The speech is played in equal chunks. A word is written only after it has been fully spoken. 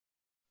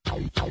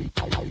Welcome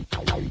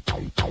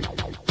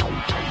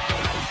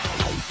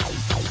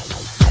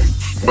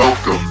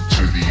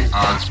to the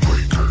Odds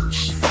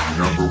Breakers,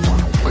 number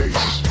one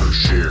place for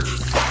shared,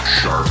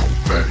 sharp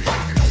betting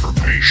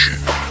information.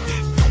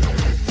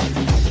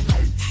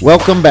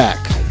 Welcome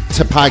back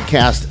to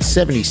podcast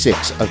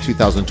 76 of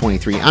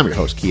 2023. I'm your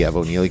host, Kiev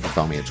O'Neill. You can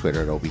follow me on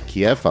Twitter at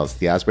OBKiev. Follow us at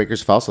the Odds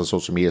Breakers. Follow us on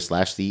social media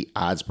 / the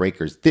Odds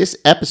Breakers. This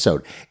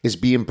episode is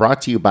being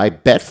brought to you by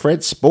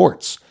Betfred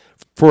Sports.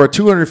 For a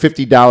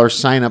 $250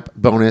 sign-up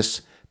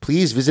bonus,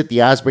 please visit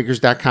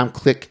theoddsbreakers.com.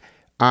 Click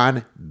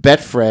on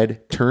Betfred.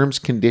 Terms,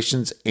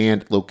 conditions,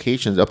 and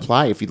locations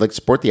apply. If you'd like to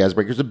support the Odds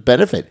Breakers and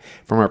benefit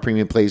from our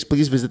premium plays,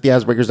 please visit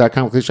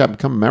theoddsbreakers.com. Click shop and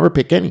become a member.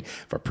 Pick any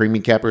of our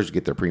premium cappers to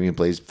get their premium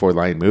plays before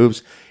line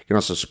moves. You can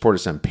also support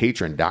us on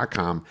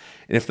patreon.com.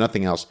 And if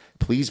nothing else,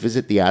 please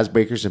visit the Odds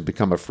Breakers and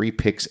become a free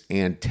Picks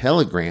and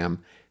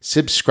Telegram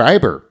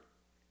subscriber.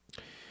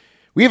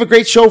 We have a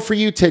great show for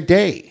you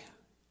today.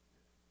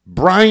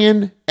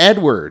 Brian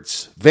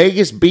Edwards,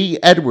 Vegas B.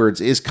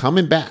 Edwards, is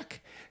coming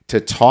back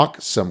to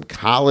talk some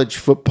college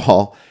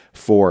football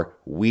for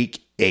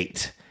Week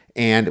 8.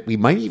 And we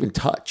might even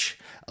touch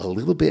a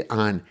little bit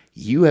on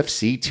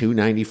UFC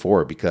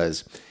 294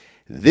 because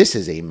this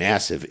is a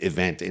massive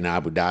event in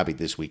Abu Dhabi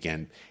this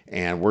weekend.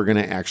 And we're going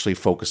to actually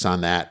focus on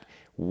that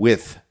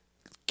with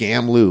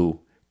Gamlu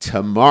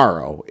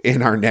tomorrow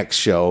in our next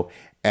show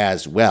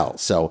as well.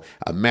 So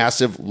a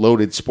massive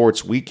loaded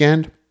sports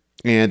weekend.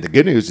 And the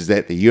good news is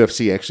that the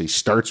UFC actually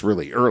starts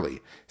really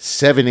early,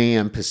 7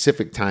 a.m.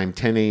 Pacific time,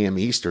 10 a.m.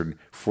 Eastern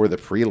for the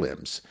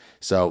prelims.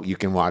 So you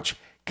can watch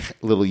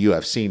little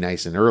UFC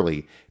nice and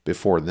early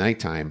before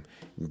nighttime,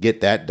 get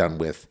that done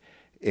with,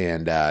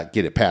 and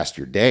get it past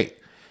your day.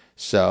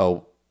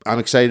 So I'm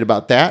excited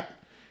about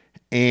that.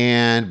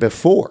 And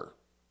before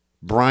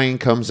Brian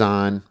comes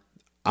on,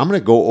 I'm going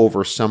to go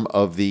over some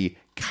of the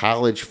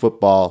college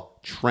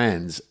football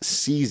trends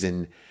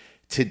season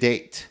to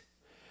date.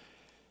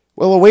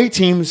 Well, away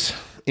teams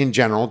in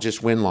general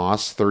just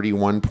win-loss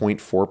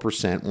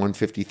 31.4%,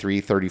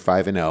 153,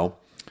 35-0.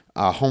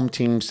 Home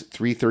teams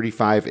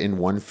 335 and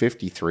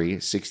 153,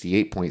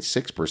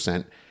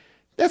 68.6%.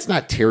 That's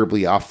not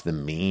terribly off the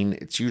mean.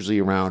 It's usually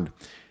around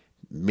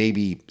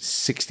maybe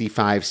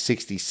 65,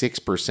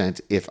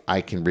 66% if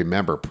I can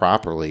remember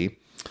properly.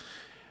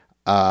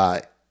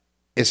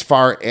 As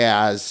far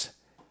as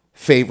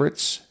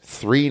favorites,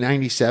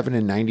 397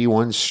 and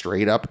 91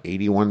 straight up,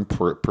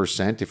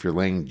 81% if you're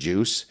laying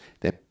juice.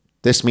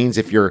 This means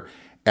if your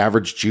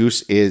average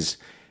juice is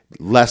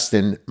less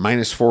than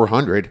minus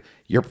 400,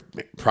 you're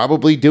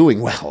probably doing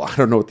well. I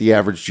don't know what the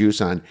average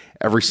juice on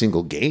every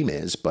single game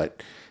is,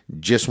 but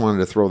just wanted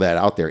to throw that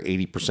out there.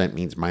 80%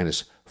 means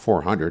minus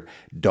 400.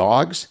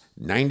 Dogs,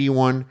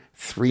 91,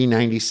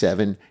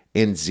 397,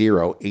 and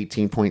 0,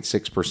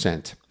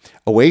 18.6%.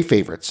 Away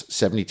favorites,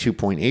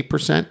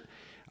 72.8%.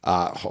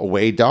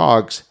 Away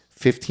dogs,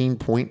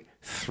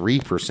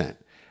 15.3%.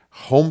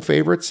 Home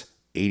favorites,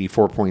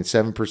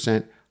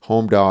 84.7%.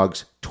 Home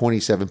dogs,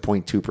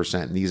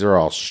 27.2%. And these are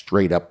all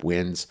straight up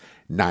wins,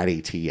 not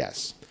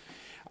ATS.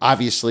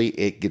 Obviously,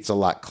 it gets a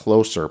lot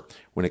closer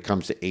when it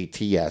comes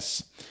to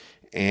ATS.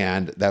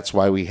 And that's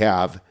why we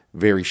have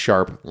very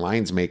sharp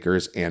lines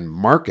makers and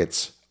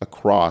markets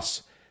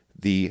across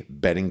the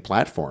betting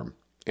platform.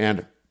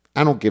 And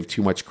I don't give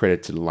too much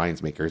credit to the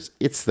lines makers.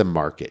 It's the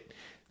market.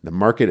 The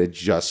market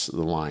adjusts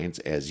the lines,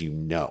 as you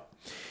know.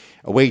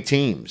 Away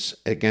teams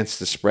against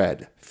the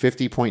spread,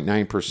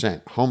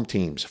 50.9%. Home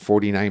teams,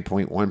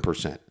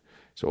 49.1%.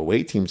 So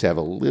away teams have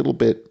a little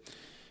bit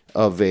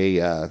of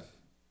a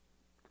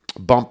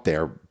bump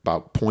there,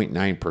 about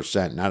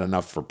 0.9%. Not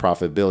enough for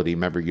profitability.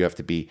 Remember, you have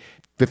to be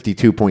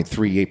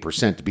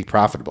 52.38% to be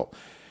profitable.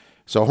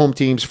 So home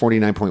teams,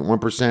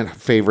 49.1%.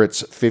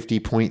 Favorites,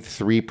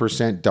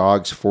 50.3%.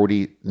 Dogs,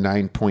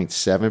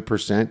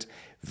 49.7%.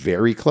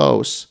 Very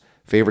close.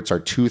 Favorites are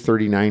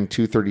 239,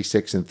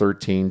 236, and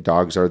 13.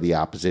 Dogs are the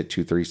opposite,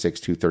 236,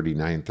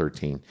 239,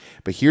 13.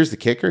 But here's the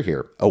kicker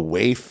here.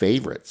 Away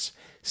favorites,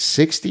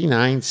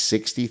 69,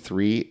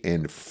 63,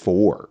 and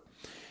 4.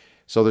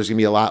 So there's going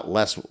to be a lot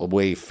less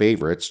away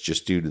favorites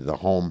just due to the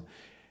home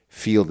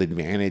field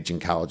advantage in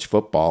college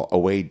football.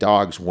 Away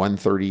dogs,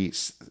 130,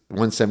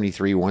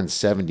 173,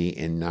 170,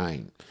 and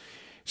 9.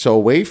 So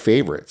away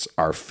favorites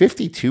are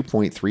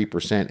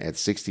 52.3% at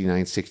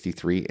 69,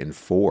 63, and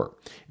 4.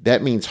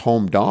 That means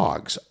home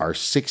dogs are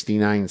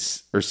 69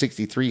 or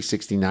 63,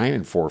 69,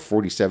 and 4,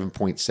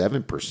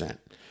 47.7%.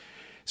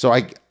 So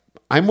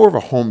I'm more of a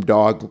home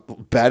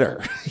dog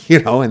better,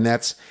 and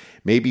that's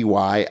maybe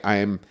why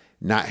I'm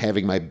not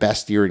having my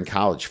best year in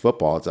college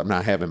football. I'm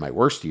not having my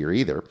worst year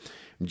either.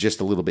 I'm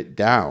just a little bit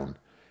down.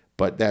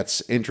 But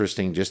that's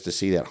interesting just to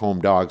see that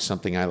home dogs,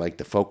 something I like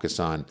to focus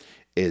on,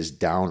 is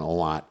down a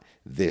lot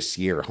this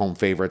year. Home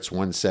favorites,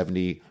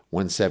 170,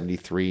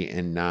 173,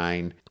 and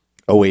 9.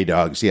 Away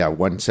dogs,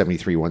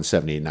 173,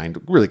 170, and 9.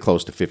 Really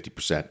close to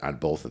 50% on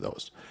both of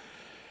those.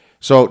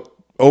 So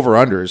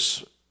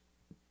over-unders.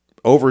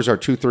 Overs are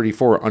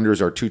 234,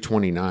 unders are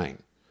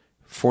 229.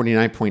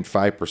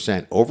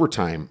 49.5%.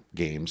 Overtime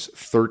games,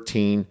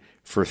 13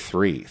 for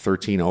 3.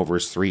 13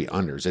 overs, 3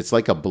 unders. It's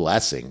like a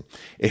blessing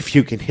if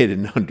you can hit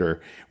an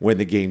under when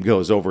the game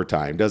goes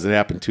overtime. Doesn't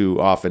happen too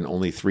often,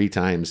 only 3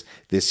 times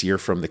this year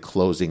from the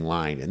closing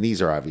line. And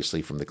these are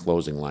obviously from the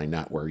closing line,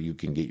 not where you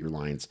can get your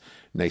lines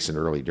nice and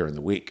early during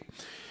the week.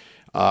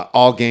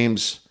 All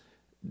games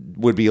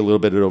would be a little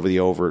bit over the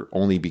over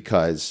only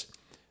because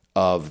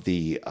of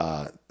the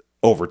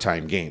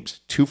overtime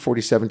games.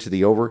 247 to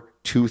the over,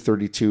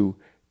 232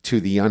 to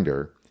the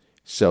under.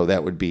 So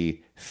that would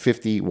be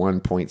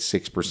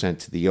 51.6%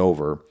 to the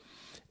over.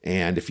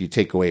 And if you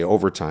take away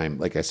overtime,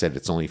 like I said,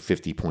 it's only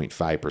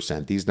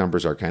 50.5%. These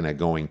numbers are kind of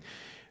going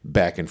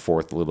back and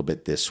forth a little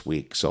bit this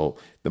week. So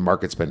the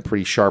market's been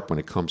pretty sharp when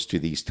it comes to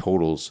these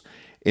totals,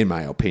 in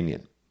my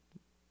opinion.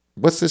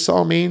 What's this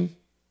all mean?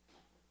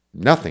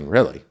 Nothing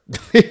really.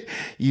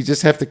 You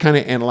just have to kind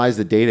of analyze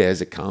the data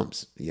as it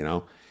comes, you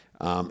know.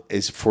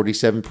 Is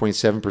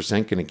 47.7%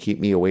 going to keep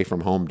me away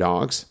from home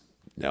dogs?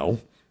 No,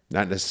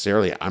 not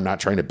necessarily. I'm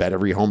not trying to bet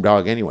every home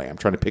dog anyway. I'm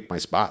trying to pick my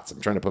spots.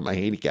 I'm trying to put my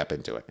handicap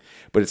into it.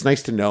 But it's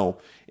nice to know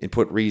and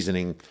put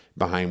reasoning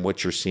behind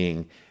what you're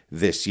seeing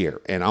this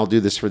year. And I'll do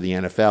this for the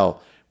NFL,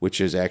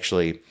 which is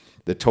actually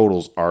the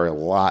totals are a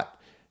lot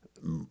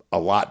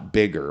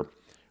bigger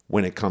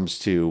when it comes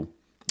to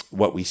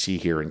what we see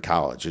here in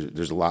college.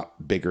 There's a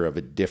lot bigger of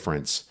a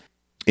difference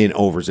in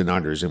overs and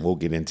unders, and we'll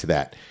get into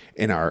that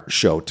in our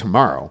show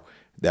tomorrow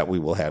that we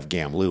will have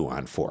Gam Lou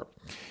on for.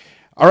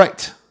 All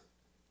right.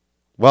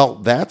 Well,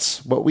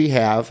 that's what we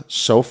have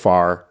so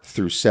far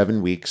through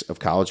 7 weeks of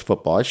college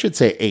football. I should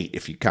say 8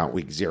 if you count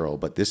week 0,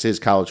 but this is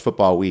college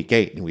football week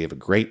 8, and we have a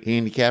great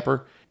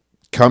handicapper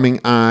coming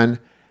on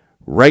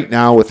right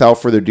now.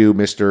 Without further ado,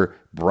 Mr.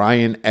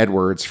 Brian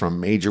Edwards from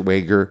Major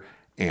Wager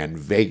and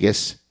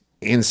Vegas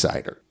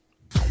Insider.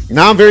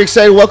 Now I'm very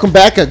excited. Welcome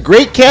back. A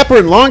great capper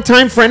and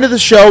longtime friend of the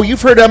show.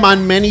 You've heard him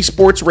on many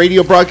sports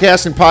radio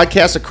broadcasts and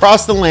podcasts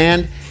across the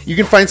land. You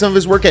can find some of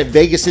his work at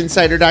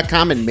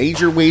VegasInsider.com and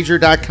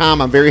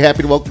MajorWager.com. I'm very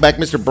happy to welcome back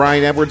Mr.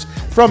 Brian Edwards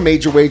from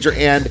Major Wager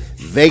and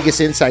Vegas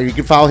Insider. You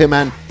can follow him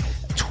on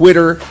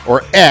Twitter,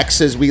 or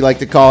X as we like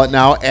to call it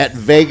now, at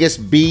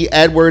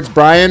VegasBEdwards.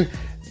 Brian,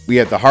 we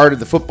at the heart of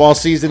the football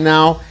season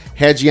now.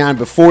 Had you on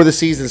before the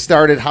season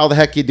started. How the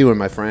heck you doing,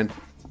 my friend?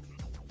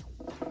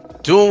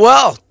 Doing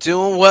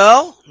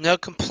well. No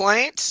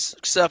complaints,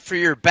 except for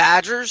your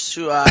Badgers,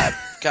 who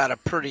got a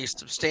pretty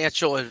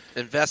substantial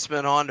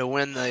investment on to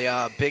win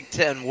the Big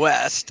Ten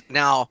West.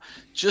 Now,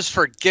 just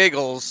for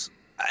giggles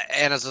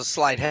and as a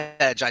slight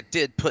hedge, I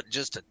did put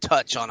just a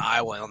touch on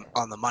Iowa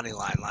on the money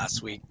line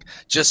last week,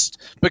 just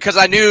because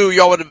I knew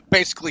y'all would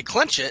basically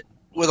clinch it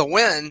with a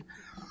win.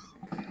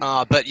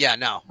 But yeah,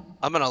 no,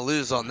 I'm going to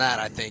lose on that,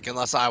 I think,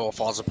 unless Iowa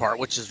falls apart,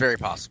 which is very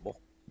possible.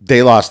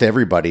 They lost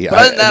everybody. But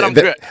other than that, I'm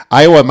good.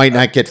 Iowa might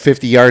not get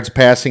 50 yards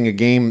passing a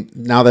game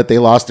now that they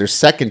lost their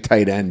second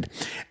tight end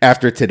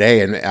after today.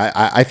 And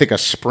I think a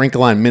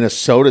sprinkle on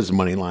Minnesota's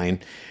money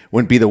line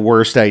wouldn't be the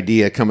worst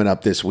idea coming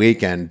up this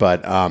weekend.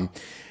 But,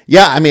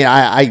 yeah, I mean,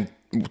 I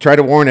try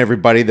to warn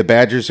everybody the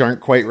Badgers aren't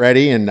quite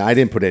ready, and I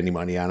didn't put any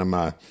money on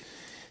them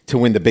to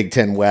win the Big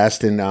Ten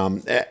West. And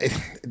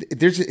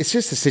it's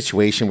just a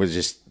situation with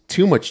just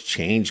too much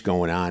change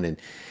going on. And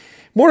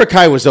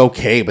Mordecai was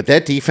okay, but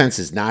that defense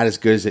is not as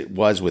good as it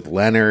was with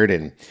Leonard.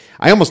 And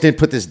I almost didn't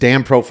put this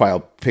damn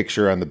profile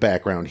picture on the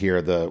background here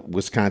of the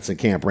Wisconsin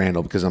Camp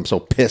Randall because I'm so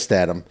pissed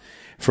at him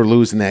for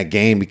losing that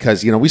game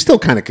because, you know, we still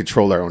kind of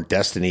control our own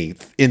destiny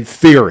in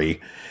theory.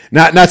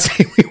 Not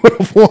saying we would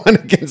have won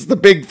against the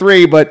Big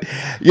Three, but,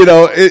 you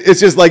know, it's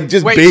just like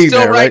being still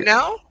there, right?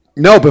 Now?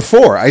 No,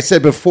 before. I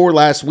said before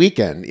last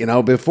weekend. You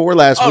know, before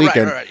last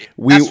weekend. Right.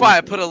 That's why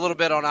I put a little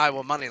bit on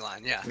Iowa money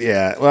line, yeah.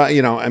 Yeah, well,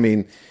 you know, I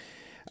mean,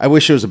 I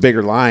wish it was a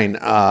bigger line.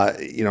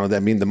 You know, I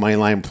mean, the money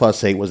line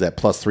 +8 was that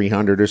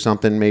 +300 or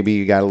something. Maybe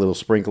you got a little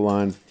sprinkle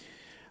on.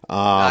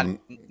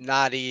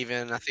 Not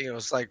even. I think it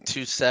was like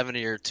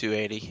 270 or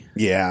 280.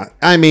 Yeah,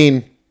 I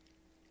mean,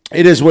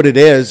 it is what it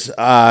is.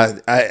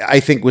 I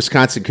think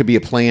Wisconsin could be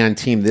a play-on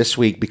team this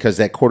week because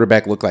that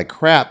quarterback looked like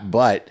crap,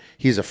 but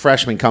he's a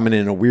freshman coming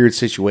in a weird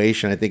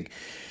situation. I think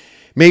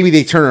maybe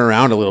they turn it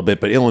around a little bit,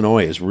 but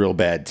Illinois is real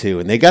bad too,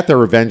 and they got their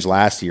revenge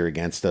last year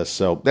against us,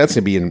 so that's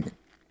going to be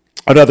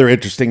another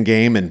interesting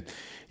game. And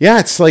yeah,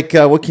 it's like,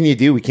 what can you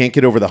do? We can't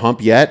get over the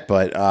hump yet,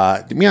 but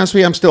to be honest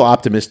with you, I'm still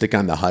optimistic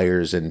on the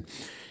hires. And,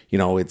 you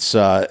know, it's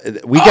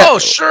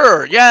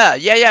sure.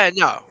 Yeah.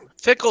 No,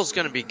 Fickle's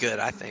going to be good,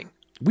 I think.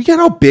 We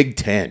got all Big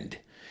Ten.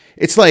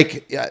 It's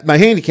like my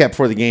handicap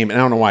for the game, and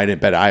I don't know why I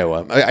didn't bet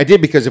Iowa. I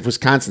did because if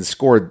Wisconsin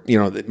scored, you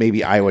know, that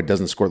maybe Iowa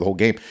doesn't score the whole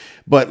game.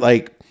 But,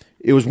 like,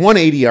 it was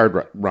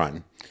 180-yard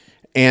run.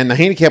 And the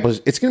handicap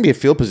was, it's going to be a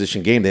field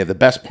position game. They have the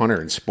best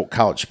punter in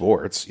college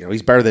sports. You know,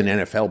 he's better than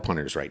NFL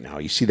punters right now.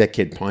 You see that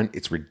kid punt,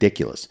 it's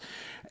ridiculous.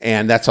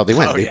 And that's how they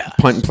went. They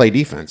punt and play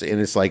defense.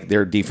 And it's like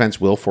their defense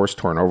will force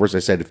turnovers. I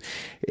said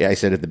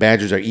if the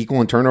Badgers are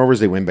equal in turnovers,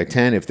 they win by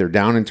 10. If they're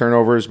down in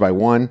turnovers by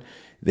 1,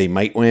 they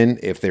might win.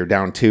 If they're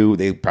down 2,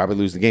 they probably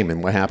lose the game.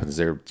 And what happens?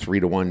 They're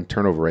 3-to-1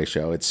 turnover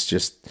ratio. It's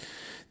just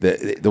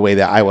the way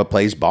that Iowa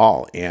plays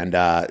ball. And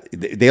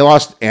they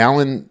lost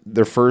Allen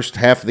their first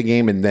half of the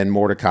game, and then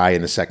Mordecai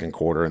in the second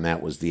quarter, and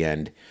that was the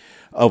end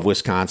of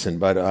Wisconsin.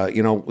 But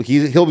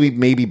he'll be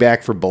maybe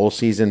back for bowl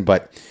season,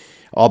 but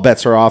all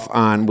bets are off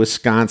on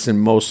Wisconsin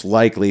most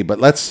likely. But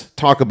let's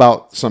talk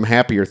about some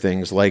happier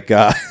things like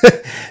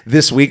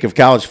this week of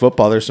college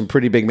football. There's some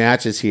pretty big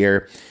matches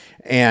here.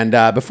 And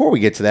before we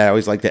get to that, I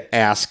always like to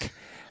ask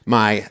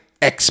my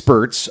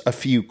experts a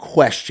few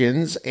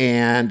questions.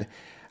 And,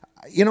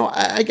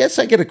 I guess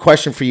I get a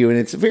question for you, and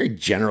it's a very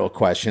general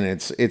question.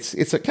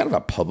 It's a kind of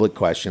a public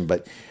question,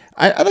 but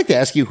I'd like to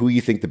ask you who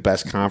you think the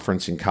best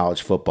conference in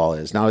college football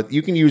is. Now,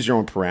 you can use your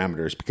own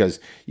parameters because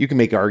you can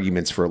make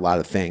arguments for a lot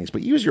of things,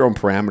 but use your own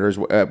parameters.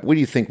 What do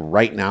you think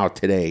right now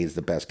today is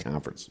the best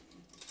conference?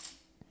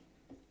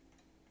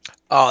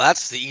 Oh,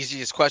 that's the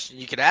easiest question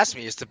you could ask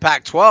me. It's the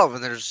Pac-12,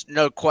 and there's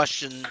no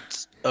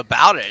questions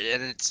about it,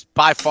 and it's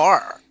by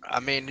far. I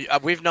mean,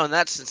 we've known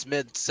that since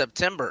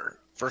mid-September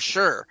for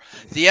sure.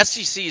 The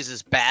SEC is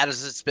as bad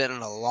as it's been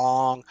in a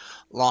long,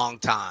 long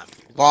time.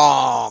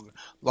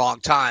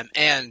 Long time.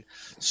 And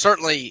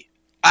certainly,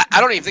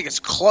 I don't even think it's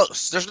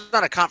close. There's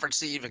not a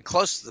conference even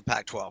close to the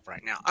Pac-12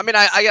 right now. I mean,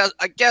 I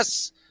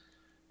guess,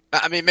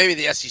 maybe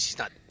the SEC is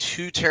not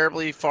too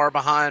terribly far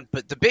behind,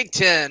 but the Big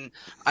Ten,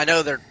 I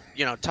know they're,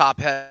 top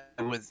head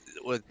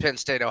with Penn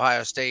State,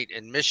 Ohio State,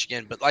 and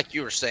Michigan. But like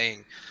you were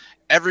saying,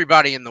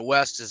 everybody in the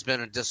West has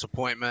been a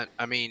disappointment.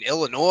 I mean,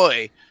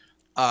 Illinois,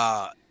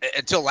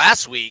 until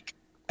last week,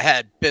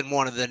 had been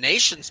one of the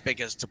nation's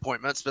biggest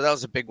disappointments, but that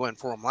was a big win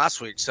for them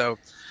last week. So,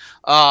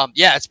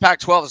 it's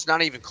Pac-12. It's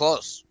not even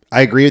close.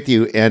 I agree with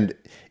you. And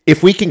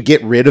if we can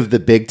get rid of the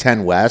Big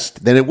Ten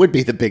West, then it would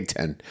be the Big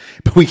Ten.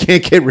 But we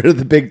can't get rid of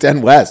the Big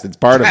Ten West. It's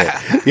part of it.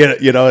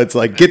 It's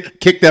like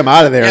kick them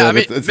out of there. Yeah,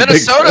 it's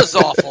Minnesota's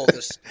awful.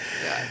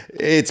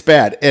 It's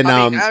bad. And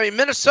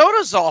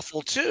Minnesota's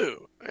awful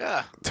too.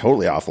 Yeah,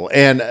 totally awful.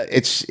 And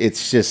it's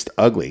just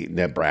ugly.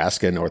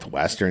 Nebraska,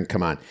 Northwestern.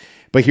 Come on.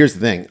 But here's the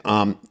thing.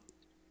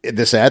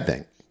 The sad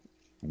thing.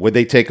 Would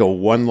they take a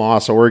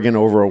one-loss Oregon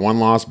over a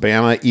one-loss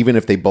Bama, even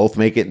if they both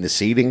make it in the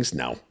seedings?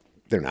 No,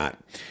 they're not.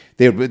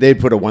 They'd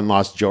put a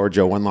one-loss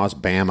Georgia, one-loss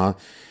Bama,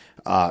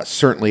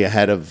 certainly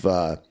ahead of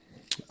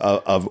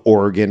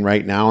Oregon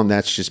right now, and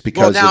that's just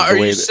because of the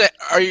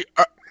way.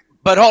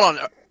 But hold on.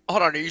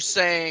 Are you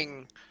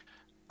saying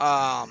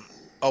a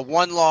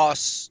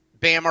one-loss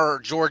Bama or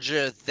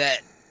Georgia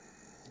that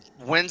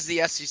wins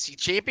the SEC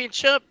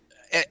championship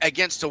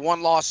against a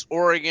one-loss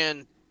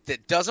Oregon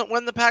that doesn't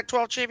win the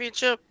Pac-12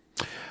 championship?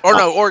 Or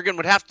no, Oregon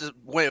would have to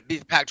be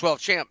the Pac-12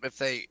 champ if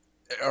they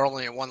are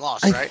only at one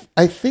loss, right?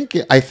 I think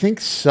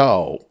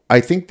so. I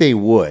think they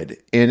would,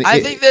 and I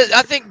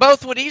think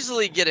both would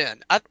easily get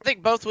in.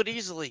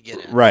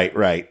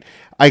 Right.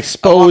 I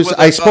suppose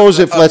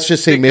if let's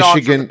just say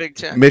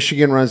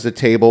Michigan runs the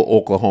table,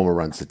 Oklahoma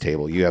runs the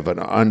table. You have an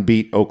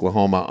unbeat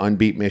Oklahoma,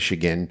 unbeat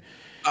Michigan.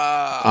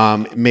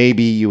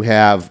 Maybe you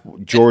have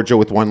Georgia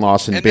with one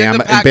loss, and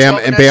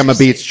Bama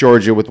beats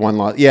Georgia with one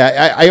loss.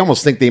 Yeah, I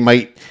almost think they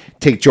might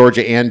take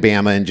Georgia and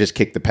Bama and just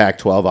kick the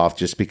Pac-12 off,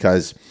 just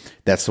because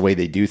that's the way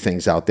they do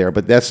things out there.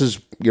 But this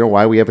is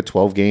why we have a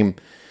 12-game.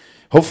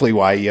 Hopefully,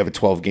 why you have a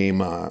 12-game,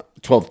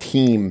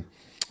 12-team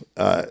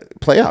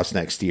playoffs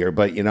next year.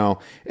 But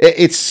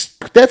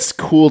that's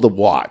cool to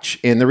watch.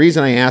 And the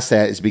reason I ask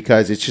that is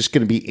because it's just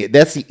going to be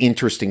that's the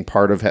interesting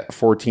part of a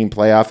 4-team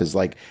playoff is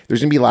like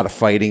there's going to be a lot of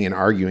fighting and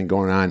arguing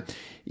going on.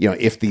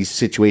 If these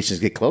situations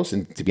get close.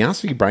 And to be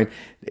honest with you, Brian,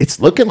 it's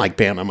looking like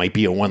Bama might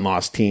be a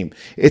one-loss team.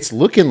 It's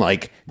looking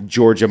like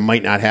Georgia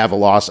might not have a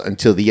loss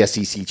until the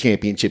SEC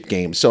championship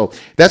game. So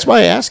that's why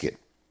I ask it.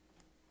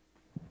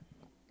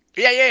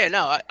 Yeah.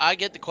 No, I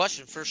get the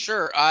question for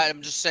sure.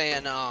 I'm just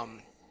saying,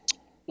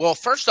 well,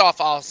 first off,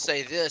 I'll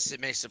say this. It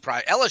may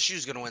surprise.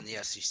 LSU's going to win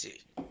the SEC.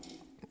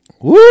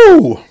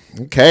 Woo!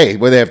 Okay.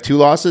 Well, they have 2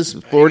 losses,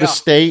 Florida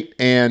State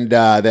and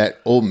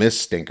that Ole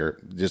Miss stinker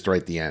just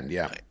right at the end.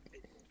 Yeah.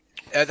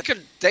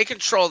 They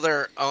control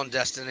their own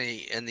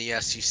destiny in the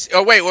SEC.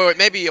 Oh, wait.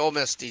 Maybe Ole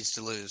Miss needs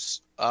to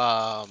lose.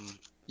 I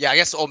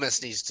guess Ole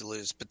Miss needs to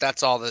lose, but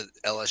that's all that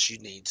LSU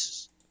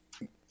needs.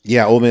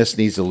 Yeah, Ole Miss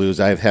needs to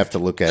lose. I have to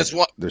look at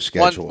their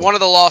schedule. One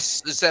of the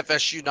losses is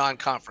FSU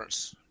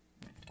non-conference.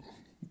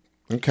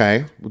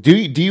 Okay. Do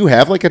you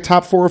have like a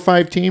top 4 or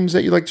 5 teams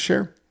that you'd like to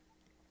share?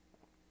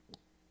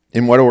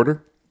 In what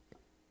order?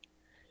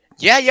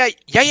 Yeah.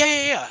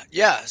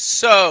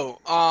 So,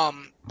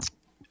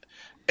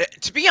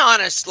 to be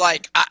honest,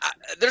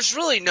 there's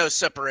really no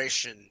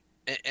separation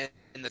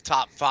in the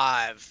top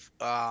 5.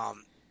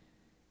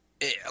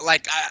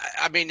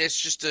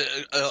 It's just a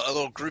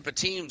little group of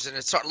teams, and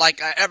it's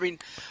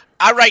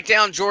I write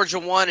down Georgia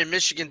 1 and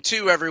Michigan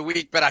 2 every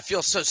week, but I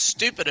feel so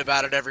stupid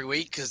about it every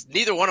week because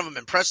neither one of them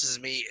impresses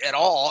me at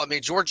all. I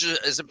mean, Georgia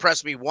has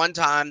impressed me one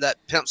time, that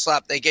pimp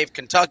slap they gave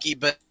Kentucky,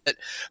 but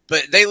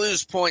they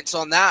lose points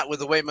on that with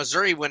the way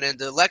Missouri went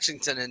into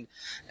Lexington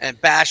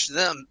and bashed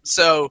them.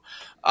 So,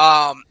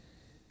 and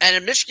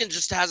then Michigan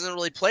just hasn't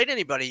really played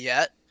anybody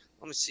yet.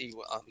 Let me see.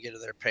 I'll get to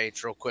their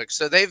page real quick.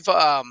 So they've,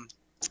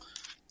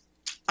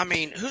 I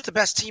mean, who's the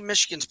best team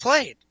Michigan's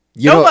played?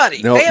 You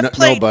Nobody. know, They have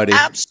played nobody.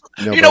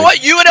 Absolutely. You know what?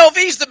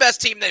 UNLV's the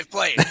best team they've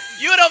played.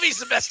 UNLV's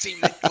the best team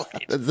they've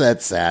played.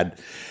 That's sad.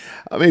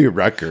 Maybe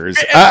Rutgers.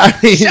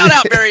 Shout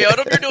out, Barry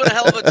Odom. You're doing a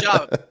hell of a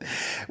job.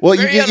 Well,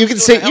 you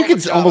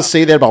can almost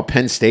say that about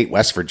Penn State.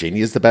 West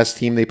Virginia is the best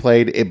team they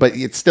played, but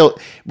it's still.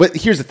 But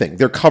here's the thing: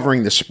 they're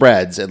covering the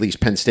spreads. At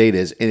least Penn State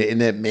is, and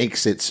that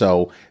makes it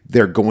so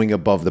they're going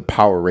above the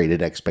power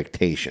rated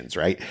expectations,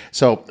 right?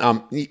 So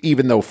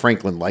even though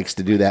Franklin likes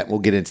to do that, we'll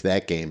get into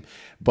that game.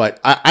 But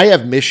I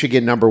have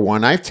Michigan number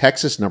 1. I have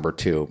Texas number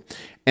 2.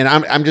 And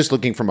I'm just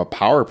looking from a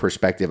power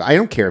perspective. I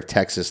don't care if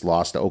Texas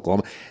lost to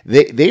Oklahoma.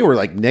 They were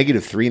like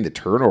 -3 in the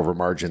turnover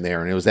margin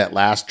there, and it was that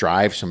last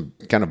drive, some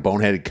kind of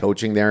boneheaded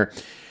coaching there.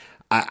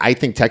 I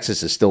think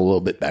Texas is still a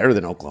little bit better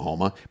than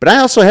Oklahoma. But I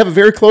also have it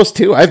very close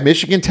too. I have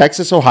Michigan,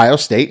 Texas, Ohio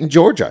State, and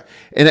Georgia.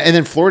 And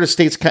then Florida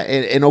State's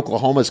and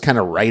Oklahoma is kind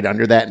of right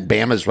under that, and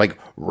Bama's like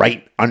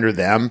right under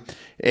them.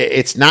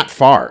 It's not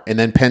far. And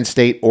then Penn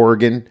State,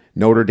 Oregon,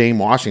 Notre Dame,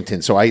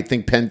 Washington. So I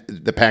think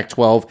the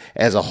Pac-12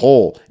 as a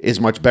whole is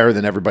much better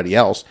than everybody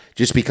else,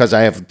 just because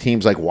I have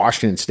teams like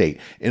Washington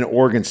State and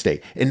Oregon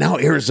State, and now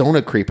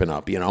Arizona creeping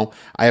up.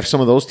 I have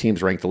some of those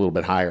teams ranked a little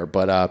bit higher,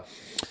 but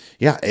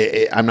yeah,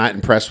 I'm not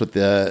impressed with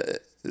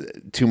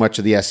too much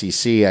of the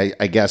SEC.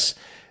 I guess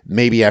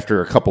maybe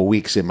after a couple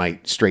weeks it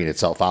might straighten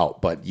itself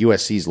out, but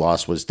USC's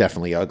loss was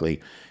definitely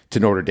ugly to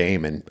Notre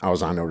Dame, and I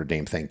was on Notre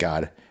Dame, thank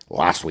God,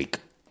 last week.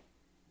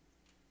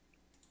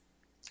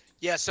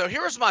 Yeah, so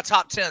here was my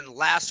top 10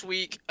 last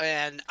week,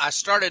 and I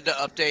started to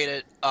update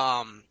it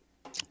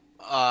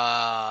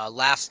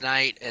last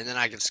night, and then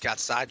I just got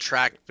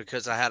sidetracked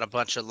because I had a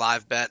bunch of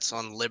live bets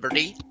on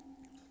Liberty.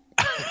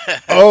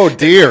 Oh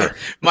dear!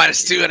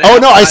 -2.5. Oh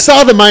no, I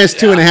saw the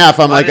 -2.5.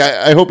 I'm like,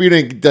 I hope you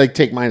didn't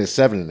take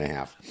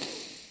 -7.5.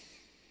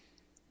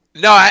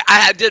 No,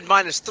 I did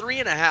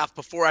 -3.5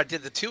 before I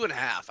did the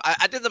 2.5.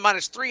 I did the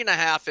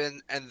 -3.5,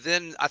 and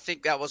then I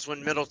think that was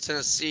when Middle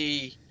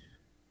Tennessee.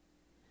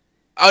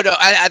 Oh no,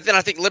 then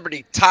I think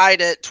Liberty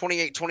tied it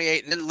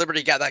 28-28, and then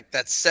Liberty got like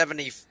that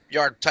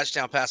 70-yard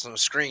touchdown pass on the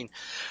screen.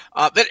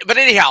 But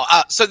anyhow,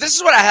 so this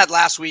is what I had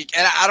last week,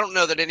 and I don't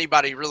know that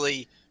anybody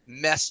really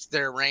messed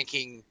their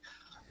ranking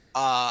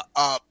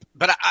up,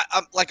 but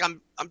I'm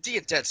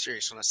being dead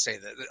serious when I say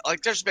that.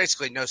 Like, there's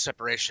basically no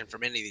separation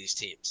from any of these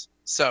teams.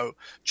 So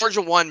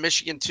Georgia 1,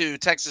 Michigan 2,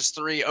 Texas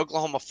 3,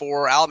 Oklahoma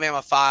 4,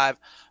 Alabama 5,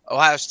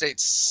 Ohio State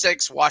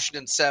 6,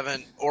 Washington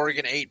 7,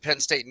 Oregon 8, Penn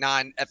State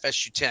 9,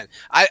 FSU 10.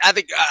 I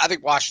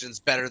think Washington's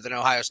better than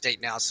Ohio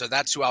State now, so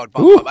that's who I would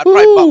bump up. I'd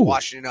probably bump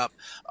Washington up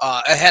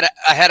ahead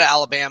of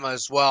Alabama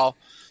as well.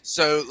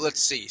 So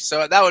let's see.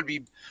 So that would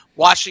be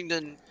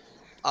Washington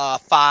 5.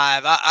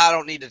 I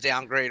don't need to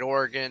downgrade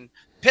Oregon.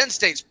 Penn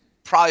State's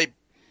probably.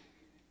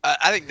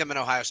 I think them and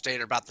Ohio State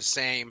are about the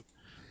same.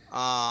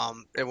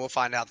 And we'll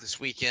find out this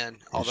weekend.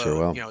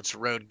 Although it's a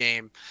road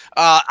game.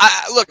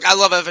 I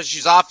love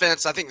FSU's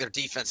offense. I think their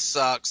defense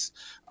sucks.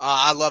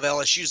 I love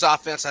LSU's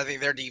offense. I think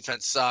their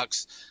defense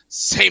sucks.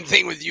 Same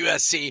thing with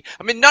USC.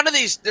 I mean, none of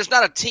these. There's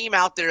not a team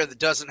out there that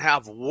doesn't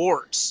have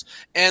warts.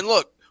 And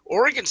look,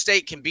 Oregon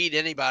State can beat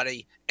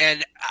anybody,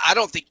 and I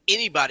don't think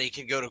anybody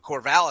can go to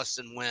Corvallis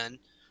and win.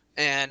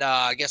 And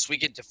I guess we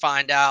get to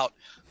find out.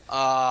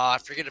 I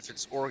forget if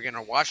it's Oregon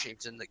or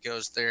Washington that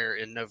goes there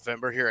in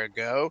November. Here I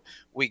go.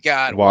 We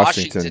got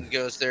Washington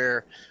goes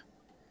there.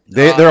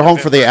 They're home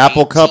for the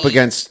Apple Cup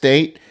against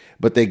State,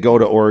 but they go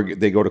to Oregon.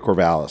 They go to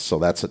Corvallis, so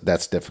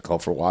that's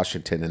difficult for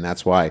Washington, and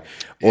that's why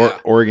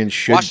Oregon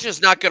should.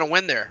 Washington's not going to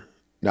win there.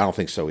 I don't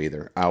think so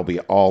either. I'll be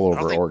all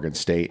over Oregon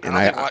State, and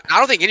I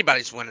don't think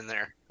anybody's winning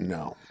there.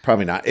 No,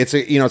 probably not. It's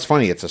it's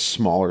funny. It's a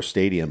smaller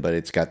stadium, but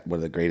it's got one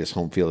of the greatest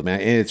home field.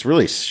 Man, and it's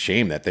really a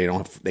shame that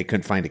they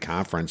couldn't find a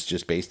conference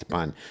just based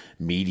upon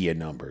media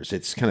numbers.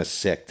 It's kind of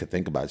sick to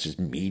think about. It's just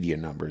media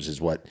numbers is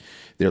what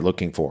they're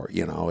looking for.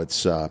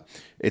 It's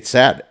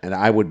sad, and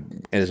I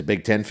would, as a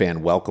Big Ten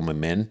fan, welcome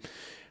them in.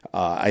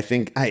 I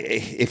think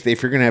if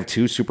you're going to have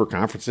two super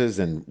conferences,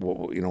 then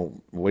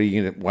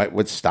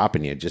what's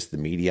stopping you? Just the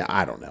media?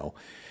 I don't know.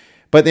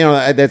 But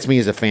that's me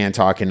as a fan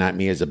talking, not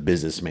me as a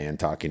businessman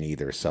talking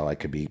either. So I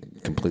could be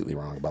completely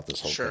wrong about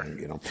this whole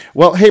thing.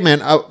 Well, hey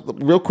man,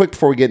 real quick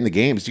before we get in the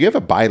games, do you have a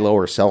buy low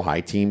or sell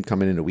high team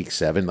coming into week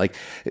 7? Like,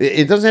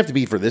 it doesn't have to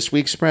be for this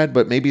week's spread,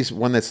 but maybe it's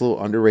one that's a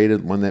little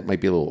underrated, one that might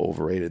be a little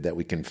overrated that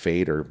we can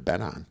fade or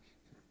bet on.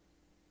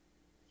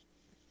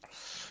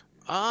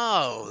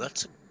 Oh,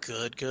 that's a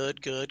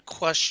good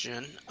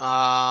question.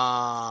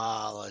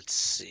 Let's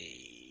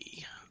see.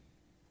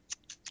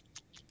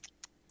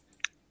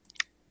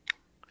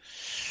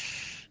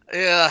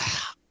 Yeah,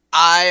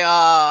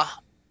 I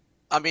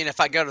mean,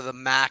 if I go to the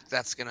MAC,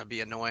 that's going to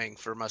be annoying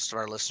for most of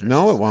our listeners.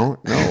 No, it won't.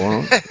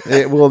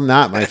 It will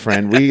not, my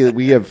friend.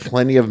 We have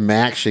plenty of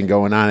MACtion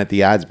going on at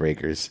the Odds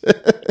Breakers.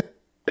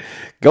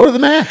 Go to the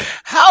MAC.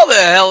 How the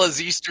hell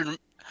is Eastern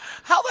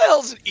How the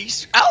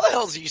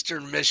hell's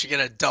Eastern Michigan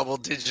a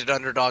double-digit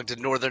underdog to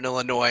Northern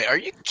Illinois? Are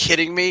you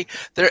kidding me?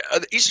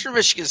 Eastern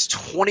Michigan's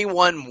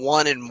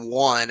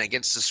 21-1-1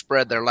 against the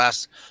spread. Their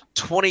last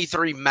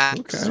 23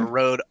 matches a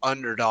road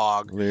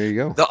underdog. There you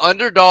go. The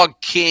underdog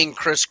king,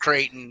 Chris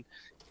Creighton,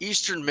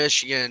 Eastern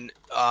Michigan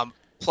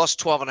plus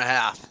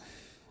 12.5.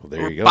 Well,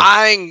 there you go. We're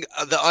buying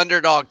the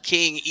underdog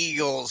king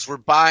Eagles. We're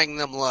buying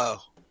them low.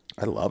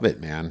 I love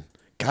it, man.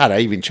 God, I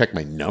even checked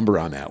my number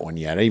on that one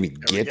yet. I didn't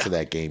even get to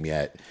that game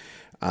yet.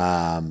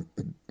 Are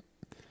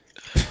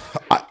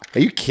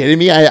you kidding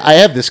me? I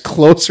have this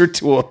closer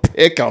to a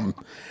pick 'em.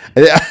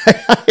 I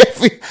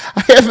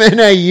have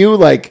NIU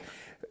like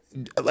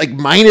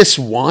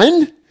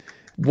 -1.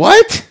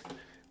 What?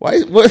 Why?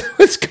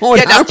 What's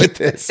going on with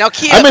this? Now,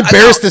 Kiev, I'm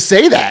embarrassed to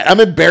say that. I'm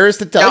embarrassed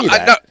to tell you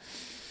that.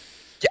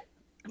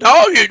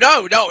 No,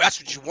 that's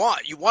what you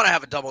want. You want to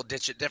have a double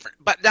digit different.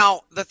 But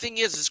now the thing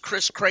is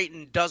Chris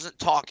Creighton doesn't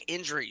talk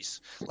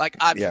injuries. Like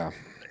I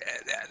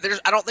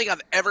don't think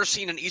I've ever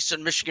seen an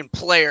Eastern Michigan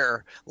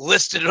player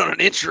listed on an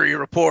injury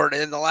report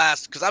in the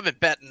last, because I've been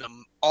betting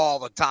them all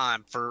the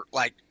time for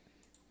like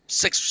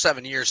 6 or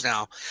 7 years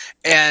now.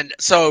 And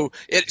so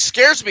it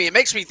scares me. It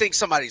makes me think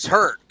somebody's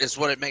hurt is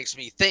what it makes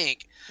me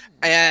think.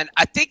 And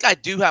I think I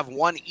do have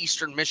one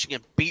Eastern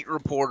Michigan beat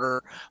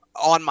reporter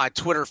on my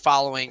Twitter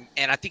following,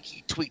 and I think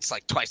he tweets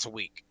like twice a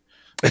week.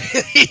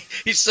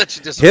 He's such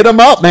a disappointment. Hit him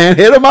up, man.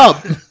 Hit him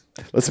up.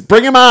 Let's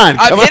bring him on.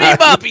 I've hit him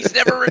up. He's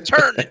never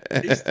returned.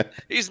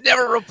 He's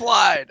never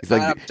replied. He's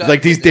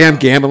like these damn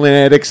gambling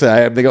addicts.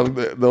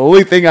 The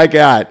only thing I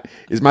got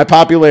is my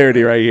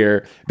popularity right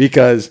here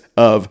because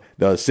of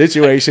the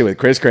situation with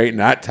Chris Creighton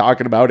not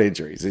talking about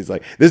injuries. He's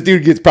like, this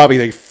dude gets probably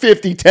like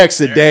 50 texts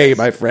a day,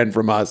 my friend,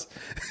 from us.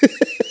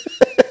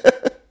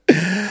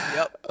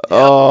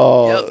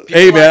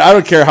 Hey, man, I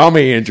don't care how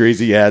many injuries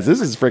he has.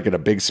 This is freaking a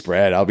big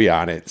spread. I'll be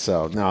on it.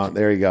 So, no,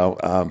 there you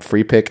go.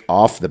 Free pick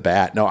off the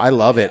bat. No, I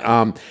love it.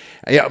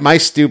 My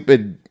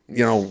stupid,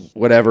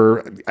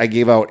 whatever, I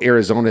gave out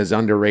Arizona is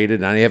underrated,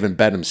 and I haven't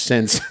bet them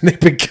since. They've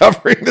been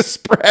covering the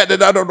spread,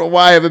 and I don't know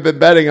why I haven't been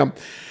betting them.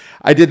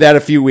 I did that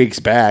a few weeks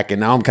back, and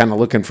now I'm kind of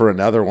looking for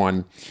another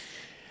one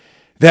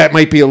that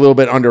might be a little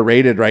bit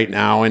underrated right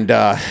now. And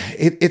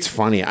it's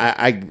funny.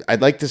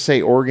 I'd like to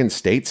say Oregon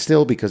State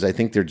still, because I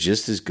think they're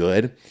just as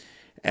good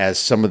as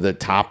some of the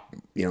top,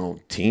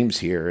 teams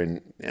here.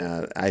 And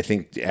I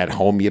think at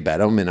home you bet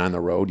them, and on the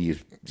road you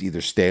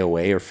either stay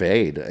away or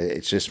fade.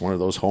 It's just one of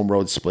those home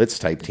road splits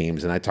type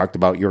teams. And I talked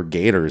about your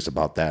Gators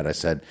about that. I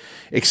said,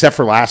 except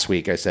for last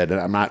week, I said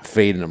I'm not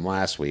fading them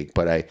last week,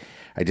 but I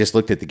just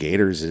looked at the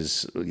Gators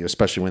as,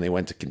 especially when they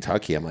went to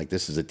Kentucky. I'm like,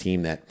 this is a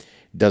team that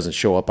doesn't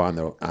show up on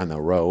the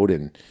road,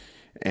 and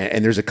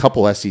there's a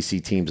couple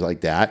SEC teams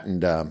like that,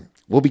 and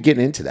we'll be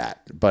getting into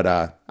that.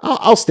 But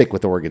I'll stick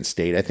with Oregon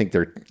State. I think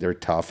they're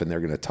tough, and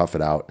they're going to tough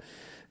it out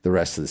the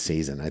rest of the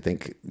season. I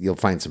think you'll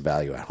find some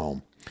value at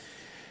home.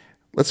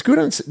 Let's get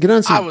on some.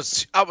 I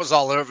was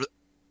all over.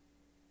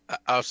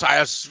 Sorry, I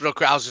was real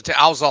quick.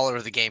 I was all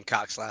over the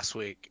Gamecocks last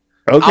week.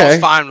 Okay. I was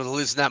fine with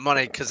losing that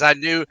money because I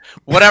knew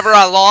whatever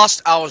I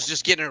lost, I was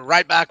just getting it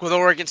right back with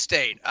Oregon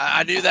State.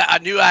 I knew that. I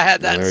knew I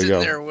had that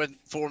sitting there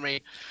for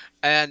me.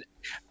 And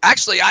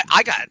actually,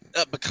 I got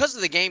because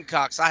of the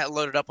Gamecocks, I had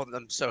loaded up on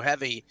them so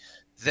heavy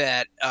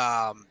that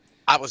I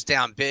was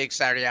down big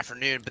Saturday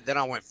afternoon. But then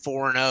I went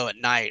 4-0 at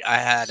night. I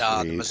had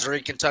the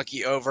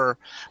Missouri-Kentucky over.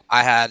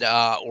 I had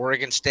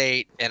Oregon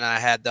State, and I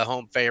had the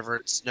home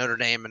favorites Notre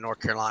Dame and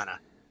North Carolina.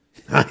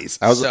 Nice.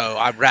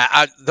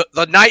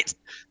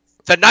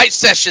 The night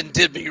session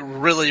did me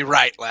really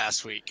right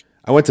last week.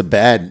 I went to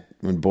bed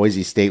when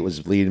Boise State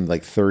was leading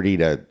like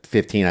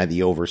 30-15. I had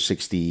the over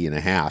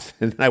 60.5.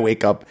 And then I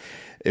wake up,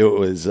 it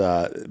was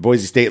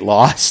Boise State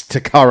lost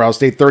to Colorado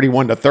State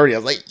 31-30. I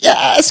was like,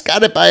 yes,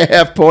 got it by a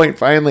half point.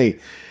 Finally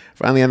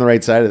on the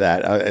right side of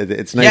that.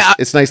 It's nice. Yeah,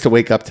 it's nice to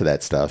wake up to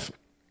that stuff.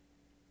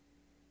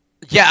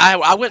 Yeah,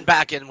 I went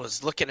back and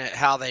was looking at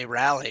how they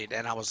rallied,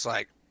 and I was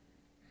like,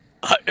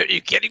 are you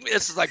kidding me?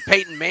 This is like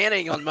Peyton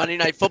Manning on Monday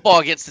Night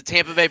Football against the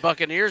Tampa Bay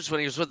Buccaneers when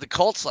he was with the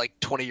Colts like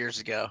 20 years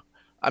ago.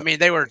 I mean,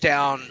 they were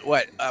down,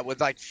 with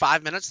like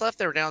 5 minutes left?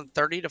 They were down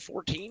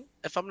 30-14,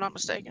 if I'm not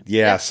mistaken.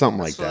 Yeah, something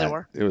like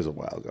that. It was a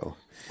while ago.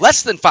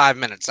 Less than 5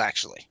 minutes,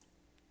 actually.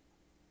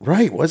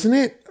 Right, wasn't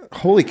it?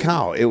 Holy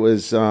cow. It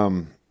was,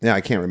 I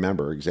can't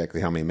remember exactly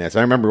how many minutes.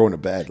 I remember going to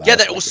bed.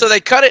 So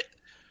they cut it.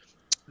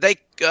 They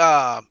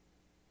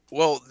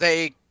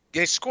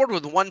scored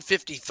with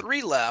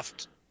 1:53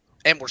 left.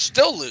 And we're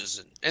still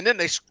losing. And then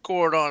they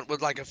scored on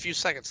with like a few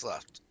seconds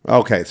left.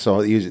 Okay,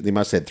 so they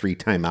must have had 3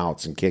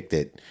 timeouts and kicked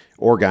it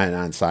or got an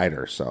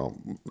onside. So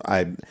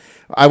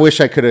I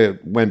wish I could have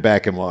went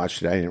back and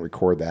watched it. I didn't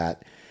record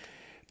that.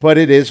 But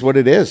it is what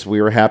it is.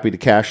 We were happy to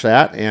cash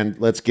that. And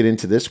let's get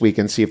into this week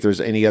and see if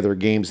there's any other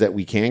games that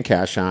we can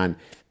cash on.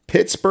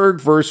 Pittsburgh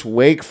versus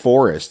Wake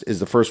Forest is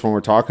the first one we're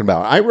talking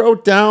about. I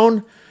wrote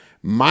down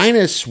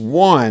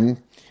 -1.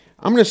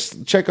 I'm going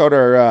to check out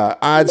our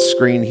odds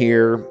screen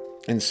here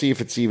and see if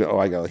it's even. Oh,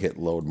 I got to hit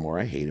load more.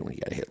 I hate it when you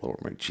got to hit load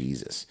more.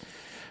 Jesus.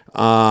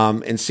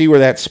 and see where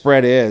that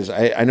spread is.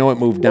 I know it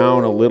moved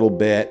down a little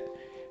bit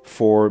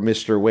for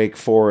Mr. Wake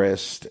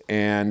Forest,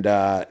 and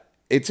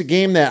it's a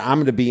game that I'm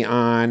going to be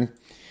on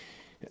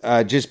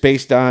just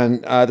based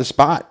on the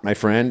spot, my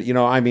friend. You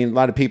know, I mean, a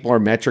lot of people are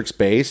metrics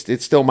based.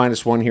 It's still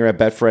 -1 here at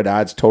Betfred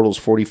odds. Totals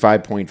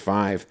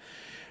 45.5.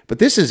 But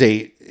this is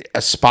a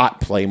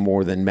spot play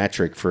more than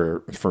metric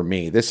for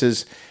me. This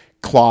is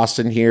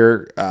Clausen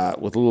here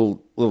with a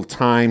little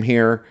time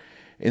here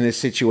in this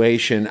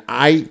situation.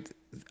 I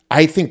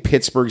think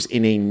Pittsburgh's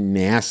in a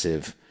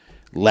massive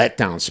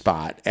letdown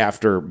spot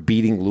after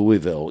beating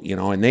Louisville, you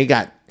know, and they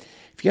got,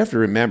 if you have to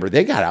remember,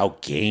 they got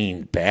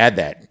outgained bad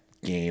that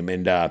game.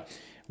 And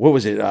what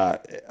was it?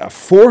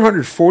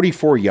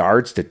 444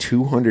 yards to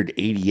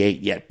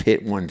 288, yet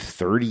Pitt won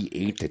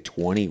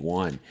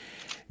 38-21.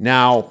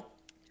 Now,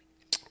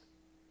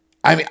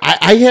 I mean,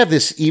 I have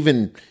this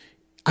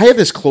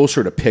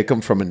closer to pick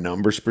 'em from a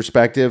numbers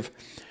perspective,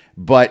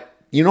 but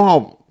you know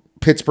how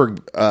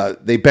Pittsburgh,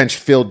 they benched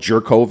Phil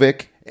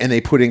Jurkovic and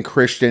they put in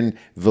Christian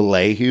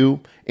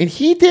Vallejo, and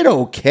he did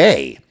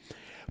okay.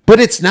 But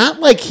it's not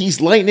like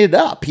he's lighting it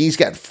up. He's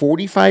got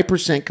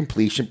 45%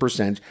 completion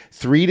percentage,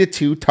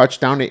 3-2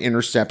 touchdown to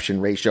interception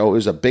ratio. It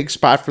was a big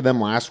spot for them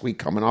last week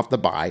coming off the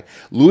bye.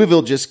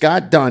 Louisville just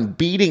got done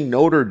beating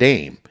Notre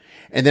Dame.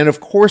 And then, of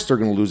course, they're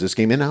going to lose this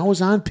game. And I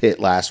was on Pitt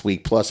last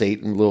week,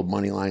 +8 and a little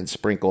money line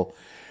sprinkle.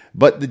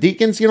 But the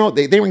Deacons, you know,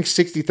 they ranked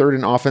 63rd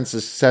in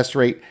offensive success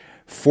rate,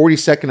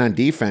 42nd on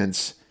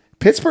defense.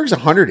 Pittsburgh's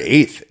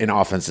 108th in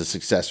offensive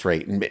success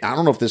rate. And I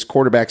don't know if this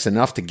quarterback's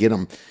enough to get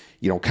them,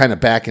 you know, kind of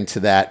back into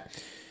that,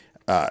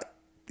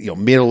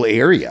 middle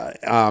area.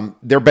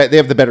 They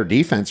have the better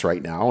defense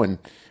right now. And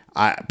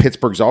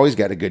Pittsburgh's always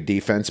got a good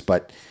defense.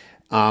 But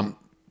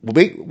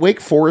Wake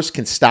Forest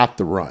can stop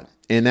the run.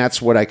 And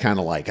that's what I kind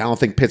of like. I don't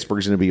think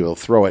Pittsburgh's going to be able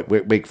to throw it.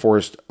 Wake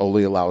Forest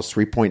only allows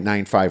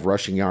 3.95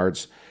 rushing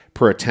yards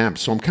per attempt.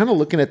 So I'm kind of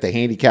looking at the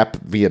handicap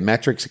via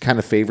metrics. It kind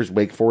of favors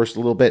Wake Forest a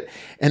little bit.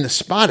 And the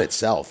spot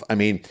itself, I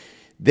mean,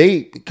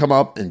 they come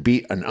up and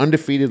beat an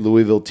undefeated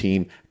Louisville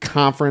team,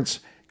 conference,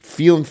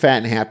 feeling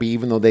fat and happy,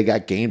 even though they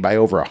got gained by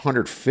over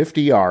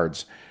 150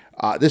 yards.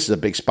 This is a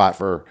big spot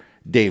for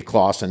Dave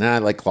Clausen. And I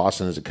like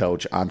Clausen as a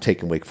coach. I'm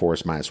taking Wake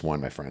Forest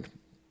 -1, my friend.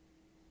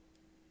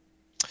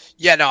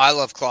 Yeah, no, I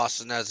love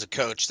Clausen as a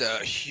coach.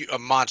 A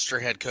monster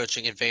head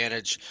coaching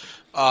advantage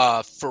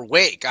for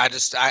Wake. I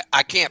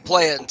can't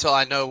play it until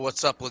I know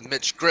what's up with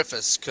Mitch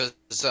Griffiths, because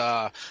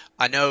I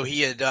know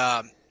he had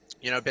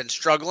been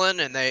struggling,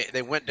 and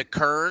they went to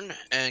Kern,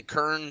 and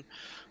Kern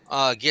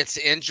gets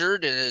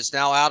injured and is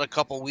now out a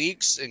couple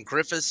weeks, and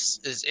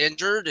Griffiths is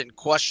injured and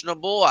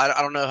questionable.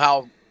 I don't know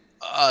how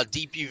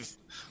deep you've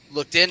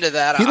looked into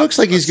that. He looks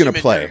like he's going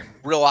to play.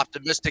 Real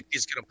optimistic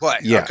he's going to play.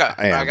 Yeah,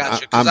 okay, I got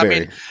you.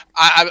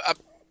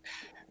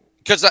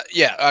 Because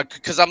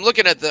I'm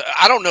looking at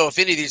I don't know if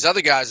any of these other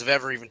guys have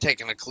ever even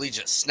taken a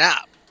collegiate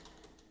snap.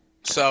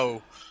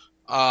 So,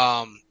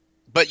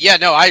 but yeah,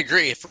 no, I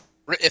agree.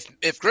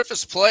 If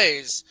Griffiths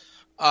plays,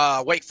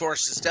 Wake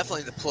Forest is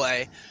definitely the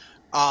play.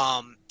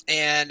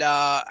 And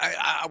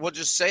I will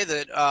just say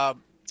that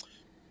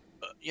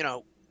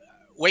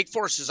Wake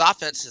Forest's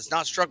offense has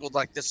not struggled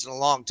like this in a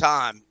long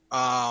time.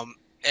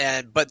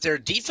 But their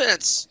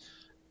defense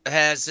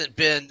hasn't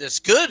been this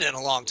good in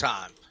a long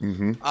time.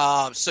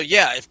 Mm-hmm. So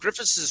yeah, if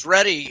Griffiths is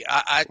ready,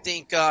 I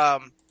think.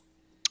 God,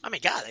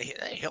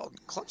 they held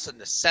Clemson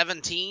to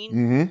 17.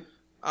 Mm-hmm.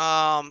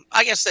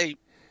 I guess they.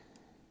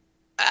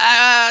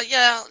 I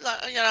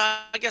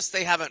guess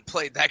they haven't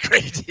played that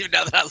great. Even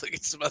now that I look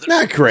at some other.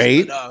 Not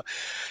great. But,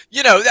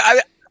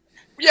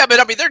 but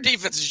I mean, their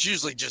defense is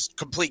usually just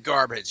complete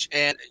garbage,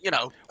 and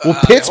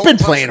Pitt's been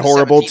playing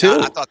horrible too.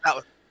 I thought that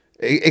was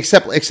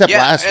except last week.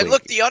 And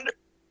look, the under.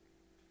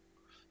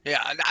 Yeah,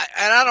 and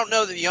I don't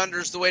know that the under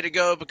is the way to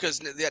go,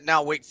 because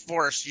now Wake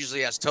Forest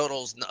usually has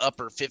totals in the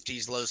upper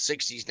 50s, low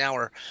 60s.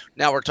 Now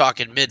we're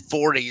talking mid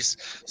 40s.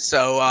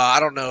 So I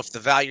don't know if the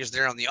value is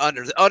there on the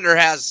under. The under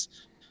has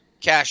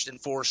cashed in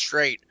 4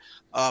 straight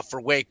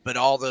for Wake, but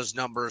all those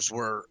numbers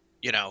were,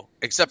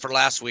 except for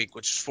last week,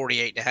 which was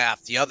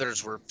 48.5. The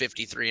others were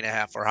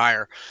 53.5 or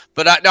higher.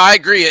 But I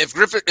agree. If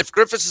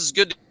Griffiths is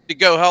good to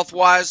go health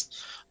wise,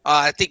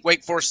 I think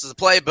Wake Forest is the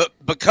play. But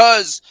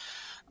because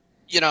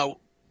he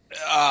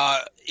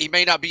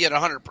may not be at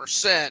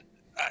 100%.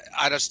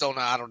 I just don't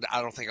know. I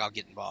don't think I'll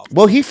get involved.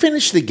 Well, he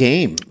finished the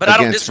game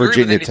against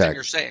Virginia Tech.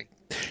 You're saying.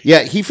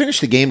 Yeah, he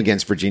finished the game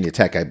against Virginia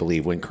Tech, I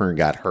believe, when Kern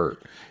got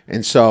hurt.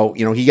 And so,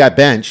 he got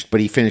benched, but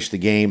he finished the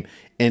game.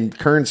 And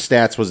Kern's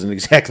stats wasn't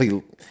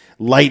exactly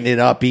lighting it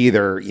up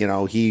either.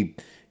 He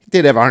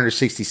did have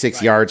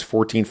 166 yards,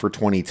 14 for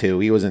 22.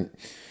 He wasn't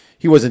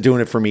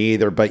doing it for me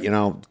either, but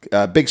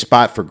a big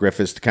spot for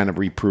Griffiths to kind of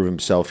reprove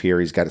himself here.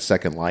 He's got a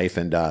second life,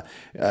 and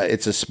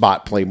it's a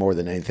spot play more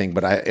than anything.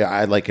 But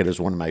I like it as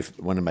one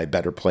of my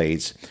better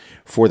plays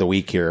for the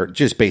week here,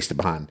 just based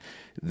upon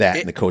that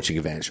and the coaching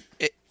advantage.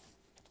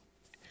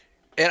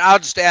 And I'll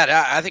just add,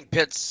 I think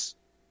Pitt's,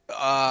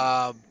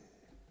 I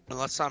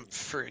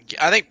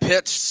think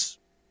Pitt's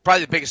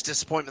probably the biggest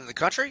disappointment in the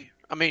country.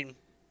 I mean,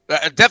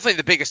 Definitely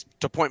the biggest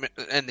disappointment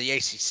in the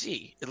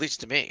ACC, at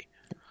least to me.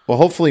 Well,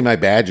 hopefully my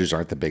Badgers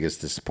aren't the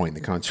biggest disappointment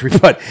in the country,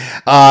 but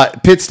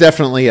Pitt's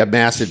definitely a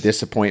massive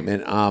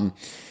disappointment.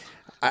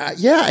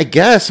 Yeah, I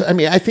guess. I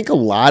mean, I think a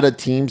lot of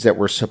teams that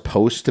were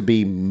supposed to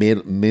be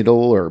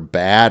middle or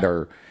bad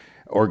or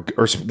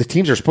the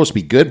teams that are supposed to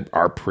be good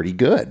are pretty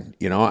good.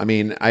 You know, I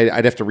mean,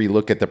 I'd have to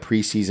relook at the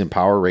preseason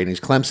power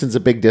ratings. Clemson's a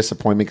big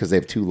disappointment because they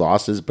have 2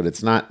 losses, but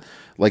it's not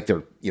like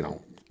they're,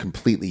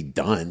 completely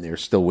done. They're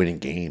still winning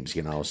games,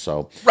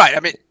 so. Right. I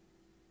mean,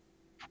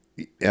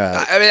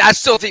 I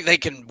still think they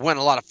can win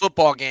a lot of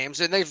football games,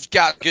 and they've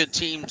got good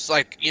teams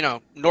like,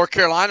 North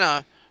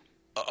Carolina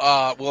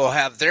will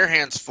have their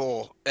hands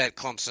full at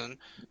Clemson.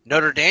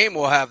 Notre Dame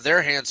will have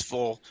their hands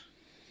full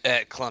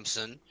at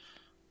Clemson,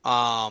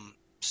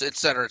 et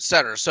cetera, et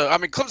cetera. So, I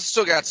mean, Clemson's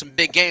still got some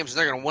big games, and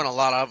they're going to win a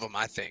lot of them,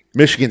 I think.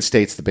 Michigan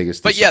State's the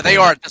biggest disappointment. But, yeah, they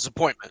are a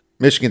disappointment.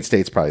 Michigan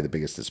State's probably the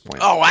biggest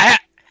disappointment. Oh,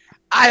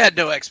 I had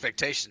no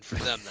expectation for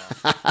them,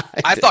 though.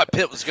 I thought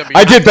Pitt was going to be.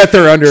 I did bet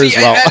they're under as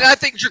well. And I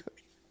think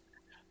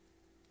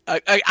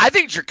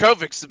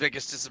Djokovic's the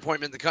biggest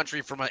disappointment in the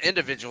country from an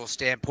individual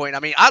standpoint. I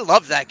mean, I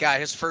love that guy.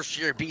 His first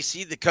year at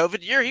BC, the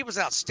COVID year, he was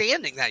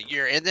outstanding that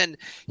year. And then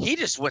he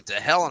just went to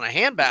hell in a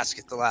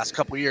handbasket the last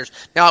couple of years.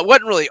 Now, it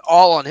wasn't really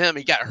all on him.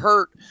 He got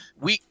hurt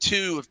week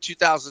 2 of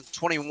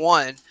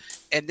 2021.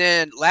 And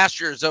then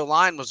last year, his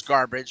O-line was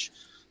garbage.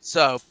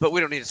 So, but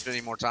we don't need to spend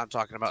any more time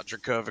talking about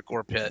Djokovic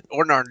or Pitt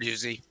or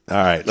Narduzzi. All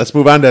right, let's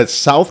move on to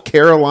South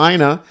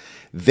Carolina.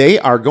 They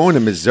are going to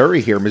Missouri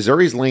here.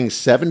 Missouri's laying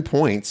 7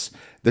 points.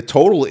 The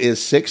total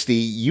is 60.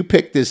 You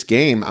picked this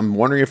game. I'm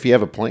wondering if you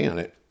have a play on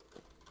it.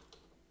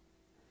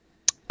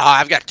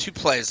 I've got 2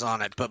 plays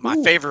on it, but my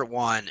favorite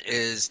one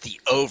is the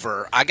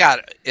over. I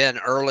got in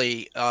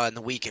early in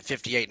the week at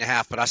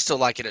 58.5, but I still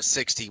like it at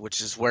 60,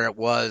 which is where it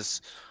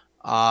was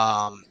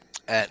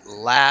at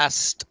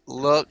last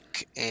look.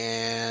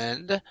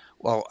 And,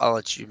 well, I'll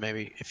let you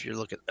maybe if you're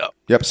looking. Oh,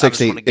 yep,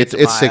 60.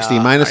 It's 60.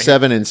 Minus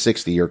 7 and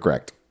 60. You're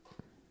correct.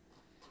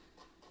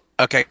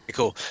 Okay,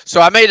 cool.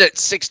 So I made it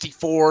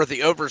 64.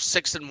 The over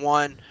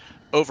 6-1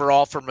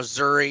 overall for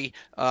Missouri,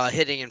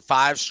 hitting in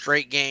 5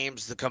 straight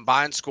games. The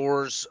combined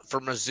scores for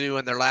Mizzou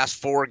in their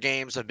last 4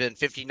 games have been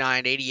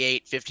 59,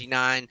 88,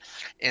 59,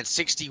 and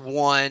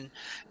 61.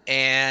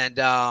 And,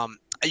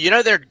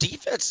 their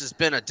defense has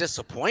been a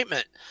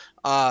disappointment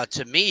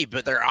to me,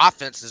 but their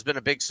offense has been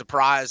a big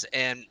surprise.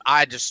 And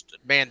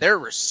their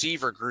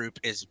receiver group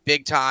is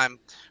big time.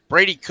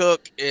 Brady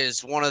Cook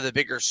is one of the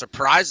bigger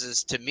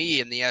surprises to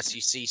me in the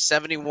SEC.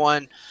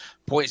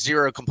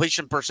 71.0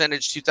 completion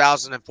percentage,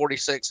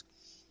 2,046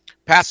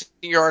 passing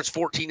yards,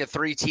 14-3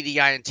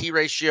 TDI&T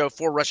ratio,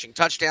 4 rushing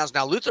touchdowns.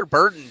 Now, Luther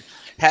Burden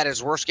had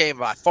his worst game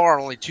by far,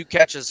 only 2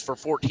 catches for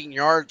 14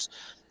 yards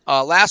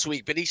last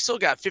week, but he still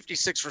got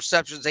 56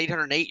 receptions,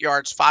 808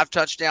 yards, 5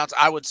 touchdowns.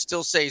 I would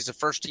still say he's a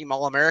first-team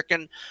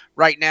All-American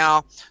right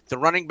now. The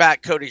running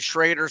back, Cody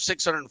Schrader,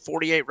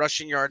 648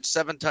 rushing yards,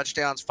 7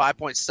 touchdowns,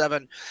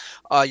 5.7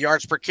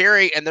 yards per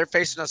carry, and they're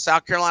facing a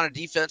South Carolina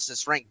defense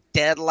that's ranked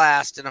dead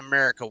last in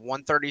America,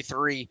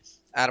 133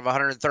 out of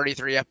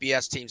 133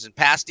 FBS teams in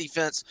pass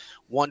defense,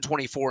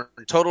 124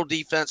 in total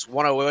defense,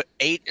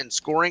 108 in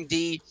scoring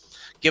D,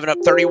 giving up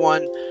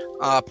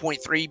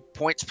 31.3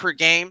 points per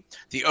game.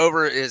 The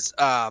over is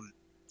on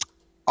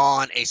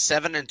a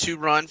 7-2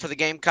 run for the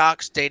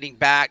Gamecocks dating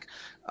back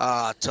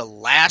to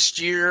last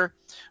year.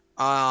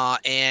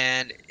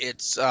 And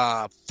it's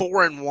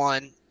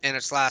 4-1 in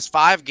its last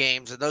 5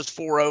 games. And those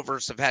 4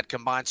 overs have had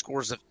combined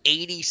scores of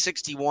 80,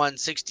 61,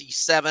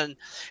 67,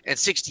 and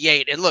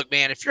 68. And look,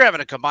 man, if you're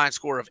having a combined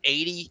score of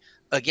 80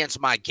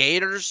 against my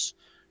Gators,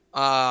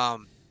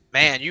 man,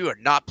 you are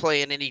not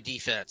playing any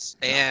defense.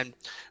 And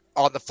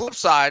on the flip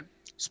side,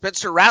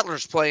 Spencer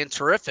Rattler's playing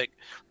terrific.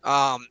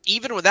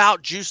 Even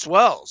without Juice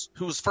Wells,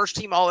 who was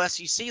first-team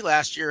All-SEC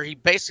last year, he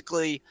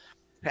basically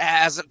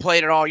hasn't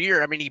played it all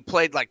year. I mean, he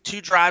played like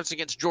 2 drives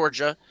against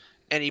Georgia,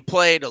 and he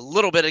played a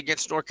little bit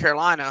against North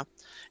Carolina,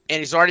 and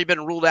he's already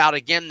been ruled out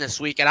again this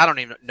week, and I don't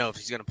even know if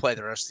he's going to play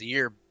the rest of the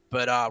year.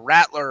 But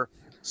Rattler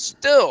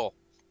still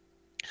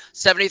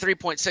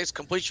 73.6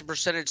 completion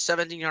percentage,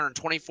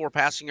 1,724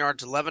 passing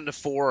yards,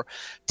 11-4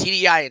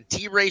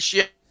 TDI&T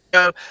ratio.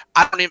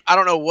 I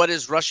don't know what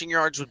his rushing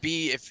yards would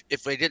be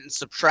if they didn't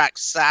subtract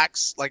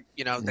sacks like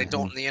they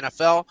don't in the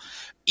NFL.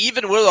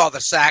 Even with all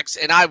the sacks,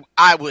 and I'd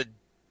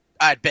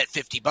bet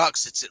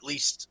 $50 it's at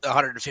least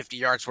 150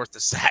 yards worth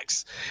of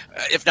sacks,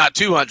 if not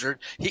 200.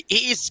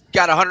 He's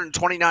got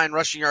 129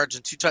 rushing yards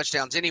and 2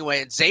 touchdowns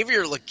anyway. And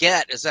Xavier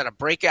Legette is at a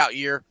breakout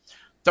year,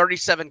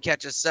 37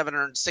 catches,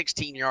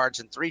 716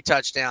 yards, and 3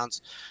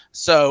 touchdowns.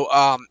 So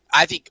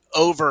I think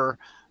over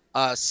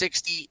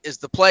 60 is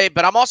the play,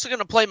 but I'm also going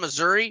to play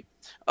Missouri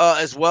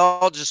as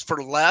well, just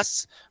for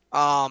less.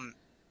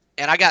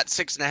 And I got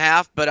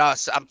 6.5, but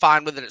I'm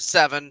fine with it at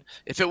 7.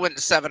 If it went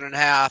to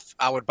 7.5,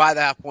 I would buy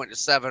the half point to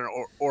 7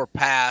 or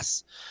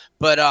pass.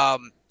 But I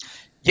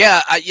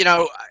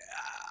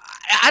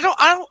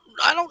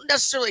don't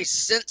necessarily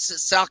sense that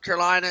South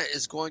Carolina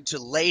is going to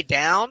lay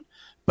down,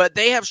 but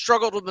they have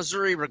struggled with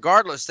Missouri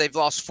regardless. They've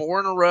lost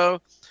 4 in a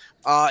row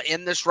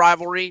in this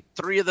rivalry.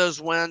 3 of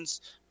those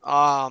wins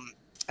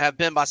have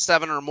been by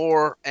 7 or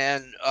more,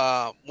 and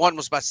one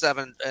was by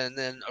 7, and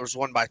then there was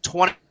one by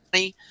 20,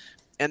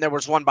 and there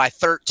was one by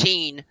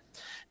 13.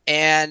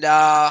 And,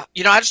 I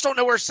just don't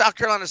know where South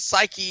Carolina's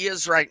psyche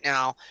is right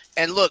now.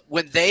 And look,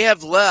 when they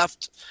have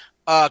left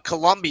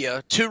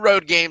Columbia, 2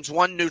 road games,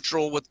 1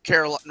 neutral with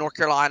North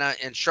Carolina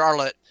and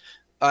Charlotte,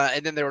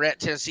 and then they were at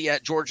Tennessee,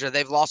 at Georgia,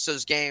 they've lost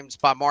those games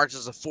by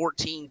margins of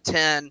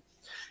 14-10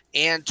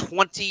 and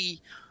 21.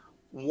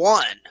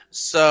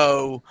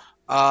 So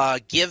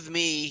give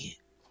me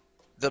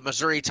the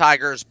Missouri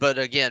Tigers, but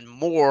again,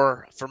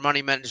 more for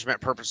money management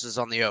purposes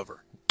on the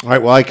over. All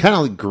right, well, I kind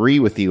of agree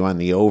with you on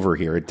the over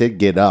here. It did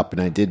get up,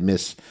 and I did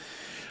miss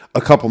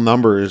a couple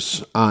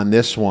numbers on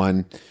this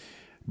one.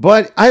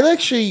 But I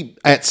actually,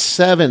 at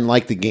 7,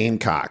 like the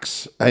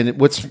Gamecocks. And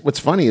what's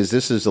funny is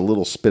this is a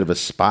little bit of a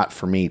spot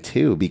for me,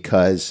 too,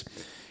 because,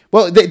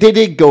 well, they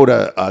did go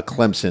to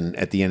Clemson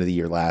at the end of the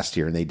year last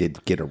year, and they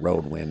did get a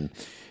road win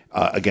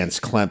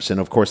against Clemson.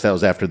 Of course, that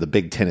was after the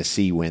big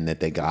Tennessee win that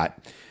they got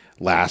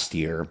last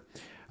year.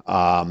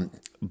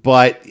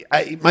 But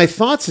my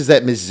thoughts is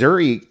that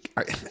Missouri,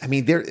 I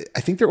think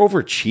they're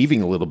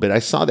overachieving a little bit. I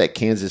saw that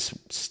Kansas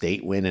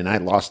State win, and I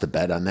lost a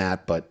bet on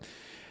that, but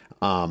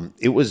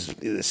it was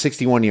a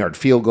 61-yard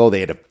field goal.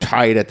 They had to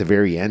tie it at the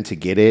very end to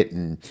get it,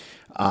 and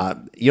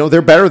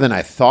they're better than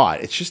I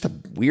thought. It's just a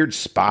weird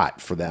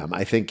spot for them.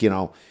 I think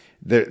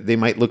they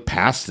might look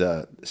past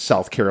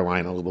South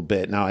Carolina a little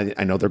bit. Now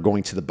I know they're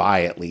going to the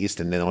bye at least,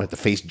 and they don't have to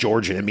face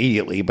Georgia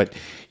immediately. But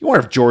you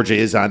wonder if Georgia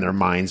is on their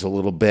minds a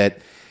little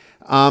bit.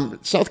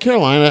 South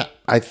Carolina,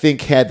 I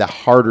think, had the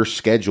harder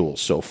schedule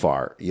so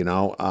far.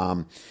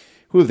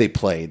 Who have they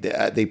played?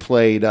 They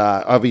played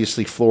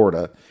obviously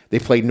Florida. They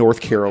played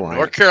North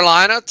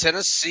Carolina,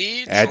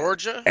 Tennessee,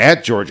 Georgia.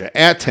 At Georgia,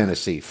 at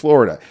Tennessee,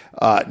 Florida,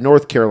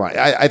 North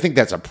Carolina. I think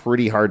that's a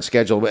pretty hard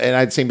schedule. And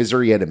I'd say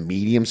Missouri had a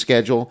medium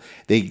schedule.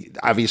 They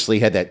obviously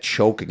had that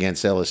choke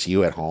against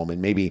LSU at home,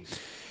 and maybe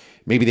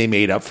they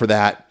made up for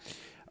that.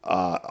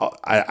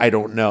 I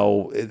don't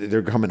know.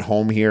 They're coming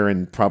home here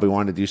and probably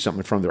want to do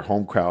something from their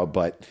home crowd,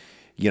 but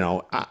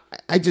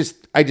I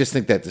just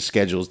think that the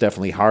schedule is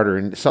definitely harder.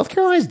 And South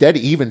Carolina's dead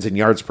evens in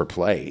yards per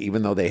play,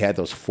 even though they had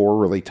those 4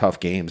 really tough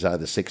games out of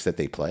the 6 that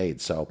they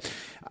played. So,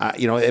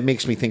 it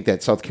makes me think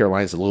that South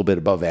Carolina is a little bit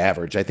above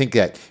average. I think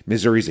that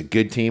Missouri's a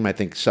good team. I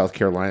think South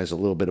Carolina is a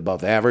little bit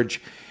above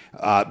average.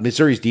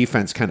 Missouri's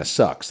defense kind of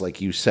sucks,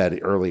 like you said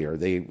earlier.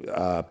 They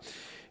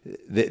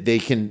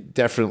can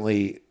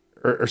definitely.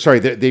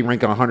 They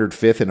rank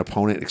 105th in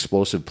opponent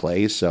explosive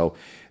plays. So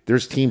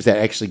there's teams that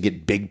actually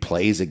get big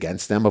plays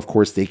against them. Of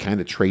course, they kind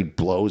of trade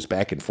blows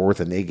back and forth,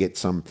 and they get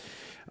some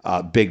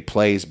big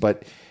plays.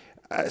 But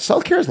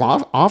South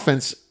Carolina's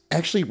offense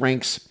actually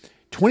ranks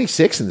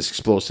 26 in this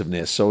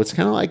explosiveness. So it's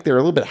kind of like they're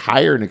a little bit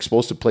higher in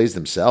explosive plays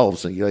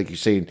themselves. And like you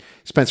say,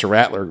 Spencer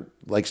Rattler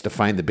likes to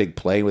find the big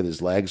play with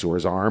his legs or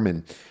his arm,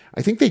 and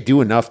I think they do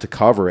enough to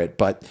cover it.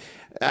 But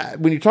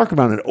when you talk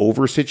about an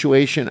over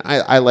situation,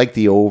 I like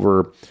the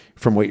over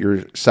from what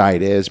your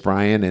side is,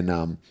 Brian,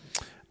 and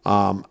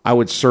I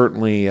would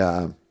certainly.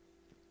 You're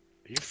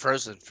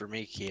frozen for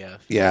me,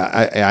 Kiev.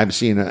 Yeah, I'm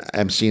seeing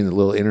the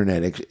little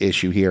internet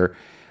issue here.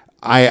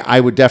 I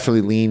would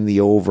definitely lean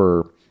the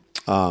over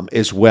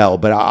as well,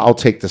 but I'll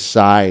take the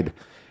side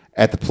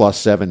at the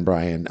 +7,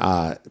 Brian.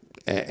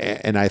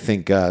 And I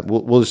think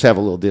we'll just have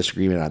a little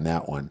disagreement on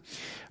that one.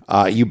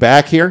 You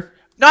back here?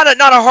 Not a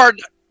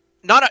hard.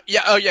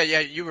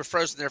 You were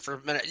frozen there for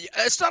a minute.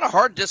 It's not a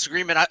hard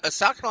disagreement.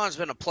 South Carolina's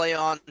been a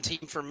play-on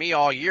team for me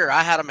all year.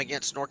 I had them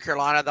against North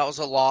Carolina. That was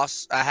a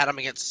loss. I had them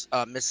against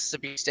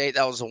Mississippi State.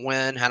 That was a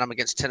win. Had them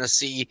against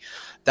Tennessee.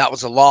 That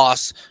was a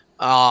loss.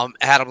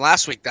 Had them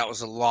last week. That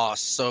was a loss.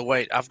 So,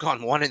 wait, I've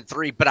gone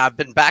 1-3, but I've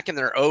been back in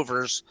their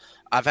overs.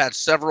 I've had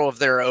several of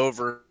their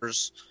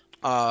overs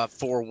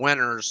for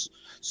winners.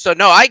 So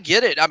no, I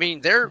get it. I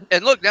mean,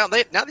 look now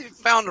they've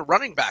found a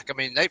running back. I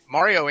mean,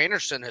 Mario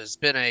Anderson has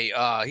been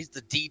he's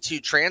the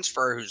D2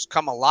 transfer who's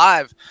come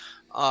alive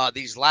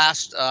these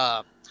last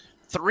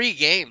 3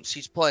 games.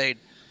 He's played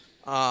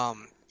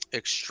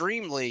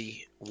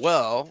extremely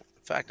well.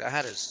 In fact, I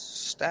had his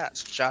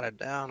stats jotted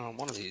down on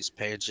one of these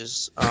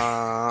pages.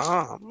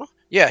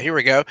 Yeah, here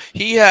we go.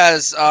 He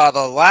has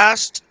the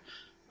last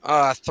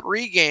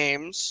 3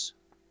 games.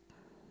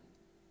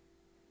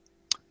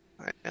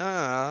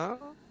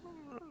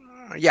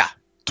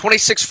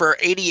 26 for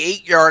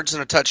 88 yards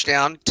and a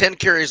touchdown, 10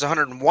 carries,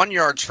 101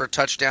 yards for a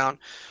touchdown,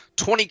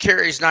 20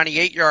 carries,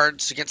 98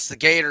 yards against the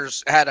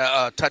Gators, had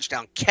a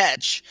touchdown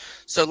catch.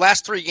 So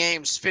last 3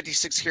 games,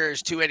 56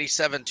 carries,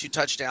 287, 2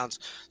 touchdowns.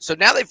 So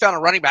now they found a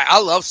running back. I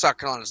love South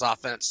Carolina's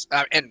offense,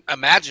 and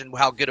imagine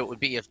how good it would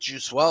be if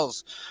Juice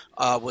Wells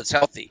was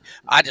healthy.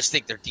 I just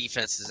think their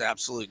defense is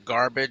absolute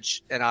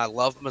garbage, and I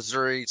love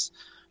Missouri's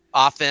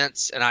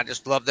offense, and I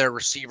just love their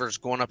receivers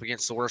going up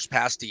against the worst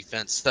pass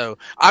defense. So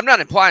I'm not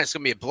implying it's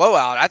going to be a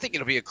blowout. I think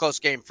it'll be a close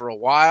game for a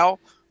while,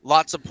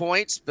 lots of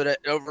points, but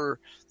over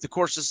the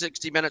course of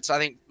 60 minutes, I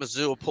think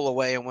Mizzou will pull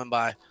away and win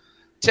by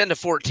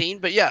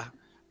 10-14. But yeah,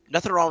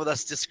 nothing wrong with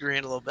us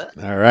disagreeing a little bit.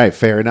 All right,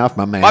 fair enough,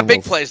 my man. My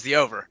big play is the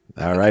over.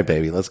 All right,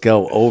 baby, let's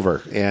go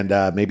over, and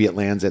maybe it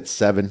lands at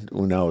 7.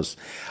 Who knows?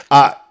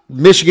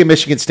 Michigan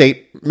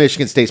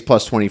State's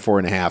plus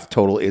 24.5.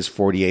 Total is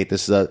 48.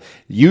 This is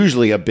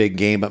usually a big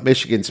game, but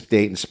Michigan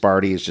State and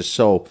Sparty is just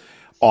so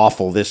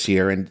awful this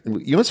year. And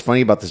you know what's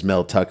funny about this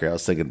Mel Tucker? I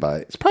was thinking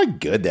about it. It's probably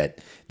good that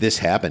this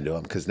happened to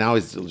him because now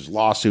there's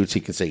lawsuits. He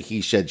can say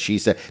he said, she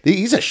said.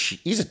 He's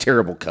a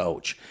terrible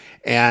coach,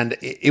 and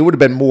it would have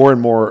been more and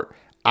more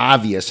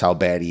obvious how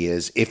bad he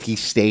is if he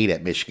stayed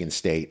at Michigan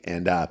State.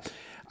 And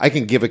I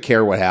can give a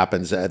care what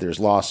happens. There's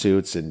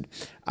lawsuits, and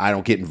I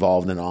don't get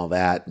involved in all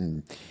that.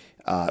 And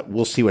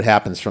we'll see what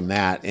happens from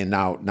that. And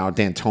now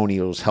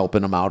D'Antonio's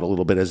helping him out a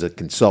little bit as a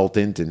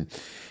consultant. And,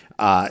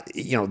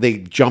 they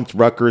jumped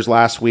Rutgers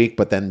last week,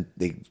 but then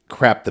they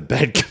crapped the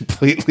bed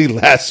completely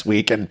last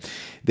week. And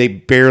they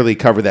barely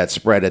covered that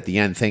spread at the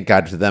end. Thank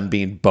God for them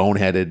being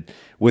boneheaded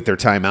with their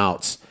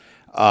timeouts.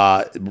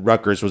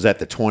 Rutgers was at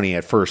the 20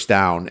 at first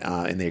down,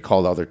 and they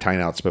called all their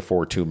timeouts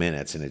before 2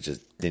 minutes, and it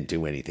just didn't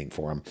do anything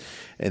for them.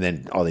 And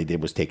then all they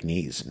did was take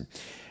knees. And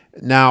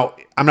now,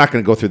 I'm not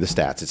going to go through the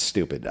stats. It's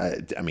stupid.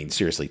 I mean,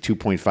 seriously,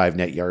 2.5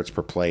 net yards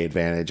per play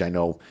advantage. I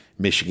know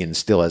Michigan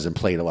still hasn't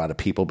played a lot of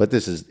people, but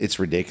it's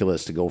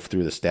ridiculous to go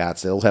through the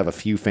stats. They'll have a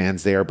few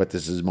fans there, but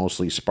this is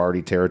mostly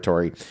Sparty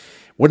territory.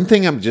 One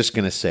thing I'm just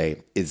going to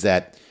say is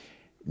that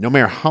no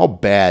matter how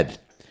bad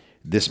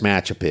this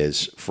matchup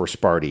is for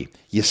Sparty,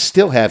 you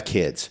still have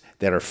kids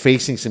that are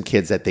facing some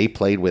kids that they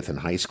played with in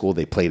high school,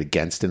 they played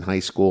against in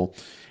high school,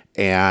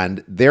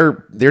 and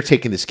they're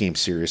taking this game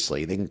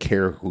seriously. They don't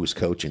care who's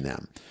coaching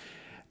them.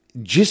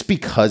 Just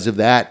because of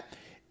that,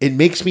 it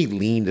makes me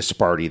lean to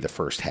Sparty the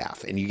first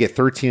half, and you get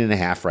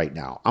 13.5 right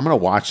now. I'm going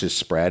to watch this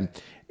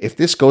spread. If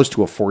this goes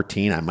to a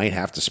 14, I might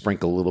have to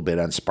sprinkle a little bit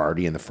on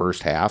Sparty in the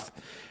first half.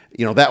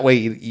 That way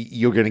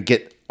you're going to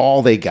get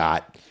all they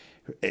got.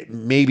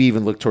 Maybe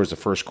even look towards the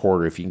first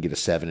quarter if you can get a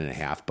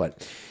 7.5.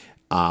 But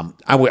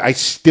I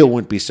still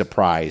wouldn't be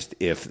surprised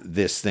if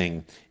this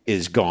thing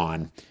is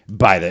gone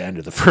by the end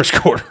of the first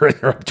quarter and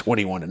they're up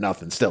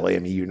 21-0 still. I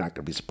mean, you're not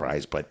going to be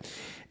surprised, but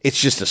it's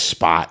just a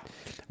spot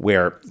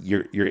where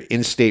your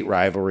in-state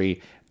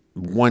rivalry,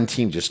 one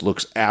team just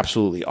looks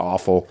absolutely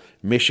awful.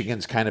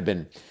 Michigan's kind of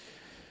been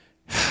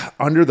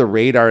under the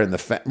radar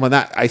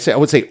I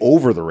would say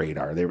over the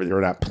radar.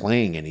 They're not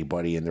playing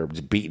anybody and they're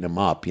just beating them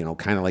up,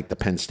 kind of like the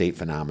Penn State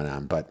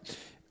phenomenon. But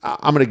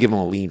I'm going to give them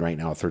a lean right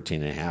now,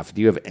 13.5.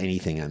 Do you have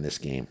anything on this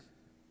game?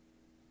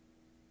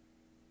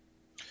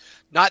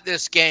 Not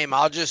this game.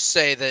 I'll just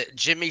say that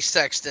Jimmy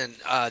Sexton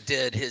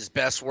did his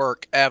best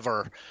work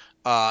ever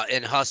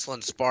in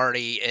hustling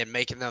Sparty and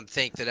making them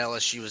think that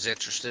LSU was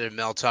interested in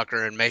Mel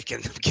Tucker and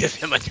making them give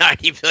him a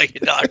 $90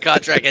 million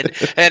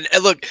contract. And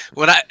look,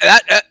 when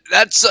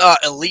that's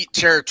elite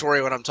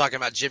territory when I'm talking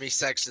about Jimmy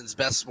Sexton's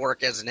best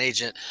work as an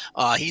agent.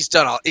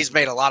 He's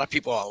made a lot of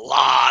people a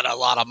lot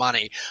of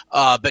money.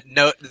 But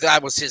no,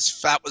 that was his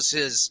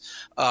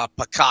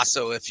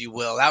Picasso, if you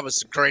will. That was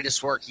the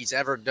greatest work he's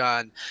ever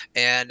done.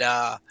 And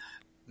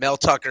Mel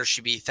Tucker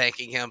should be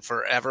thanking him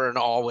forever and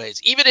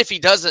always, even if he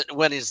doesn't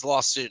win his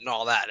lawsuit and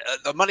all that.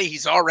 The money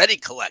he's already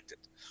collected.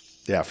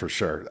 Yeah, for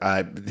sure.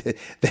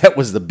 That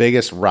was the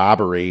biggest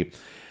robbery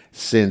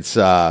since.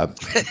 Let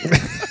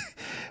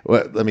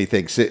me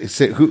think.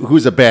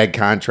 Who's a bad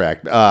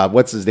contract?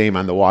 What's his name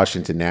on the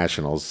Washington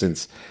Nationals?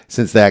 Since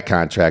that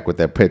contract with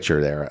that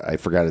pitcher there, I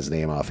forgot his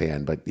name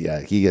offhand, but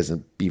yeah, he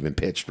hasn't even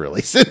pitched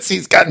really since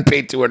he's gotten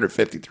paid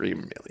 $253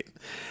 million.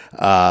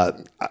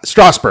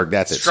 Strasburg,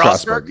 that's it.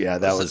 Strasburg. Yeah,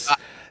 that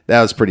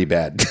was pretty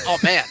bad. Oh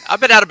man,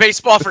 I've been out of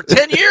baseball for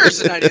 10 years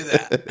and I knew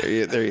that.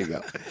 There you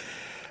go.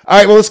 All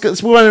right, well let's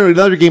move on to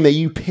another game that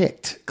you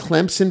picked.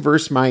 Clemson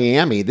versus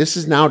Miami. This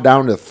is now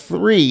down to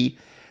 3.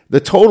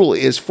 The total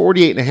is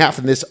 48.5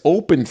 in this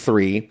open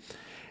 3,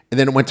 and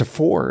then it went to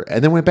 4,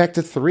 and then went back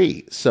to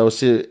 3. So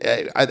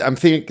I'm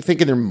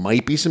thinking there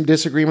might be some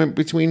disagreement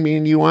between me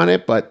and you on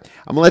it, but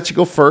I'm gonna let you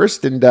go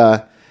first and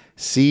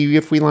see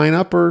if we line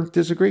up or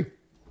disagree.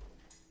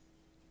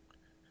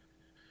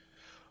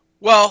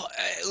 Well,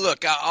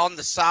 look, on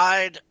the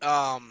side,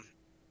 I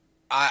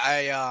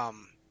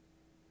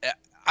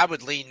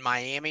would lean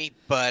Miami,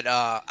 but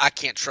I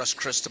can't trust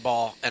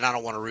Cristobal, and I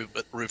don't want to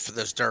root for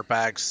those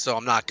dirtbags, so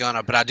I'm not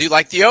gonna. But I do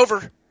like the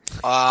over,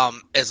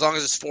 as long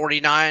as it's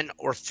 49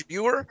 or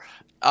fewer.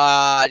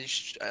 A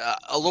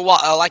little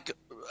while, like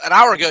an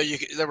hour ago,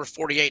 there were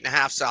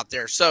 48.5s out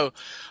there. So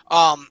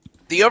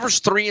the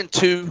over's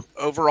 3-2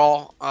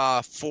 overall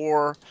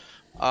for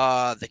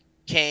the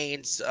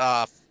Canes.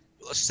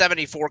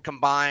 74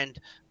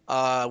 combined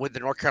with the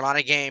North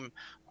Carolina game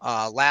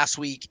last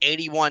week,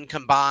 81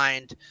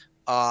 combined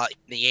in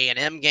the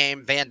A&M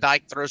game. Van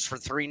Dyke throws for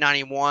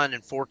 391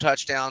 and 4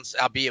 touchdowns,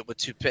 albeit with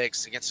 2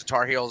 picks against the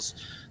Tar Heels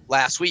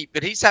last week.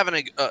 But he's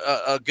having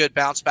a good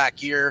bounce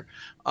back year.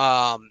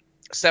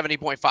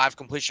 70.5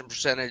 completion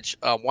percentage,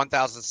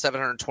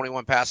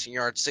 1,721 passing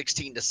yards,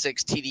 16-6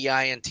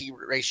 TDINT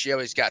ratio.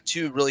 He's got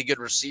two really good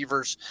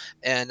receivers,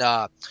 and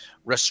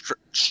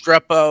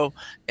Restrepo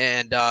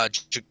and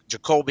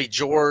Jacoby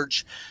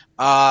George.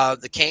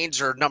 The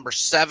Canes are number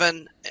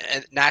 7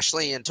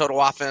 nationally in total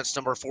offense,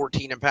 number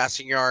 14 in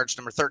passing yards,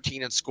 number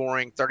 13 in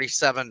scoring,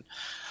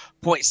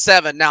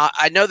 37.7. Now,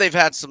 I know they've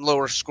had some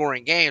lower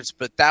scoring games,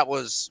 but that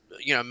was,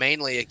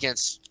 mainly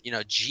against,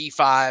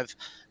 G5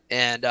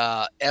 and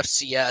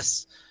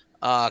FCS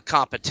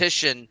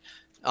competition,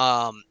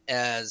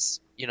 as,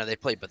 they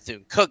played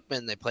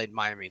Bethune-Cookman, they played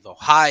Miami of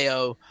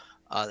Ohio,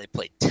 they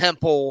played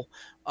Temple.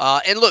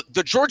 And look,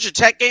 the Georgia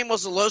Tech game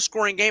was a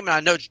low-scoring game, and I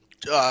know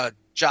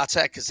Ja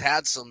Tech has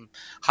had some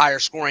higher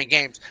scoring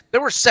games.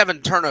 There were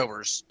 7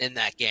 turnovers in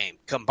that game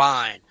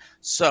combined,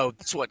 so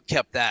that's what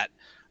kept that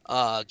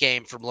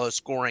game from low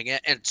scoring.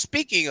 And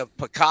speaking of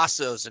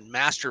Picassos and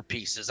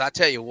masterpieces, I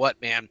tell you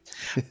what, man,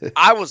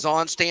 I was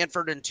on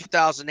Stanford in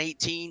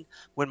 2018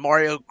 when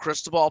Mario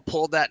Cristobal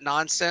pulled that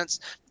nonsense,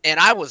 and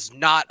I was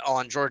not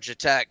on Georgia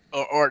Tech,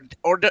 or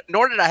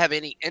nor did I have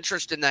any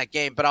interest in that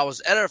game. But I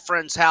was at a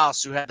friend's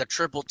house who had the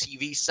triple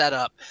TV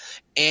setup,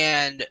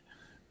 and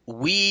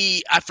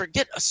I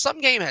forget, some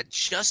game had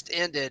just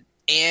ended,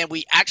 and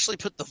we actually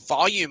put the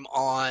volume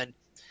on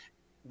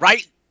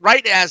right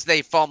as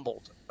they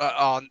fumbled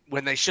on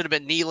when they should have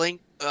been kneeling.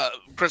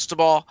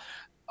 Cristobal,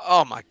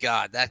 oh my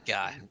God, that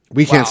guy!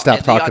 We can't stop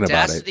talking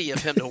about it.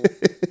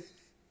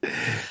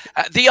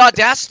 The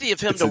audacity of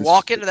him to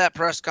walk into that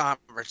press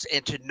conference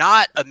and to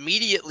not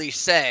immediately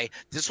say,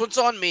 "This one's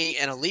on me,"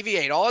 and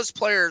alleviate all his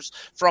players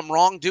from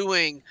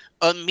wrongdoing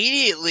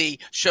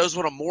immediately shows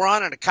what a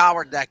moron and a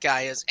coward that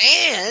guy is.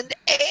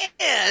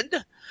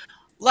 And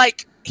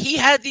like, he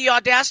had the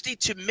audacity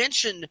to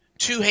mention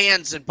 2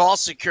 hands and ball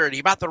security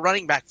about the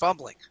running back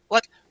fumbling.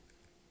 Like,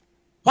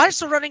 why is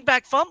the running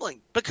back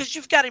fumbling? Because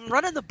you've got him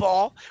running the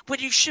ball when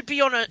you should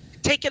be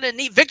taking a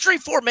knee. Victory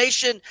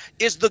formation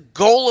is the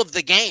goal of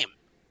the game.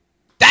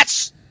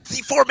 That's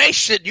the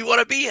formation you want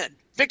to be in.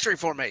 Victory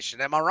formation.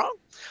 Am I wrong?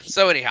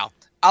 So anyhow,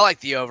 I like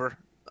the over.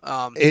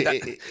 I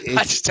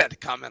just had to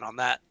comment on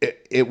that.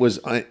 It was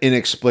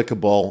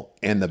inexplicable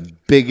and the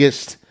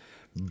biggest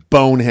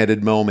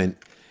boneheaded moment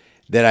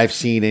that I've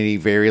seen in a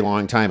very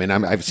long time. And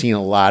I've seen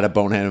a lot of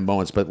boneheaded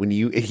moments, but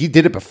he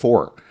did it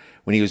before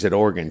when he was at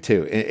Oregon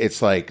too.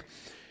 It's like,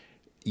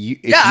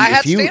 I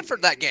had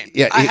Stanford that game.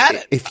 Yeah, I had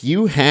it. If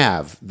you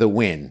have the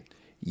win,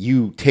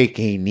 you take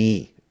a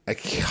knee.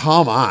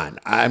 Come on.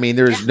 I mean,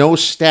 there's no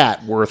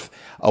stat worth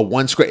a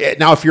 1 square.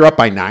 Now, if you're up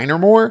by 9 or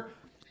more,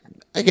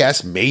 I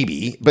guess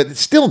maybe, but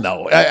still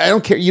no. I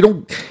don't care. You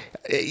don't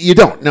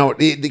know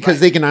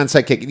because they can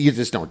onside kick. You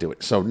just don't do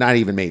it. So not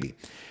even maybe.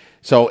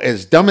 So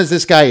as dumb as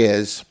this guy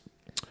is,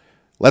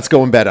 let's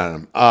go and bet on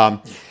him.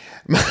 Well,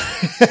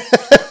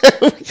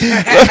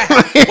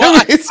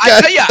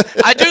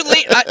 I do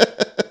lean.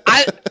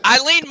 I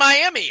lean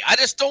Miami. I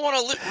just don't want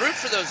to root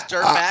for those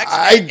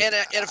dirtbags. And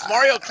if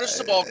Mario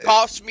Cristobal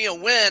costs me a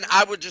win,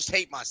 I would just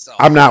hate myself.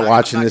 I'm not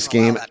watching this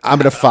game. I'm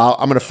gonna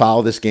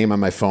follow this game on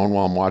my phone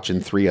while I'm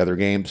watching 3 other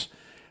games.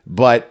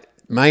 But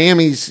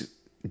Miami's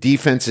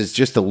defense is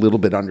just a little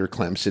bit under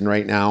Clemson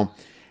right now.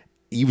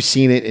 You've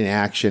seen it in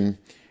action.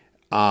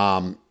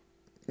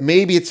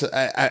 Maybe it's.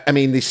 I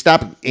mean, they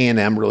stopped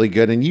A&M really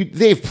good, and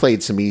they've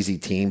played some easy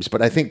teams,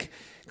 but I think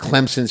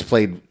Clemson's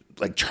played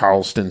like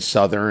Charleston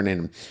Southern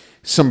and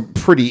some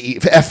pretty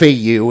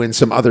FAU and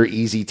some other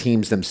easy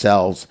teams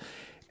themselves.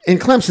 And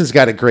Clemson's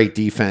got a great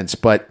defense,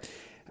 but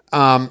they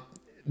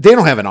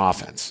don't have an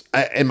offense,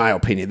 in my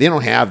opinion. They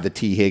don't have the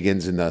T.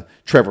 Higgins and the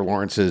Trevor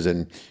Lawrences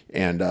and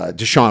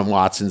Deshaun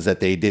Watsons that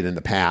they did in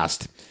the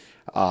past.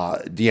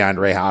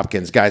 DeAndre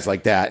Hopkins, guys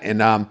like that.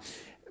 And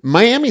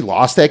Miami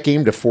lost that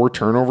game to 4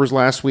 turnovers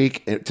last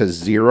week to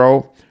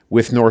 0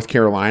 with North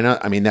Carolina.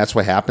 I mean, that's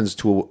what happens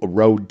to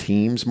road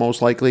teams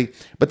most likely.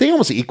 But they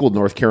almost equaled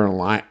North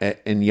Carolina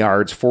in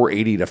yards,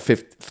 480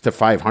 to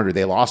 500.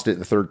 They lost it in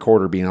the third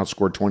quarter, being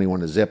outscored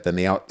 21-0. Then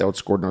they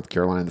outscored North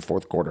Carolina in the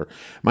fourth quarter.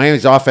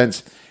 Miami's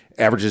offense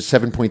averages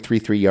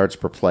 7.33 yards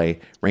per play,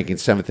 ranking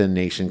 7th in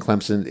the nation.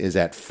 Clemson is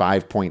at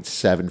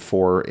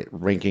 5.74,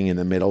 ranking in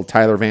the middle.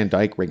 Tyler Van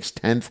Dyke ranks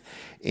 10th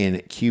in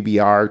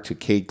QBR to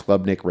Cade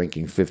Klubnik,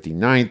 ranking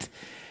 59th.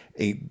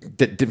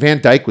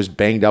 Van Dyke was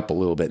banged up a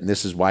little bit, and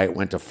this is why it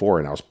went to 4,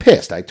 and I was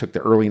pissed. I took the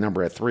early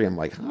number at 3. I'm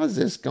like, how's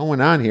this going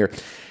on here?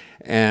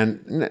 And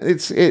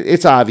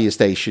it's obvious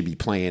they should be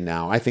playing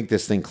now. I think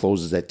this thing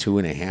closes at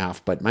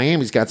 2.5, but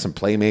Miami's got some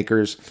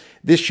playmakers.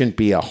 This shouldn't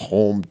be a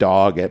home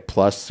dog at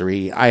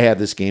 +3. I have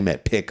this game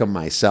at pick 'em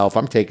myself.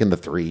 I'm taking the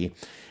 3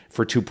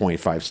 for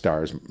 2.5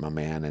 stars, my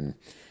man. And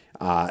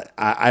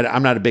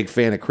I'm not a big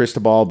fan of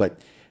Cristobal,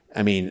 but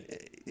I mean,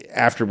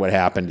 after what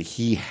happened,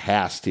 he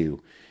has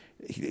to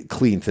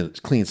clean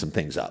some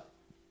things up.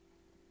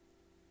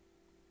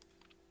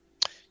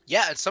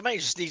 Yeah, and somebody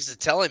just needs to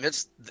tell him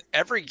it's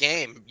every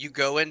game you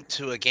go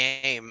into a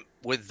game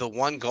with the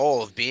one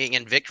goal of being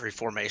in victory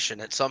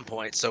formation at some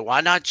point. So why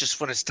not just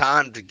when it's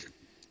time to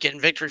Getting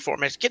victory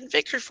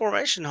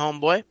formation,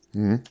 homeboy.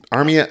 Mm-hmm.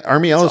 Army That's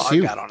all I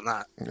LSU. got on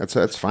that.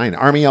 That's fine.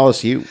 Army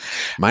LSU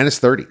minus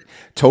 30,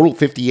 total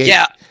 58.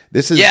 Yeah.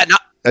 This is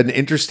an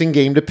interesting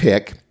game to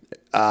pick.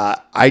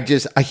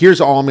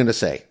 Here's all I'm going to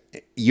say.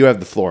 You have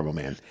the floor, my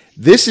man.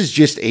 This is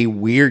just a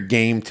weird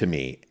game to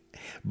me.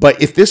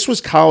 But if this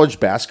was college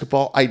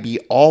basketball, I'd be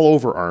all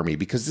over Army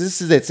because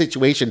this is that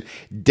situation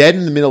dead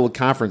in the middle of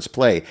conference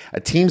play.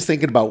 A team's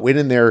thinking about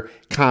winning their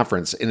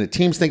conference, and a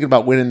team's thinking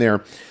about winning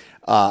their,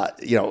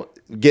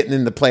 getting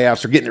in the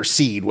playoffs or getting their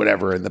seed,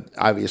 whatever.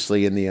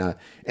 Obviously in the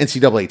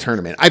NCAA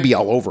tournament, I'd be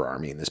all over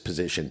Army in this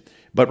position.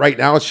 But right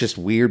now, it's just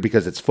weird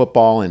because it's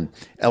football, and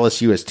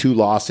LSU has 2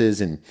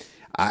 losses, and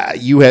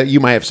you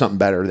might have something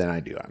better than I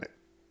do on it.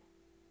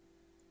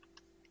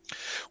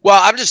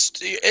 Well,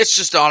 it's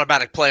just an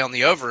automatic play on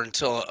the over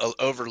until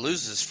over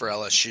loses for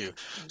LSU.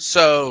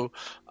 So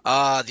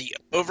the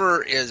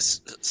over is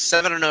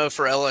 7-0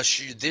 for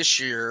LSU this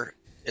year.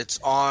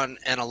 It's on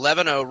an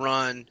 11-0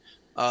 run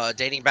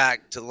dating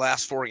back to the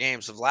last 4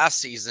 games of last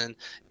season,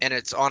 and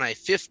it's on a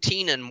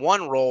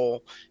 15-1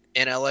 roll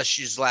in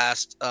LSU's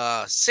last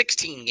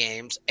 16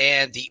 games.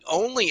 And the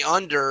only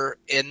under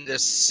in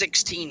this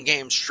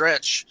 16-game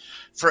stretch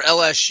for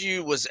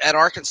LSU was at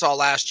Arkansas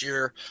last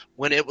year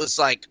when it was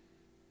like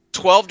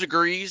 12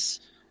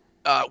 degrees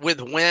with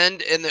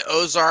wind in the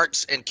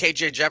Ozarks, and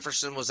KJ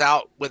Jefferson was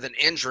out with an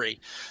injury.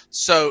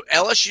 So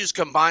LSU's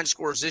combined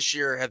scores this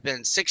year have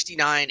been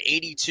 69,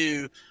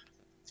 82,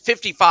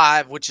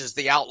 55, which is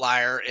the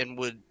outlier and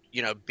would,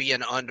 be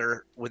an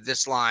under with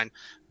this line.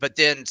 But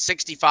then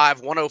 65,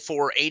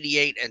 104,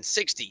 88, and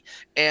 60.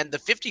 And the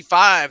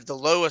 55, the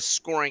lowest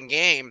scoring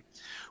game,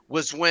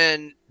 was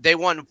when they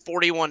won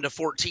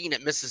 41-14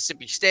 at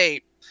Mississippi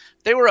State.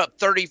 They were up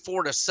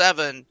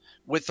 34-7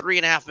 with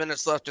 3.5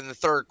 minutes left in the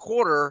third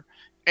quarter,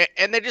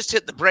 and they just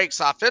hit the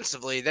brakes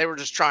offensively. They were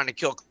just trying to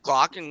kill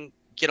clock and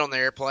get on the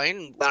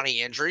airplane without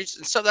any injuries.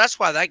 And so that's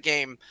why that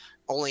game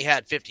only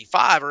had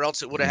 55, or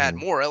else it would have had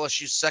more.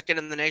 LSU's second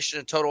in the nation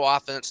in total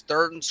offense,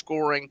 third in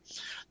scoring.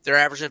 They're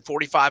averaging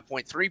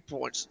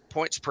 45.3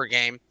 points per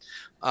game.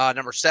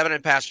 Number 7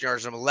 in passing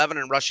yards, number 11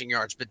 in rushing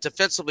yards. But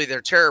defensively,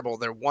 they're terrible.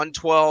 They're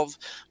 112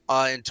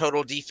 in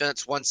total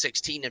defense,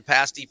 116 in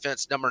pass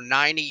defense, number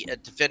 90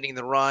 at defending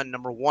the run,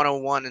 number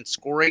 101 in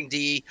scoring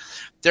D.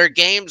 Their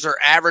games are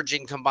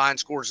averaging combined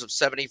scores of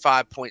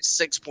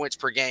 75.6 points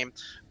per game.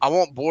 I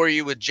won't bore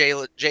you with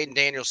Jaden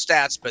Daniels'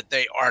 stats, but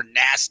they are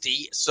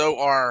nasty. So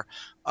are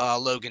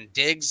Logan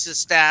Diggs'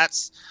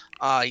 stats.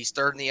 He's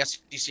third in the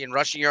SEC in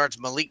rushing yards.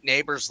 Malik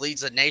Neighbors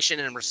leads the nation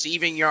in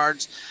receiving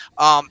yards.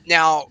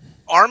 Now,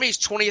 Army's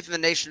 20th in the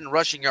nation in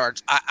rushing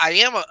yards. I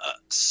am a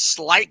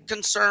slight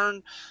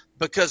concern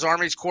because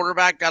Army's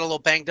quarterback got a little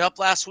banged up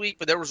last week,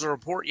 but there was a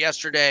report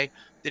yesterday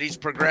that he's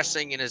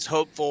progressing and is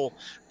hopeful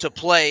to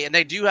play. And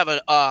they do have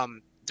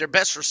their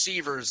best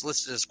receiver is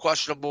listed as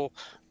questionable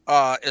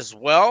as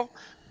well.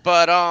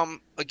 But,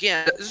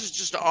 again, this is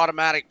just an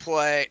automatic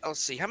play. Let's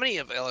see. How many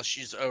of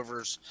LSU's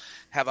overs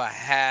have I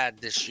had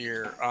this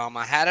year?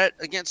 I had it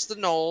against the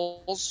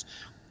Noles.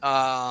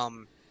 I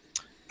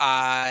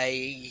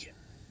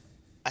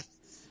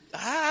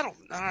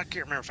can't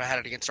remember if I had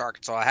it against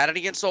Arkansas. I had it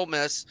against Ole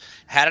Miss,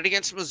 had it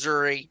against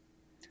Missouri,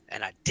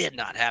 and I did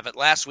not have it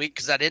last week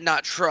because I did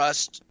not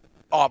trust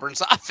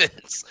Auburn's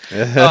offense.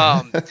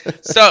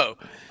 So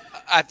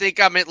I think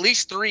I'm at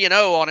least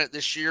 3-0 on it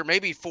this year,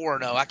 maybe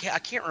 4-0. I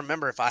can't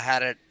remember if I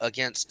had it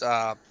against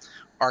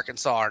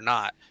Arkansas or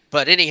not.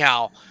 But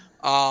anyhow,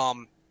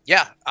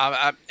 yeah.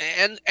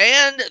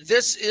 And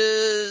this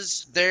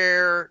is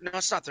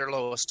it's not their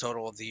lowest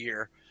total of the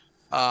year,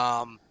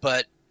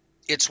 but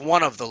it's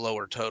one of the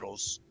lower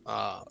totals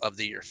of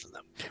the year for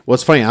them. Well,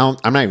 it's funny. I'm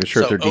not even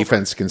sure if their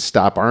defense can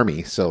stop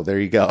Army. So there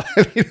you go.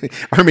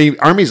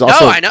 Army's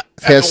also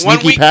has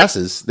sneaky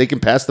passes. They can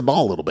pass the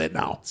ball a little bit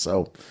now.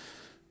 So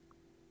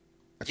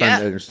I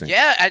find that interesting.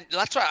 Yeah, and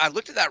that's why I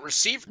looked at that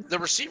receiver. The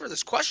receiver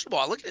that's questionable.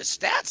 I looked at his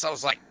stats. I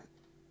was like,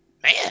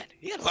 man,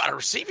 he had a lot of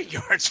receiving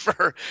yards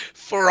for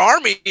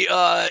Army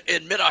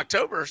in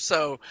mid-October.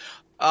 So,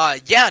 I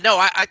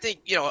think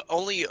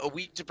only a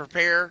week to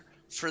prepare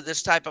for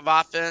this type of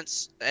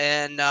offense,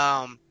 and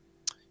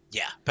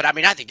but I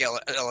mean, I think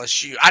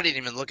LSU. I didn't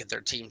even look at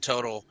their team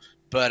total,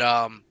 but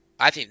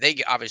I think they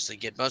obviously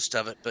get most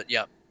of it. But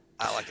yeah,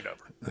 I like it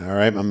over. All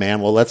right, my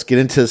man. Well, let's get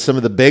into some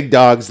of the big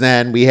dogs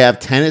then. We have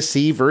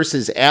Tennessee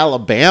versus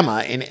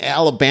Alabama, and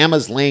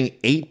Alabama's laying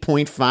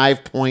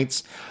 8.5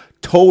 points.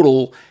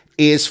 Total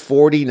is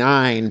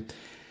 49.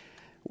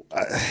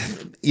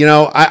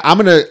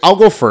 I'll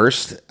go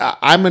first.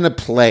 I'm gonna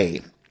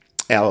play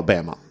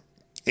Alabama.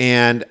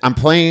 And I'm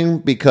playing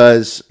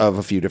because of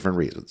a few different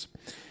reasons.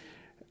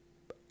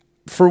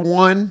 For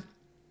one,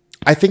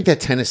 I think that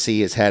Tennessee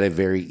has had a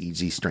very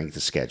easy strength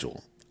of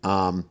schedule.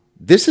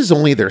 This is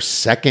only their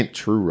second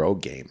true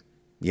road game.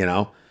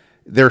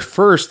 Their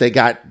first, they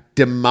got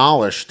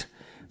demolished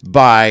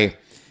by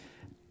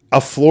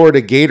a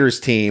Florida Gators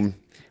team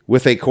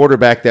with a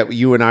quarterback that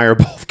you and I are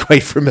both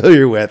quite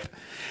familiar with.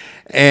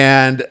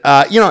 And,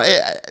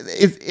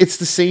 it's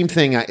the same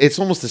thing. It's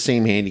almost the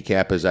same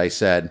handicap as I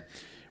said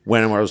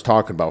when I was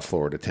talking about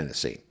Florida,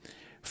 Tennessee.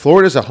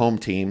 Florida's a home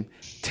team.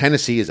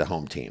 Tennessee is a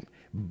home team.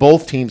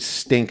 Both teams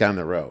stink on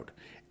the road.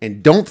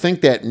 And don't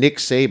think that Nick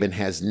Saban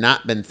has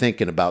not been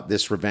thinking about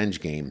this revenge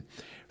game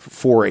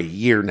for a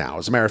year now.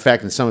 As a matter of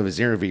fact, in some of his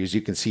interviews,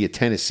 you can see a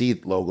Tennessee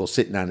logo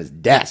sitting on his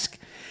desk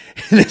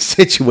in this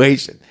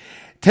situation.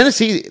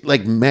 Tennessee,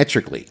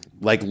 metrically,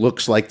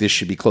 looks like this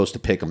should be close to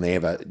pick them. They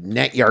have a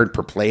net yard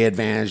per play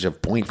advantage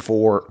of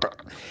 0.4.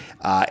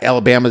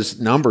 Alabama's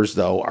numbers,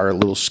 though, are a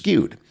little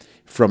skewed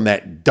from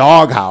that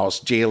doghouse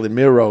Jalen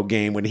Milroe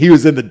game when he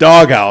was in the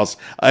doghouse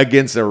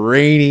against a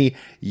rainy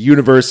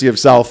University of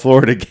South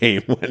Florida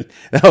game.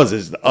 That was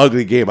an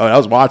ugly game. I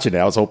was watching it.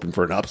 I was hoping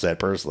for an upset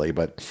personally,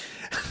 but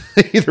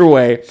either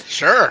way.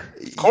 Sure.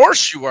 Of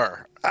course you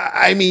were.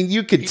 I mean,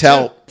 you could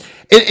tell.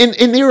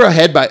 And they were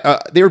ahead by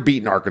they were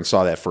beating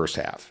Arkansas that first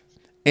half.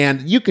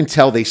 And you can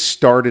tell they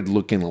started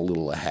looking a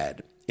little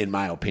ahead, in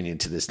my opinion,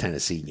 to this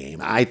Tennessee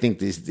game. I think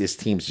this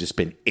team's just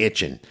been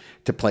itching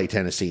to play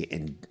Tennessee.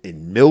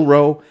 In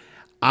Milroe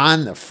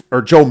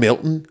or Joe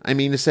Milton,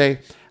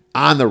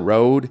 on the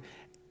road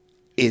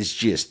is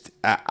just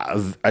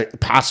a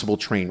possible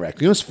train wreck.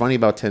 You know what's funny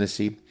about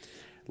Tennessee?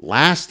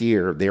 Last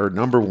year, they were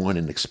number 1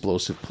 in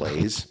explosive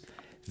plays.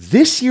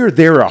 This year,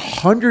 they're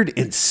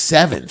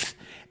 107th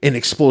in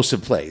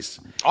explosive plays.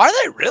 Are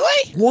they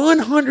really?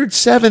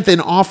 107th in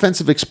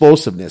offensive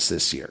explosiveness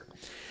this year.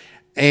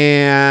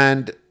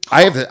 And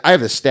I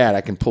have the stat.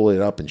 I can pull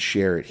it up and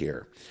share it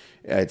here.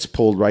 It's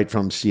pulled right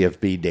from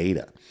CFB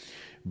data.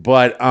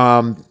 But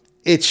I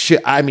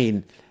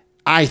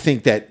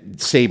think that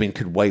Saban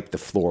could wipe the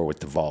floor with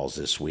the Vols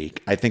this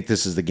week. I think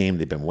this is the game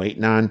they've been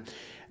waiting on.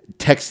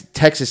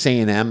 Texas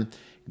A&M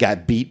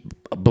got beat,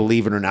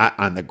 believe it or not,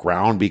 on the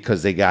ground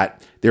because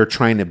they're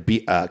trying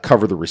to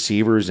cover the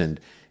receivers, and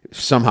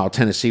somehow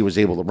Tennessee was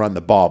able to run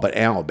the ball. But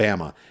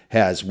Alabama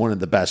has one of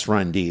the best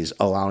run Ds,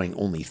 allowing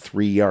only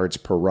 3 yards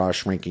per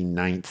rush, ranking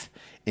 9th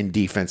in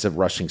defensive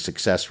rushing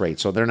success rate.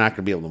 So they're not going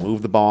to be able to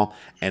move the ball,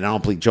 and I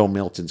don't believe Joe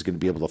Milton's going to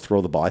be able to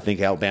throw the ball. I think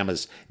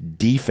Alabama's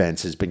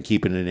defense has been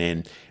keeping it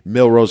in.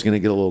 Milroe's going to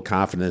get a little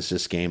confidence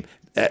this game.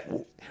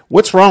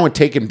 What's wrong with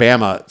taking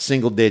Bama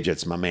single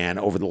digits, my man,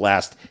 over the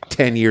last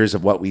 10 years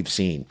of what we've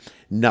seen?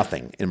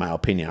 Nothing, in my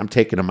opinion. I'm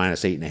taking a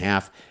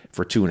 -8.5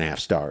 for 2.5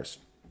 stars.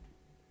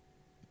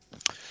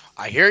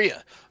 I hear you.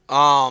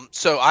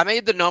 So I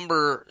made the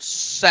number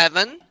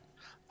 7.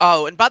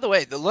 Oh, and by the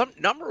way, the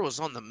number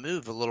was on the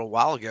move a little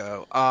while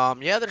ago.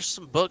 There's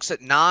some books at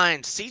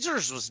 9.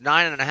 Caesars was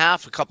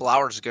 9.5 a couple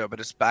hours ago,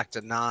 but it's back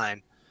to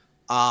 9.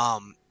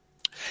 I'm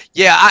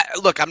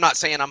not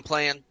saying I'm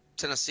playing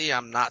Tennessee.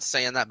 I'm not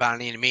saying that by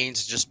any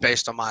means. Just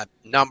based on my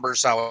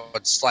numbers, I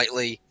would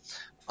slightly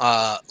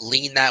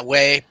lean that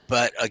way.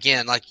 But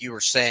again, like you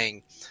were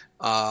saying,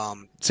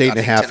 it's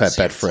 8.5 at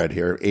Betfred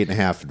here,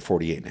 8.5 and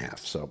 48.5.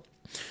 So,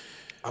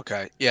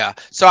 okay, yeah.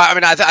 So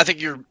I think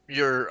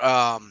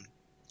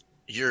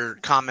your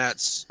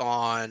comments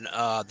on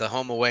the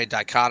home away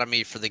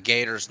dichotomy for the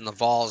Gators and the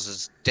Vols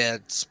is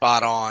dead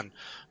spot on.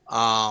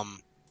 I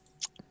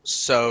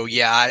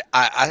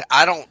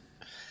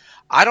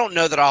don't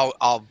know that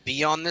I'll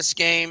be on this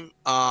game.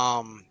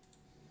 And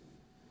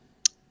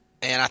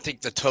I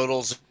think the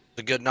total's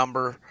a good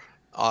number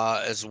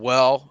as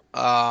well.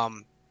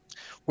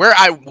 Where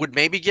I would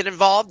maybe get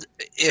involved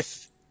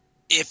if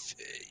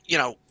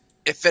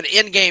an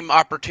in-game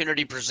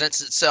opportunity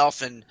presents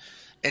itself and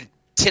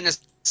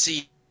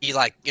Tennessee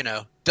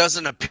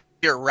doesn't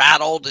appear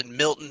rattled and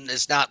Milton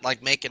is not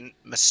making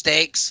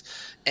mistakes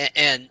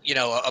and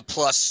a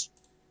plus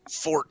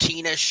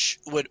 14-ish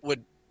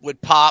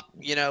would pop,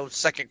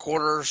 second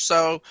quarter or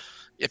so.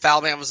 If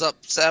Alabama's up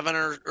 7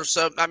 or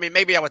so,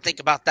 maybe I would think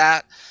about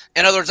that.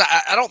 In other words,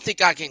 I don't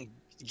think I can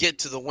get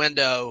to the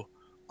window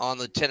on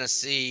the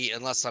Tennessee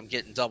unless I'm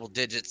getting double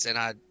digits, and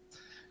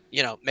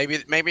maybe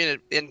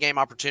an in-game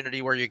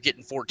opportunity where you're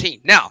getting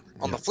 14. Now,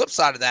 on the flip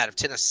side of that, if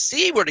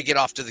Tennessee were to get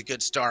off to the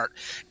good start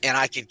and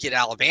I could get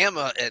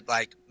Alabama at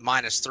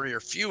 -3 or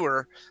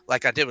fewer,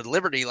 like I did with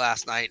Liberty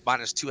last night,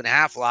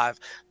 -2.5 live,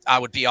 I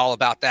would be all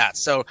about that.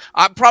 So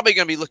I'm probably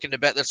going to be looking to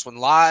bet this one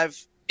live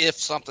if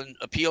something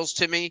appeals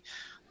to me.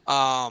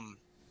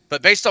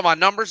 But based on my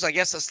numbers, I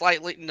guess a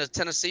slight lean to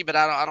Tennessee, but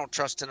I don't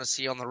trust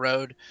Tennessee on the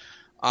road.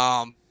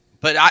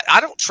 But I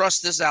don't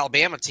trust this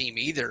Alabama team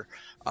either.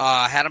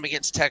 I had them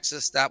against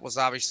Texas. That was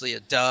obviously a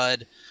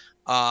dud.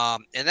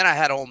 And then I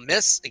had Ole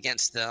Miss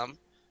against them,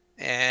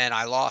 and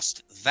I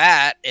lost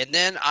that. And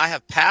then I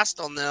have passed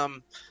on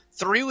them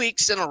 3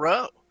 weeks in a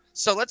row.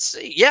 So let's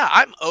see. Yeah,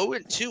 I'm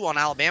 0-2 on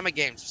Alabama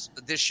games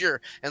this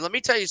year. And let me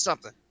tell you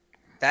something.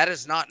 That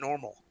is not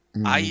normal.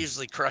 I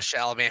usually crush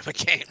Alabama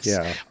games.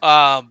 Yeah.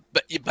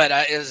 But it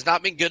has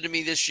not been good to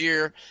me this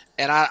year,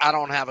 and I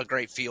don't have a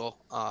great feel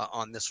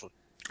on this one.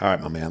 All right,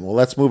 my man. Well,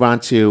 let's move on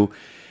to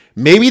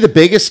maybe the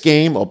biggest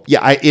game.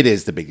 It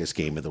is the biggest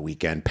game of the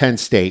weekend. Penn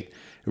State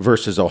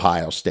versus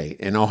Ohio State.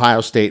 And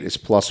Ohio State is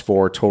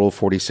 +4, total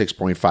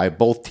 46.5.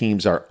 Both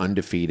teams are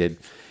undefeated.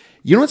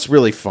 You know what's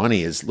really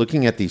funny is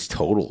looking at these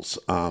totals.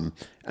 I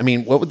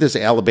mean, what would this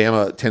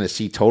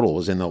Alabama-Tennessee total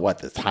was in the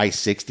high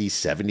 60s,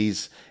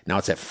 70s. Now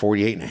it's at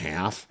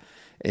 48.5.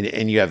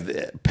 And you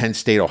have Penn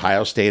State,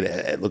 Ohio State.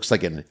 It looks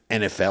like an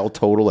NFL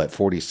total at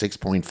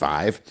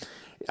 46.5.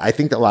 I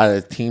think a lot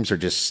of teams are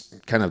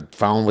just kind of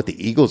following what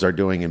the Eagles are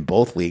doing in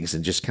both leagues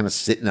and just kind of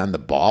sitting on the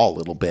ball a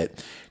little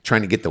bit,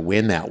 trying to get the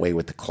win that way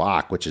with the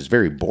clock, which is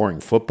very boring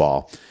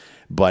football.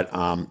 But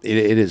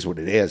it is what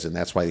it is, and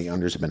that's why the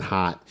unders have been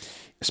hot,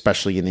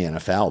 especially in the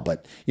NFL.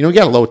 But, we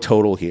got a low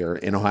total here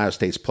in Ohio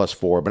State's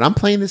 +4. But I'm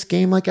playing this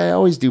game like I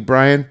always do,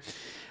 Brian.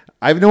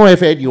 I know I've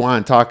had you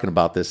on talking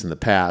about this in the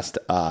past,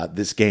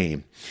 this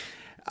game.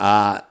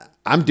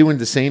 I'm doing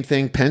the same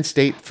thing, Penn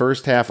State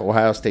first half,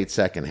 Ohio State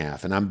second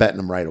half, and I'm betting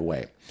them right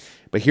away.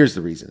 But here's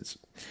the reasons.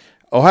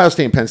 Ohio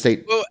State and Penn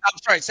State. Well, I'm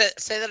sorry,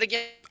 say that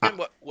again.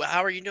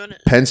 How are you doing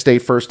it? Penn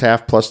State first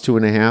half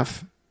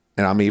 +2.5.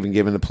 And I'm even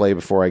giving the play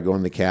before I go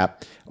in the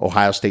cap.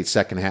 Ohio State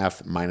second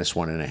half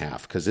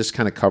 -1.5, because this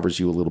kind of covers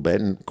you a little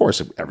bit. And of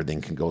course,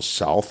 everything can go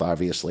south,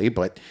 obviously.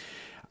 But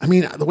I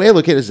mean, the way I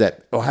look at it is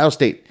that Ohio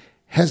State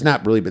has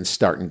not really been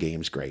starting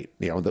games great.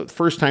 The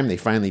first time they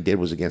finally did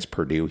was against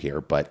Purdue here,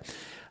 but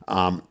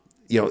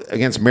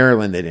against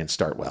Maryland they didn't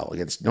start well.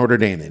 Against Notre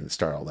Dame they didn't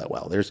start all that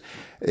well.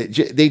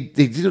 They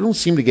don't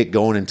seem to get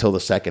going until the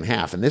second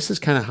half, and this is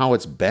kind of how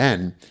it's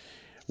been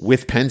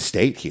with Penn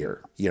State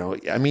here.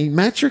 I mean,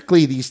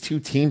 metrically, these two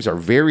teams are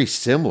very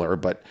similar,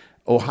 but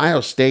Ohio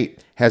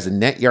State has a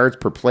net yards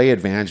per play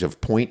advantage of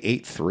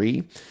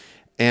 0.83.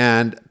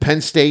 And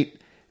Penn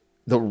State,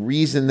 the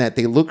reason that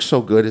they look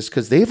so good is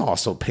because they've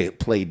also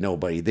played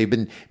nobody. They've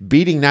been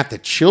beating not the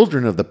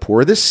children of the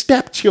poor, the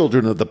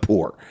stepchildren of the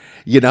poor.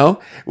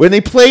 When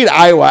they played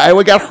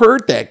Iowa got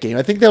hurt that game.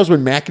 I think that was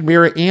when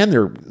McNamara and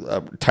their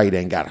tight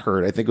end got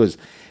hurt. I think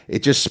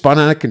it just spun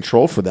out of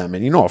control for them.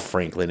 And you know how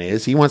Franklin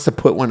is. He wants to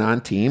put one on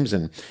teams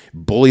and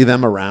bully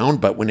them around.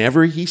 But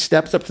whenever he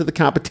steps up to the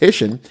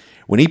competition,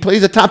 when he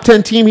plays a top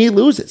 10 team, he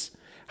loses.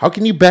 How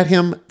can you bet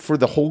him for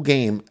the whole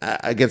game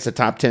against a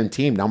top 10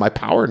 team? Now, my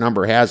power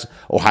number has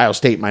Ohio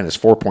State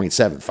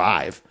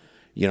 -4.75.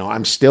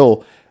 I'm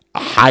still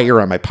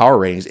higher on my power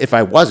ratings. If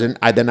I wasn't,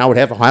 then I would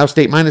have Ohio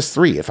State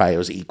 -3 if I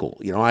was equal.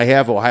 I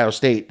have Ohio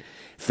State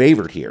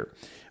favored here.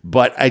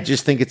 But I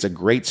just think it's a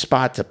great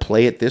spot to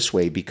play it this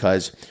way,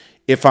 because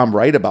if I'm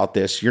right about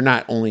this, you're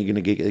not only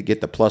going to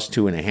get the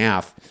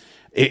 +2.5.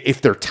 If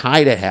they're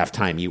tied at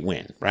halftime, you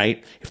win,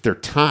 right? If they're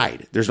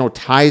tied, there's no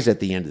ties at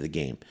the end of the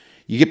game.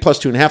 You get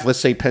 +2.5. Let's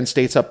say Penn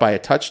State's up by a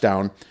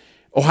touchdown.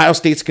 Ohio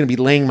State's going to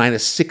be laying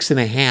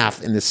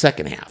 -6.5 in the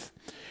second half.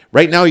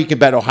 Right now, you can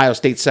bet Ohio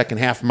State second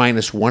half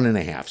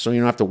 -1.5, so you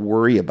don't have to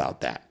worry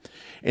about that.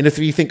 And if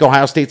you think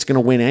Ohio State's going to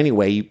win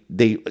anyway,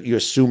 you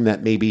assume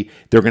that maybe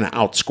they're going to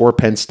outscore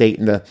Penn State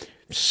in the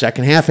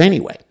second half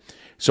anyway.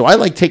 So I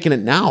like taking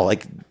it now.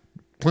 Like,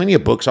 plenty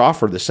of books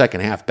offer the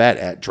second half bet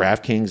at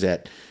DraftKings,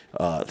 at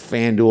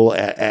FanDuel,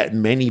 at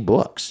many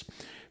books.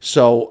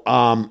 So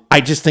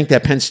I just think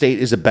that Penn State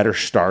is a better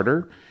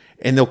starter,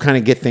 and they'll kind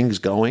of get things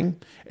going.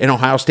 And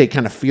Ohio State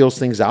kind of feels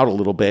things out a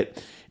little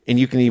bit. And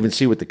you can even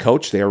see with the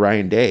coach there,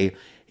 Ryan Day,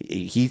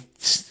 he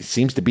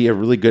seems to be a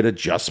really good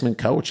adjustment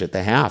coach at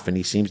the half, and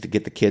he seems to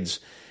get the kids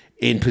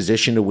in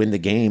position to win the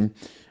game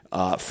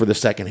for the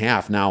second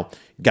half. Now,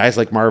 guys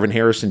like Marvin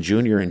Harrison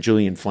Jr. and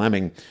Julian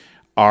Fleming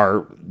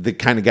are the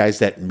kind of guys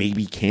that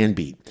maybe can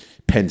beat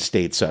Penn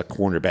State's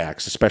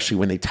cornerbacks, especially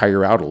when they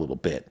tire out a little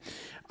bit.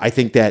 I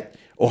think that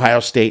Ohio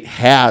State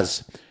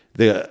has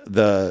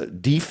the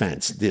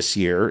defense this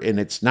year, and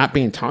it's not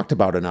being talked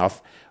about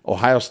enough.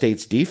 Ohio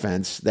State's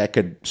defense that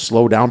could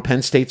slow down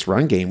Penn State's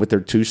run game with their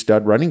two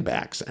stud running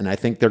backs. And I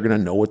think they're going to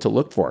know what to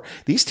look for.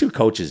 These two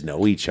coaches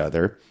know each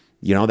other.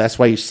 That's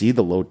why you see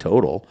the low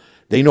total.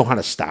 They know how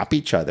to stop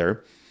each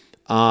other.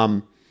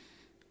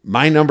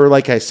 My number,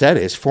 like I said,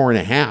 is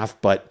 4.5,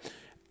 but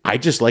I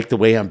just like the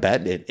way I'm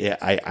betting it.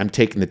 I'm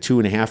taking the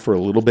 2.5 for a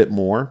little bit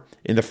more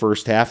in the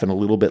first half and a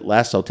little bit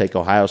less. I'll take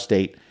Ohio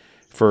State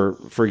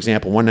for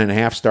example,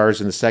 1.5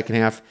 stars in the second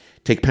half.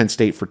 Take Penn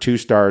State for 2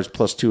 stars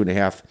plus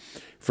 2.5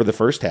 for the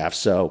first half.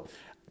 So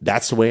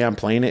that's the way I'm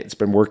playing it. It's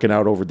been working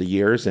out over the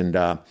years, and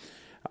I'm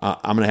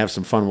going to have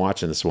some fun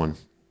watching this one.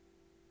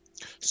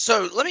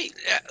 So let me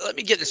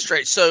get this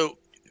straight. So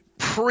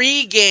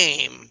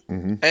pre-game,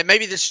 and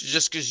maybe this is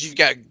just because you've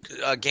got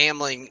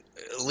gambling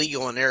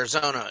legal in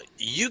Arizona,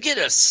 you get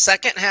a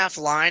second half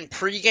line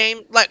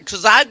pre-game, like,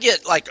 because I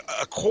get like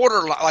a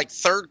quarter, like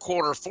third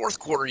quarter, fourth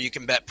quarter, you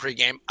can bet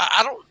pre-game.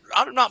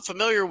 I'm not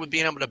familiar with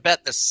being able to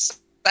bet the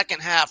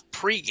second half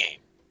pre-game.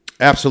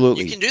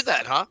 Absolutely. You can do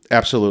that, huh?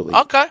 Absolutely.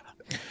 Okay.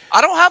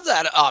 I don't have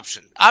that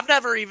option. I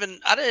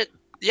didn't.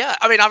 Yeah.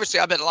 I mean, obviously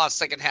I bet a lot of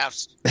second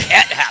halves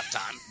at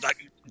halftime, like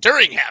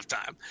during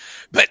halftime,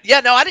 but yeah,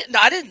 no, I didn't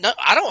know.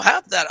 I don't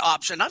have that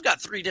option. I've got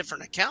 3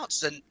 different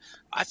accounts, and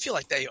I feel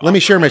like they. Let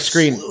me share my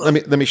screen.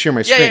 Let me share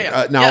my screen.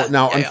 Now,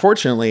 yeah.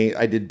 Unfortunately,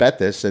 I did bet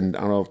this, and I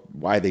don't know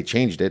why they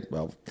changed it.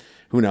 Well,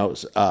 who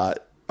knows?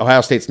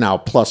 Ohio State's now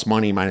plus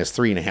money minus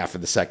 3.5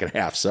 in the second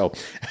half. So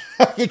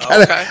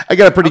I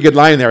got a pretty good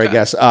line there, I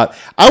guess.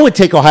 I would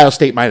take Ohio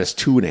State minus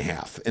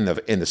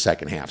 2.5 in the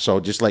second half. So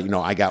just let you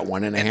know, I got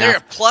 1.5. And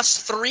they're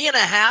plus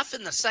 3.5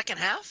 in the second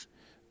half.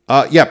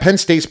 Yeah, Penn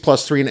State's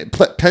plus 3.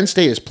 Penn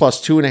State is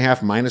plus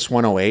 2.5 minus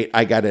 108.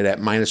 I got it at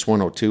minus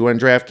 102 on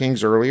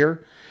DraftKings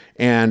earlier,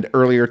 and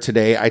earlier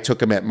today I took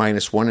them at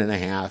minus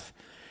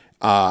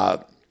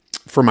 1.5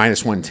 for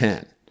minus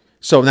 110.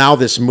 So now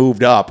this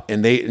moved up,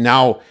 and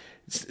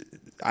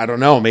I don't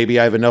know, maybe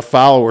I have enough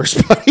followers,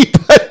 buddy,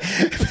 but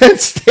Penn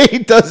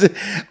State doesn't.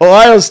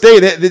 Ohio State,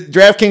 the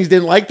DraftKings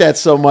didn't like that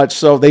so much,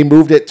 so they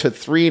moved it to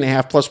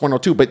 3.5 plus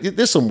 102. But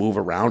this will move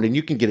around, and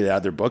you can get it out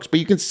of their books. But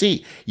you can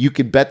see, you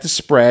can bet the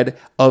spread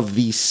of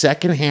the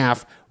second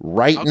half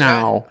right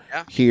now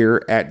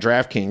here at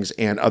DraftKings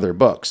and other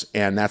books,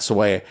 and that's the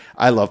way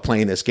I love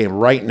playing this game.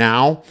 Right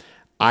now,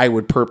 I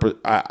would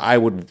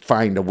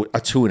find a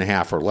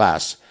 2.5 or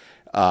less.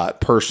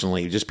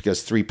 Personally, just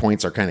because 3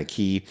 points are kind of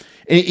key,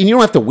 and you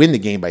don't have to win the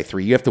game by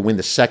 3. You have to win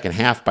the second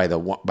half by the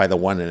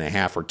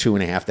 1.5 or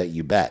 2.5 that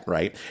you bet,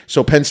 right?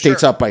 So Penn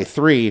State's up by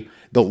 3.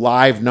 The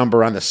live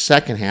number on the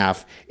second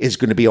half is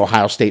going to be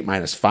Ohio State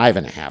minus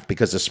 5.5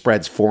 because the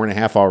spread's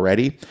 4.5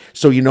 already.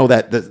 So you know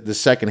that the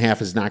second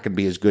half is not going to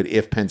be as good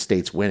if Penn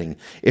State's winning.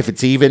 If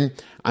it's even,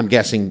 I'm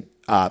guessing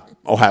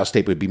Ohio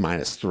State would be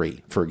minus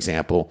 3, for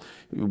example,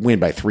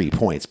 win by 3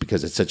 points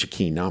because it's such a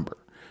key number.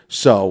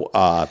 So.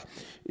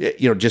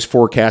 Just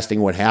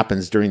forecasting what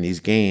happens during these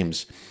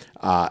games,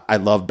 I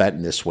love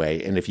betting this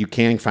way. And if you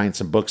can find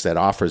some books that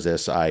offers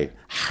this, I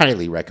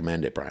highly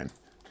recommend it, Brian.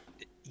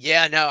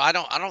 Yeah, no, I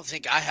don't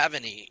think I have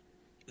any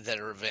that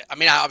are. I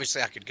mean,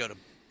 obviously I could go to,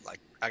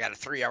 I got a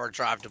 3-hour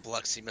drive to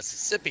Biloxi,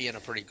 Mississippi in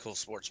a pretty cool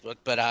sports book,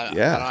 but I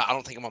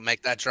don't think I'm gonna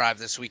make that drive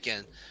this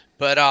weekend.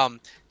 But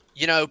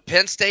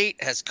Penn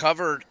State has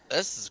covered.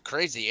 This is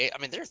crazy. I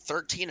mean, they're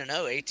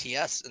 13-0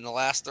 ATS in the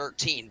last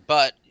 13.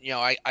 But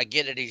I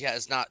get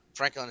it.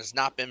 Franklin has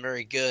not been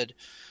very good.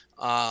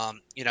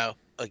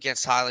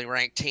 Against highly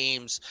ranked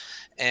teams,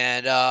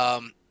 and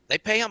they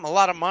pay him a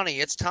lot of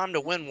money. It's time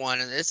to win one,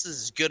 and this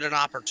is as good an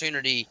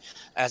opportunity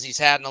as he's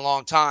had in a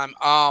long time.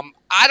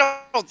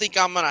 I don't think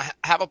I'm going to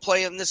have a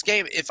play in this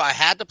game. If I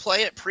had to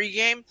play it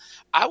pregame,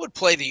 I would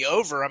play the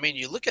over. I mean,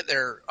 you look at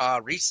their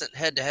recent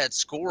head-to-head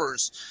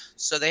scores.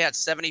 So they had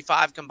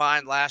 75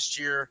 combined last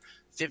year,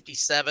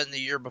 57 the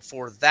year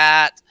before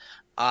that.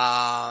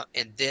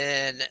 And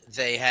then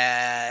they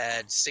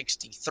had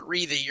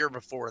 63 the year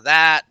before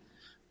that.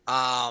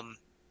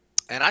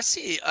 And I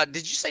see,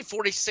 did you say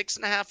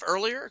 46.5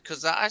 earlier?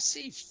 Because I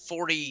see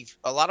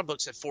a lot of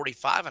books at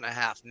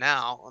 45.5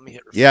 now. Let me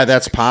hit refresh. Yeah,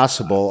 that's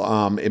possible.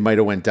 It might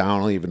have went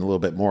down even a little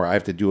bit more. I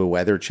have to do a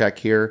weather check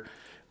here,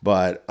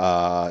 but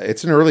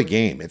it's an early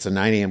game. It's a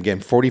 9 a.m. game,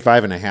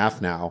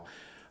 45.5 now.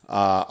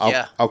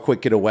 I'll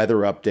quick get a weather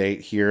update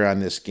here on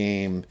this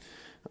game.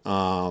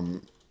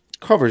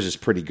 Covers is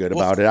pretty good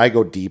about it. I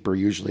go deeper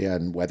usually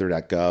on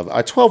weather.gov.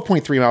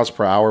 12.3 miles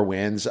per hour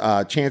winds.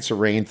 Chance of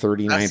rain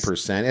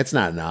 39%. It's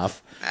not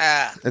enough.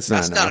 That's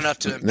not enough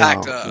to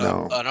impact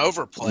an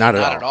overplay. Not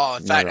at all.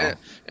 In fact,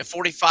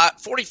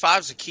 45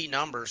 is a key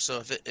number. So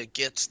if it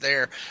gets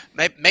there,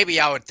 maybe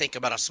I would think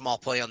about a small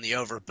play on the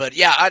over. But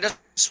yeah, I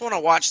just want to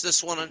watch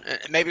this one and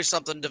maybe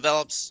something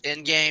develops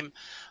in game.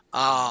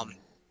 I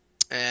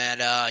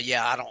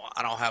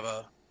don't have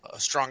a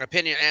strong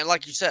opinion. And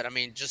like you said, I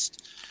mean,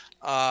 just.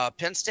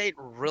 Penn State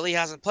really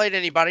hasn't played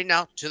anybody.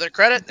 Now, to their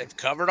credit, they've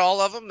covered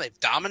all of them. They've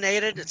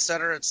dominated, et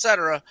cetera, et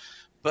cetera.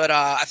 But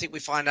I think we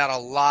find out a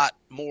lot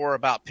more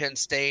about Penn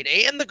State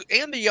and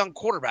the young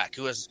quarterback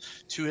who has,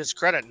 to his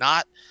credit,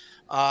 not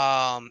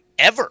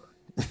ever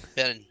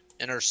been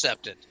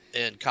intercepted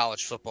in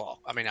college football.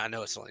 I mean, I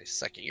know it's only his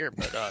second year,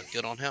 but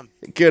good on him.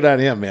 Good on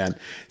him, man.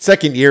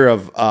 Second year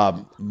of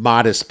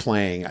modest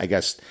playing. I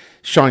guess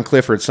Sean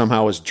Clifford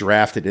somehow was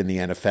drafted in the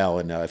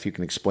NFL, and if you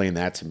can explain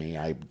that to me,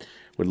 I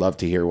would love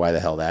to hear why the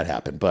hell that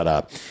happened.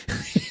 But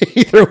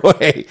either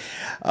way,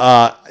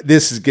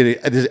 this is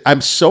good.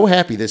 I'm so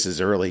happy this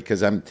is early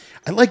because I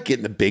like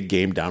getting the big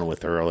game done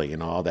with early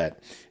and all that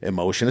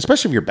emotion,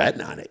 especially if you're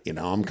betting on it.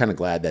 I'm kind of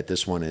glad that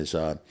this one is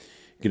going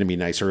to be a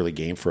nice early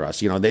game for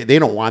us. They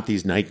don't want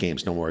these night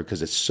games no more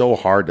because it's so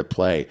hard to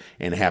play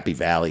in Happy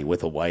Valley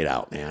with a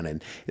whiteout, man.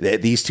 And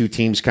these two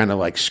teams kind of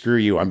like, screw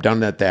you, I'm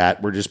done at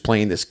that. We're just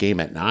playing this game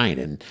at 9.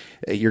 And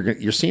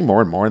you're seeing more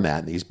and more of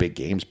that in these big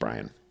games,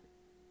 Brian.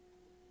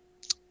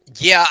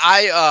 Yeah,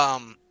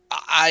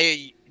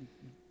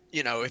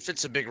 if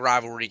it's a big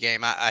rivalry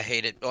game, I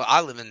hate it.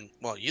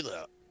 Well, you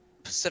live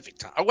Pacific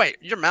time. Oh, wait,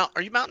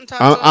 are you Mountain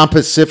time? I'm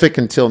Pacific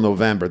until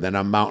November. Then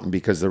I'm Mountain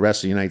because the rest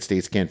of the United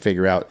States can't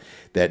figure out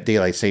that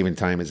daylight saving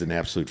time is an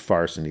absolute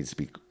farce and needs to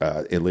be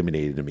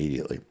eliminated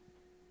immediately.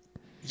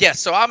 Yeah,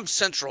 so I'm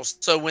Central.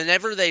 So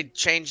whenever they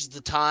change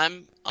the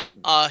time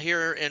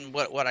here in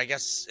what I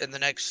guess in the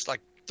next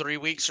 3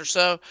 weeks or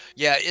so,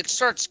 yeah, it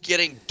starts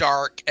getting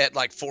dark at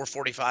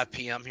 4:45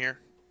 p.m. here.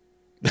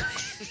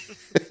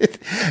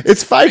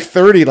 It's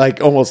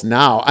 5:30 almost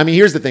now. I mean,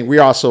 here's the thing. We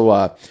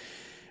also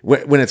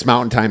when it's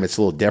Mountain Time, it's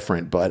a little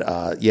different. But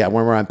when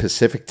we're on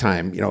Pacific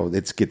Time,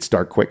 it gets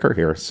dark quicker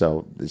here.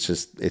 So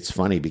it's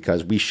funny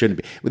because we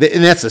shouldn't be.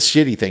 And that's the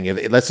shitty thing.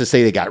 Let's just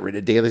say they got rid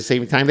of daylight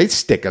saving time, they'd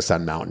stick us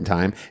on Mountain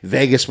Time.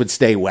 Vegas would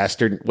stay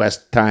West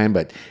Time,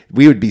 but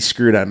we would be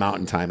screwed on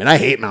Mountain Time. And I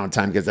hate Mountain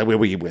Time because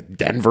we with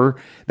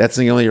Denver. That's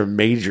the only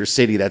major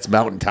city that's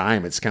Mountain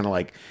Time. It's kind of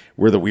like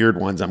we're the weird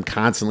ones. I'm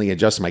constantly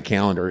adjusting my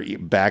calendar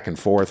back and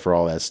forth for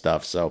all that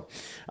stuff. So.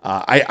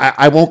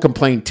 I won't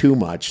complain too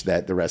much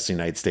that the rest of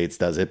the United States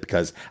does it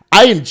because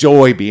I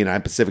enjoy being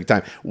on Pacific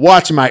Time,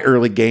 watching my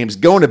early games,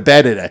 going to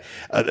bed at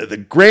the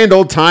grand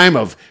old time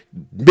of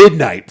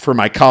midnight for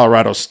my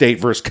Colorado State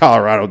versus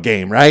Colorado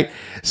game, right?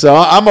 So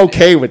I'm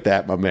okay with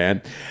that, my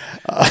man.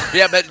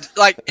 Yeah, but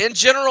like in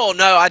general,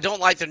 no, I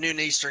don't like the noon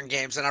Eastern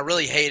games, and I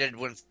really hated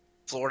when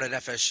Florida and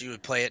FSU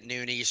would play at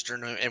noon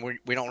Eastern, and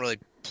we don't really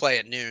play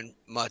at noon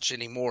much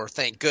anymore,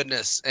 thank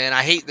goodness. And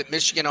I hate that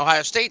Michigan,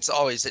 Ohio State's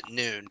always at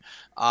noon.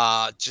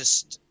 I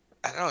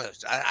don't know.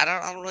 I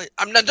don't really.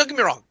 Don't get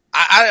me wrong.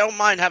 I don't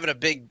mind having a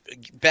big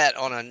bet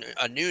on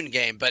a noon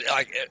game, but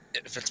like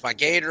if it's my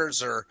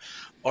Gators or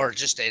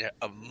just a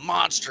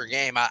monster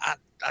game, I'd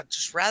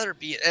just rather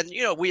be. And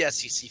we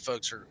SEC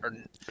folks are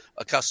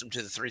accustomed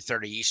to the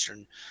 3:30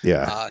 Eastern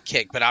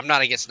kick, but I'm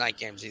not against night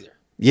games either.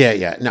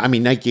 Yeah. No, I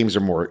mean, night games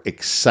are more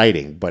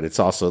exciting, but it's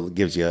also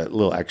gives you a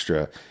little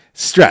extra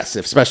stress,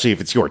 especially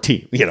if it's your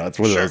team. It's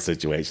one of those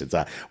situations.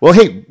 Well,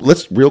 hey,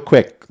 let's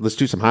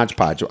do some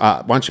hodgepodge.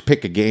 Why don't you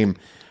pick a game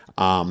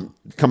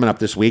coming up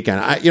this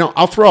weekend?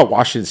 I'll throw out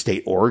Washington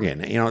State,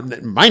 Oregon.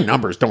 My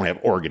numbers don't have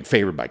Oregon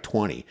favored by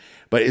 20,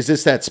 but is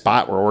this that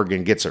spot where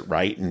Oregon gets it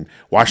right and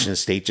Washington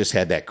State just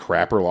had that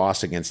crapper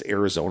loss against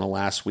Arizona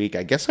last week?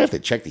 I guess I have to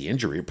check the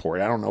injury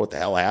report. I don't know what the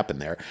hell happened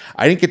there.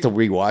 I didn't get to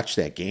rewatch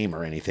that game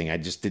or anything. I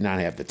just did not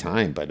have the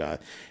time, but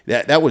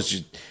that was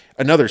just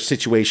another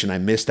situation I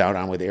missed out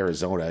on with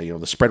Arizona.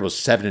 The spread was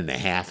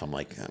 7.5. I'm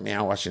like,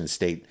 man, Washington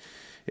State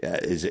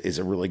is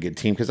a really good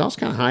team because I was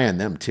kind of high on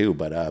them too.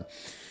 But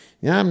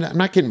I'm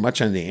not getting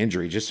much on the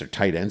injury. Just their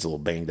tight end's a little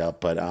banged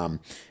up. But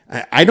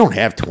I don't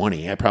have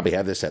 20. I probably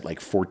have this at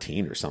like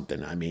 14 or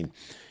something. I mean,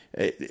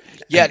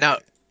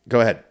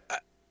 go ahead.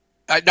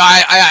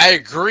 I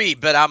agree,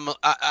 but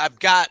I've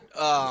got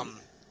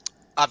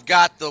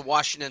the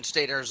Washington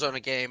State Arizona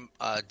game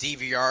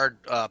DVR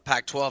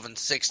Pac-12 and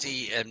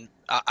 60, and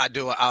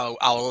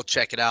I'll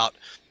check it out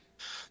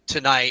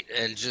tonight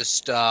and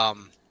just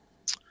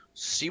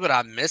see what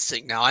I'm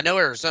missing. Now I know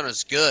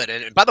Arizona's good,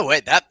 and by the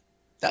way, that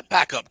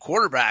backup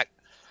quarterback,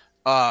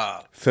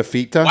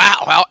 Fafita.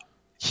 Wow,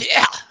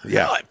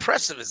 how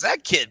impressive has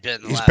that kid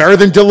been? He's better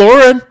than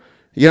DeLorean.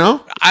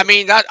 I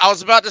mean, I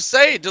was about to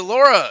say,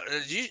 DeLora,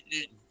 you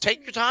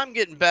take your time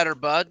getting better,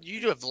 bud.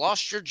 You have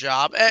lost your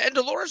job, and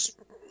DeLore's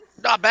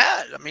not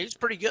bad. I mean, he's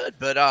pretty good,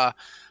 but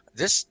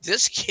this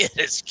kid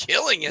is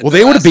killing it. Well,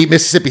 they would have beat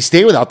Mississippi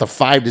State without the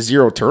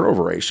 5-0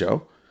 turnover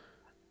ratio.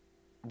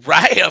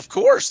 Right, of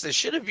course. They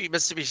should have beat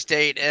Mississippi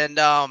State, and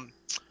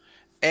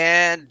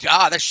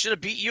they should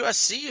have beat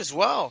USC as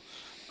well,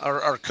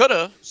 or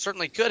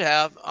certainly could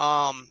have.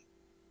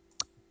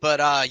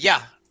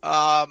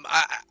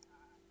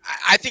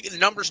 I think the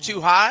number's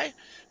too high,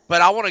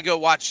 but I want to go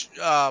watch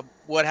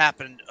what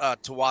happened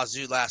to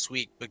Wazoo last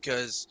week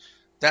because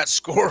that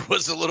score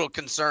was a little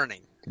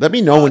concerning. Let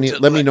me know when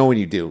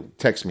you do.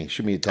 Text me.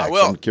 Shoot me a text.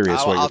 I'm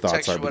curious what your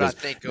thoughts are. What I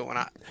think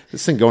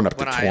this thing going up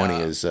to 20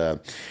 is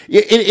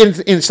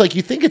it's like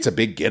you think it's a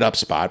big get up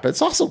spot, but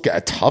it's also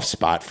a tough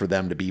spot for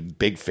them to be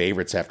big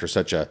favorites after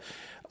such an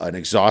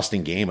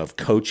exhausting game of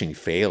coaching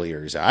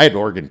failures. I had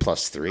Oregon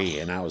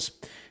 +3, and I was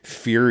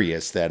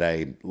furious that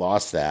I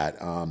lost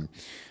that.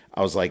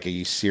 I was like, are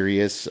you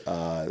serious?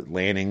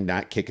 Lanning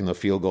not kicking the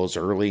field goals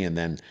early, and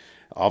then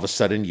all of a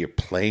sudden you're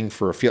playing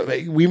for a field.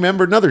 We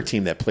remember another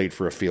team that played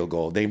for a field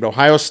goal named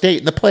Ohio State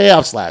in the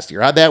playoffs last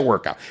year. How'd that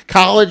work out?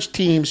 College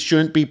teams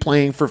shouldn't be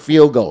playing for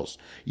field goals.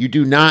 You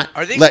do not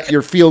let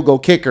your field goal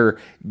kicker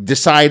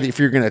decide if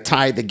you're going to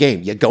tie the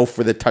game. You go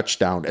for the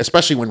touchdown,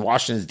 especially when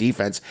Washington's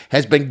defense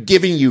has been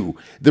giving you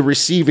the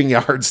receiving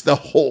yards the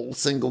whole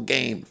single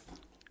game.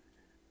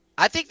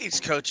 I think these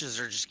coaches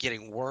are just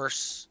getting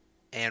worse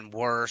and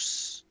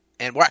worse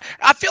and worse.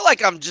 I feel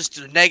like I'm just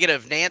a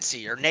negative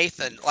Nancy or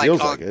Nathan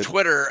on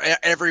Twitter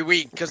every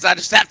week because I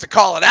just have to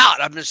call it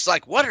out. I'm just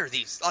like, what are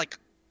these like?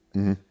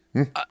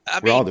 Mm-hmm.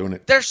 We're all doing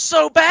it. They're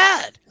so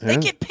bad. Yeah. They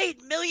get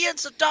paid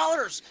millions of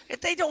dollars and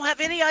they don't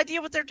have any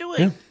idea what they're doing.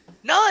 Yeah.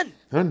 None.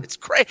 It's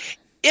crazy.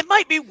 It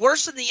might be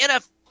worse in the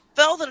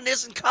NFL than it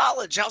is in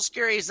college. How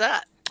scary is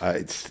that?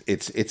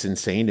 It's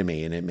insane to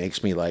me, and it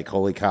makes me like,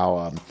 holy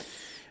cow.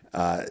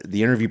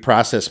 The interview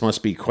process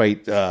must be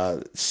quite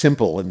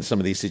simple in some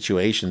of these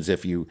situations.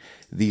 If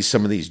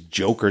some of these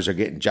jokers are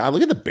getting jobs.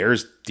 Look at the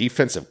Bears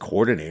defensive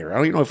coordinator. I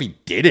don't even know if he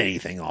did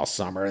anything all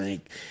summer. And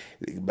he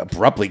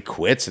abruptly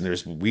quits, and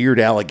there's weird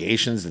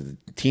allegations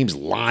that the team's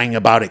lying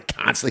about it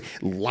constantly,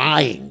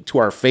 lying to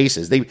our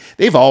faces.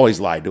 They've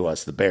always lied to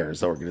us, the Bears,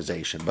 the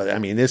organization. But I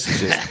mean, this is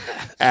just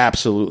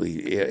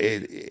absolutely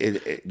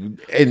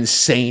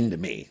insane to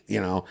me.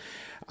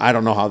 I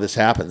don't know how this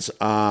happens.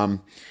 Did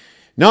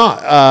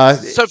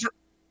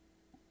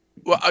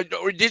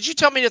you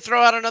tell me to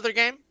throw out another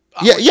game?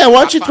 Yeah.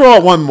 Why don't you throw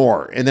out one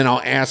more, and then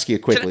I'll ask you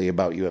quickly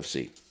about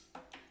UFC.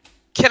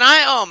 Can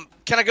I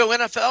go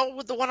NFL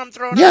with the one I'm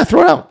throwing out? Yeah,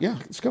 throw it out. Yeah,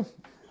 let's go.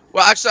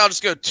 Well, actually, I'll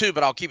just go 2,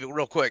 but I'll keep it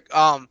real quick.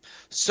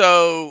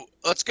 So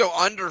let's go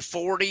under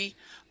 40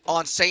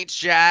 on Saints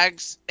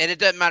Jags, and it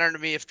doesn't matter to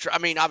me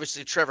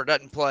obviously Trevor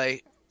doesn't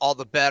play, all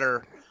the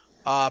better.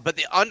 But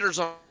the under's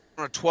on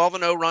a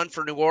 12-0 run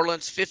for New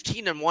Orleans,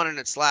 15-1 in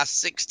its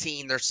last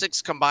 16. Their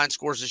 6 combined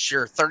scores this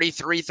year: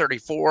 33,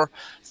 34,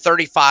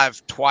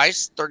 35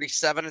 twice,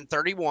 37 and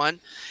 31.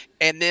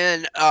 And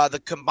then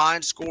the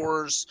combined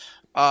scores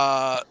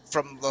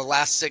from the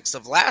last 6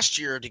 of last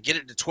year to get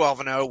it to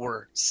 12-0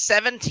 were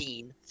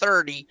 17,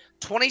 30,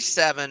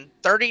 27,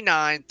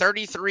 39,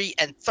 33,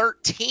 and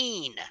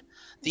 13.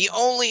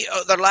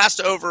 Their last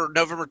over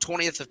November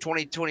 20th of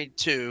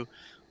 2022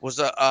 was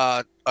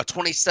a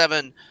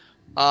 27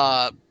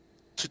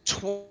 to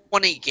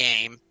 20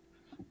 game,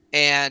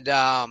 and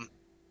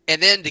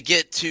then to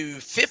get to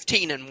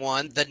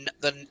 15-1,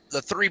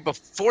 the 3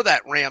 before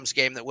that Rams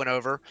game that went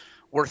over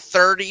were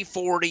 30,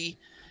 40,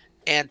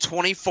 and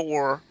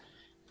 24,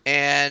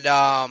 and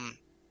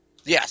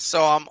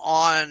so I'm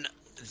on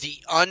the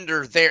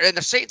under there, and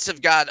the Saints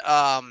have got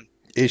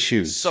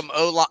issues, some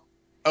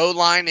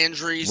O-line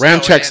injuries.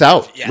 Ramchek's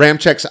out. Yeah.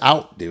 Ramchek's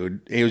out,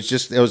 dude. It was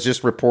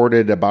just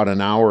reported about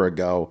an hour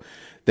ago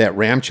that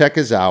Ramchek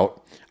is out.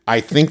 I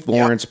think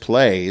Lawrence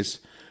plays,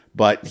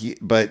 but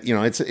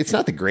it's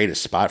not the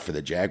greatest spot for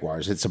the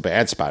Jaguars. It's a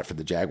bad spot for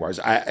the Jaguars.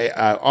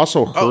 I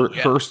also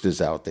Hurst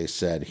is out. They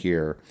said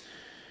here,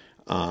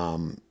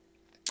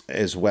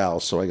 as well.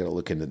 So I got to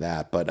look into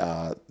that. But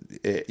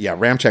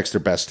Ramchek's their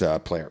best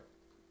player.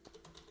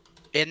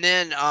 And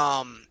then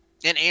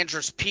and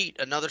Andrus Peat,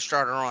 another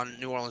starter on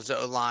New Orleans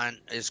O-line,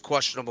 is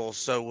questionable,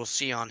 so we'll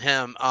see on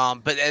him.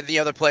 But the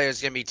other player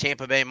is going to be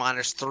Tampa Bay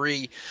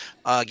 -3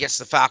 against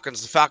the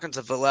Falcons. The Falcons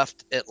have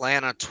left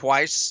Atlanta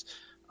twice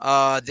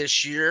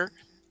this year,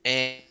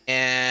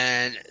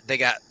 and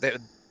they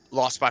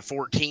lost by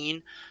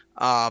 14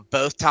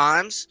 both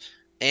times.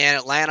 And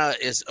Atlanta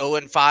is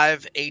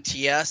 0-5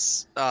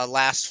 ATS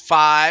last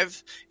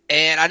 5.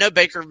 And I know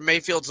Baker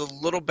Mayfield's a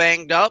little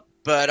banged up,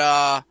 but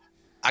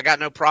I got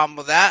no problem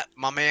with that.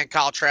 My man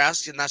Kyle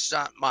Trask, and that's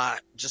not my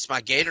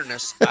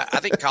Gatorness. I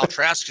think Kyle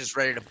Trask is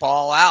ready to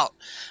ball out.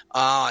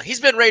 He's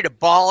been ready to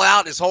ball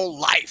out his whole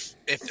life.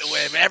 If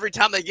every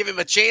time they give him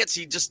a chance,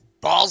 he just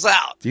balls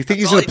out. Do you think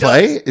he's going to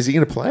play? Is he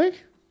going to play?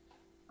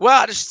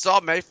 Well, I just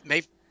saw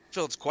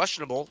Mayfield's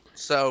questionable,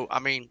 so I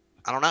mean,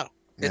 I don't know.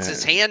 It's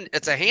his hand.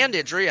 It's a hand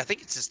injury. I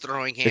think it's his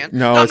throwing hand.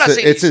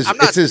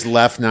 It's his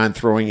left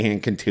non-throwing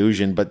hand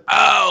contusion. But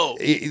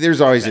there's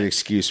always an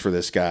excuse for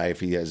this guy if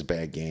he has a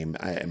bad game,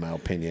 in my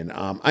opinion.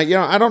 I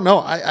don't know.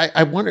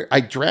 I wonder.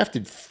 I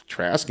drafted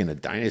Trask in a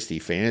dynasty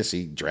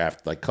fantasy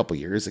draft like a couple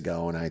years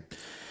ago, and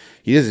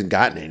he hasn't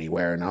gotten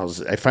anywhere. And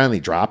I finally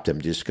dropped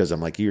him just because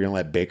I'm like, you're gonna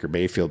let Baker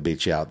Mayfield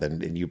beat you out,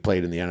 and you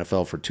played in the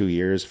NFL for 2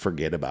 years.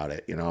 Forget about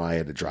it. I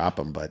had to drop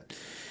him, but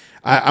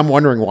I'm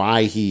wondering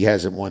why he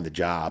hasn't won the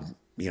job.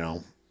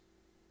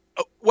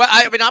 Well,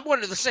 I'm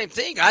wondering the same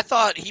thing. I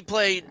thought he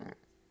played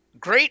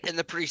great in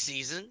the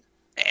preseason.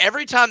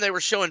 Every time they were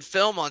showing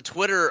film on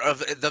Twitter of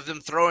them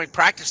throwing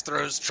practice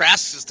throws,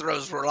 Trask's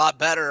throws were a lot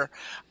better.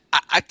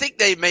 I think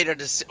they made a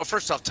decision. Well,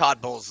 first off,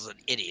 Todd Bowles is an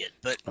idiot.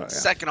 But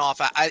second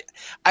off,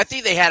 I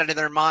think they had it in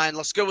their mind,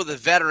 let's go with a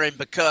veteran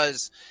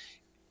because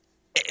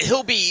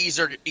he'll be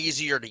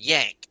easier to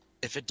yank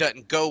if it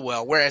doesn't go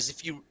well. Whereas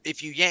if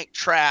you yank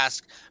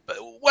Trask, but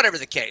whatever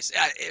the case,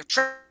 if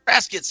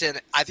Trask gets in,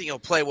 I think he'll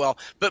play well.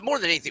 But more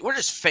than anything, we're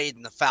just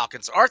fading the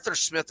Falcons. Arthur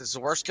Smith is the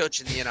worst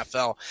coach in the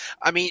NFL.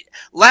 I mean,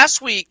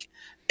 last week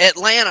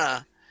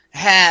Atlanta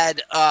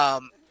had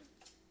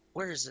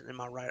where is it? Am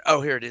I right?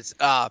 Oh, here it is.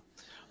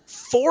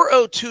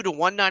 402 to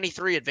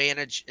 193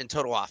 advantage in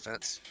total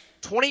offense,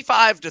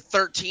 25 to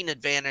 13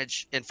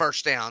 advantage in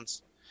first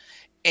downs,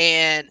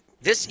 and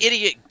this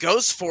idiot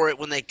goes for it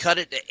when they cut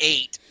it to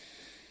 8.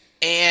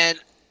 And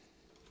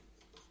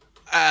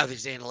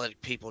these analytic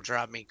people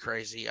drive me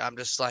crazy. I'm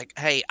just like,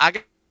 hey, I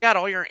got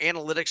all your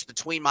analytics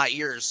between my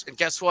ears, and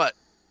guess what?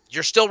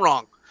 You're still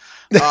wrong.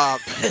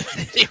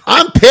 Anyway,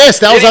 I'm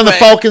pissed. I was on the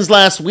Falcons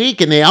last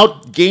week, and they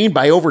outgained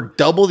by over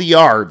double the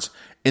yards,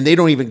 and they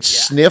don't even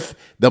sniff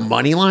the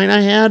money line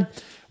I had.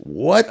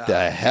 What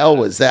the hell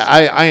was that?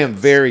 I am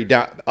very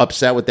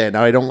upset with that.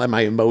 Now, I don't let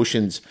my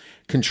emotions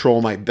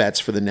control my bets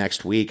for the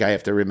next week. I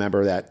have to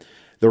remember that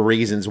the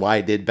reasons why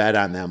I did bet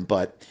on them,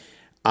 but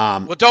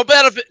well, don't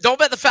bet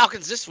the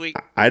Falcons this week.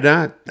 I'm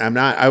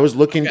not. I was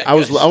looking. Okay, I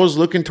was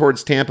looking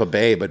towards Tampa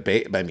Bay, but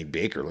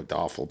Baker looked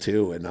awful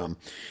too, and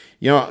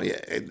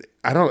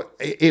I don't.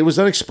 It was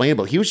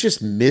unexplainable. He was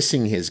just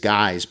missing his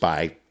guys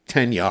by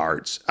 10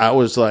 yards. I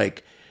was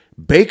like,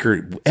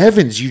 Baker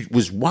Evans,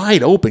 was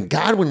wide open.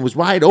 Godwin was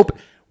wide open.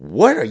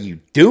 What are you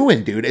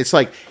doing, dude? It's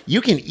like you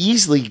can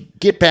easily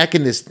get back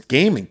in this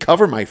game and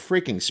cover my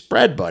freaking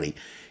spread, buddy.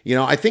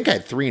 I think I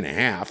had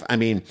 3.5. I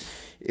mean,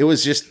 it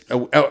was just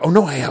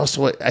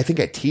I think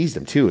I teased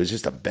him too. It was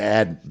just a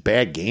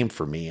bad game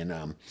for me,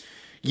 and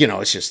it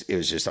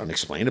was just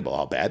unexplainable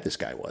how bad this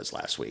guy was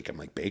last week. I'm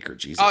like, Baker,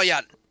 Jesus. Oh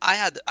yeah, I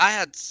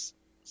had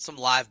some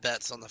live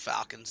bets on the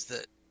Falcons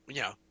that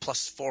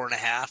plus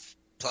 4.5,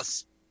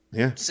 plus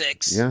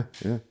 6. Yeah.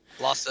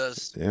 Lost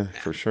those. Yeah,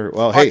 for sure.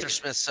 Well, Arthur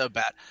Smith's so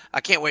bad.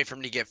 I can't wait for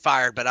him to get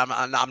fired, but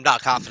I'm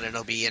not confident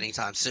it'll be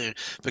anytime soon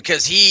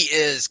because he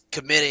is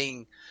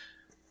committing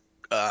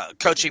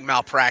coaching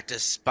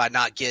malpractice by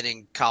not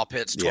getting Kyle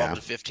Pitts 12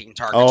 to 15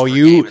 targets per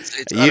game.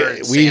 It's utter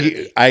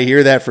insanity. I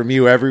hear that from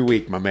you every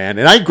week, my man,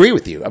 and I agree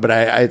with you. But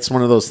it's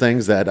one of those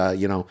things that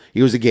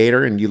he was a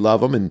Gator and you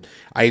love him, and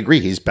I agree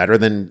he's better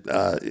than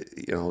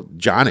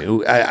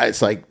Jonnu.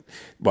 It's like,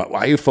 why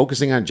are you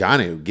focusing on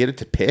Jonnu? Get it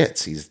to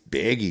Pitts. He's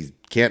big. He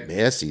can't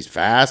miss. He's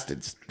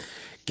fast.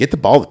 Get the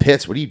ball to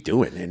Pitts. What are you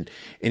doing? And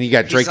you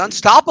got Drake. He's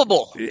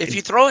unstoppable if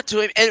you throw it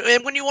to him.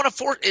 And when you want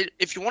to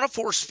if you want to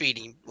force feed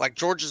him, like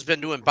Georgia's been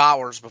doing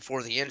Bowers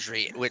before the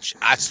injury, which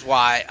that's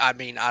why I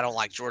don't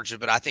like Georgia,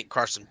 but I think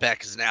Carson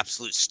Beck is an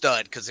absolute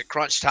stud because at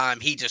crunch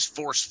time he just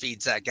force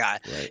feeds that guy.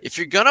 Right. If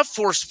you're gonna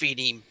force feed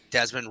him,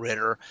 Desmond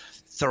Ridder,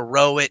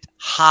 throw it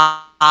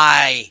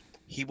high.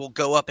 He will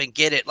go up and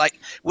get it. Like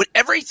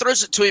whenever he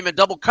throws it to him in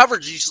double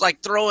coverage, he's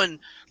like throwing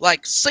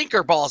like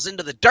sinker balls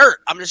into the dirt.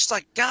 I'm just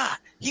like, God,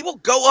 he will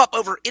go up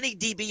over any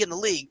DB in the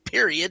league,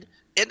 period.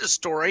 End of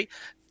story.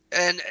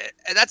 And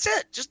that's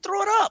it. Just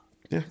throw it up.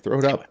 Yeah, throw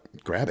it up.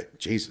 Grab it.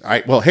 Jeez. All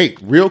right. Well, hey,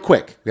 real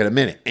quick. We got a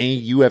minute.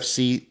 Any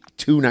UFC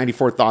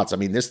 294 thoughts? I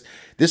mean, this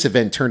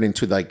event turned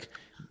into like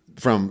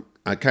from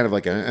kind of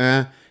like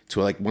to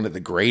like one of the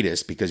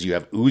greatest because you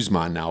have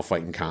Usman now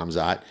fighting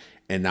Khamzat.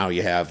 And now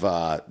you have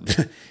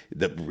the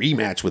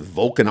rematch with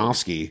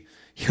Volkanovski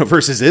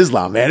versus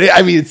Islam, man.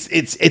 I mean,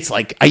 it's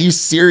like, are you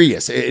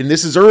serious? And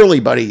this is early,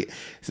 buddy.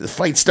 The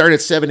fight starts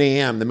at 7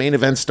 a.m. The main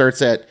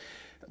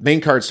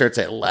card starts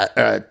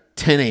at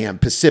 10 a.m.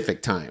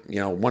 Pacific time.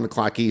 1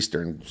 o'clock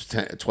Eastern,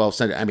 12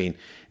 Central. I mean,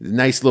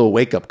 nice little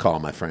wake up call,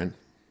 my friend.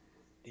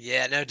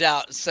 Yeah, no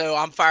doubt. So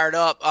I'm fired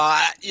up.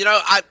 I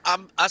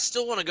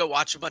still want to go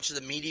watch a bunch of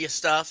the media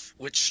stuff,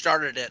 which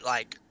started at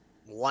like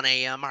 1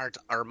 a.m.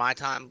 or my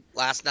time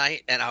last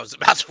night, and I was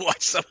about to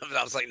watch some of it.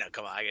 I was like, no,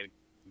 come on, I gotta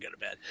go to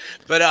bed.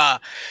 But I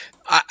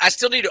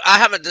still need to. I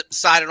haven't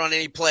decided on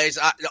any plays.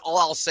 All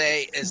I'll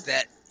say is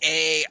that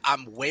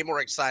I'm way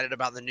more excited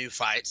about the new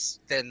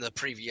fights than the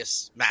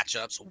previous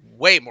matchups.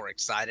 Way more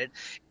excited,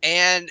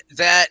 and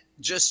that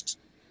just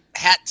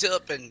hat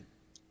tip and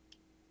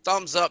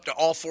thumbs up to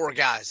all 4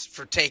 guys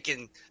for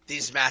taking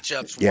these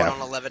matchups. Yeah. One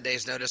on 11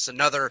 days notice,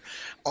 another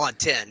on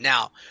 10.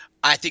 Now,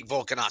 I think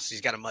Volkanovski's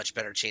got a much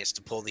better chance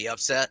to pull the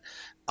upset.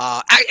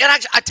 I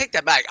take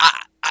that back.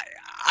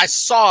 I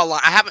saw a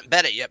lot. I haven't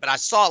bet it yet, but I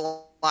saw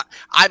a lot.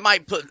 I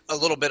might put a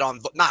little bit on,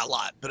 not a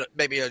lot, but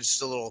maybe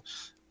just a little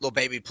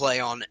baby play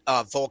on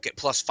Volk at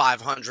plus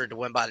 500 to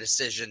win by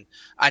decision.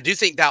 I do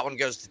think that one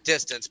goes the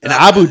distance. But in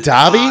Abu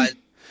Dhabi?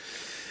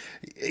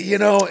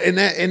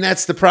 And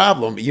that's the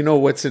problem.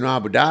 What's in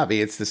Abu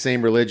Dhabi? It's the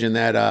same religion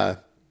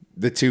that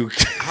the two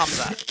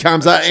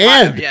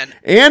Khamzat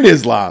and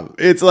Islam.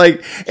 It's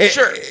like,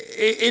 sure.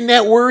 And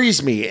that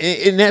worries me.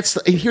 And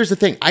here's the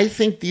thing. I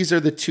think these are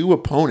the two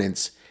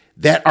opponents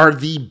that are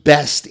the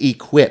best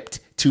equipped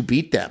to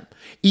beat them,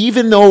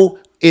 even though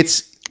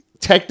it's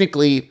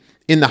technically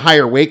in the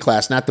higher weight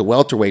class, not the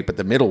welterweight, but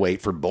the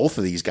middleweight for both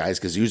of these guys,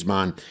 because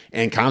Usman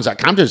and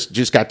Khamzat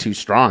just got too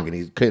strong and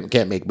he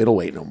can't make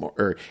middleweight no more,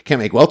 or can't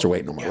make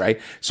welterweight no more, right?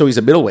 So he's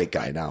a middleweight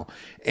guy now.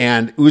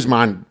 And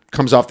Usman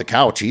comes off the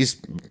couch. He's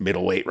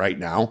middleweight right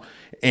now.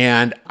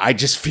 And I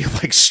just feel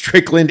like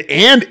Strickland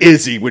and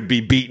Izzy would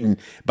be beaten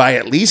by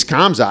at least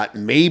Khamzat,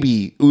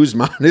 maybe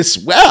Usman as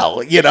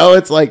well.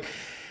 It's like,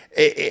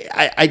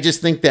 I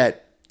just think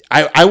that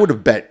I would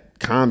have bet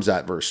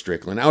Khamzat versus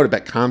Strickland. I would have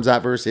bet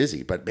Khamzat versus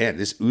Izzy. But man,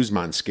 this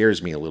Usman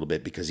scares me a little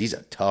bit because he's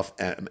a tough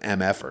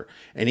MFer.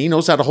 And he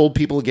knows how to hold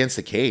people against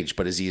the cage.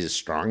 But is he as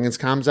strong as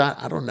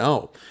Khamzat? I don't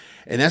know.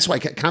 And that's why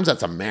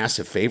Khamzat's a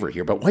massive favorite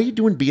here. But why are you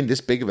doing being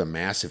this big of a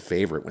massive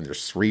favorite when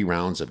there's 3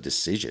 rounds of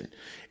decision?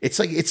 It's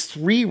like, it's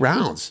 3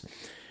 rounds.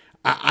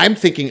 I'm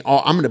thinking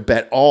I'm going to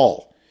bet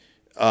all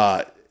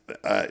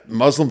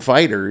Muslim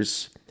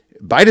fighters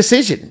by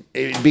decision,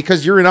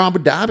 because you're in Abu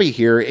Dhabi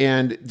here,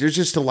 and there's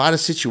just a lot of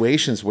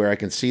situations where I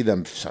can see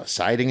them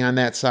siding on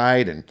that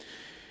side, and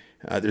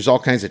there's all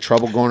kinds of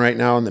trouble going right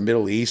now in the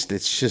Middle East.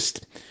 It's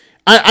just,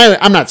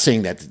 I'm not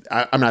saying that.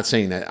 I'm not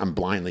saying that I'm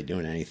blindly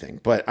doing anything,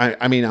 but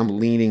I mean I'm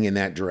leaning in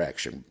that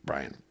direction,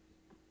 Brian.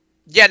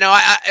 Yeah, no,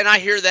 I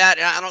hear that.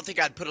 And I don't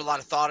think I'd put a lot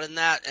of thought in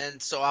that,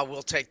 and so I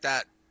will take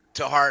that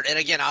to heart. And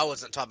again, I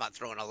wasn't talking about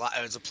throwing a lot.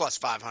 It was a plus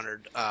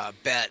 500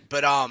 bet,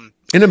 but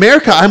in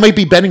America, I might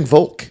be betting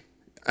Volk.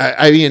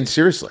 I mean,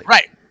 seriously.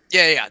 Right.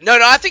 Yeah. No,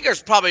 I think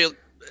there's probably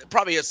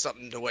is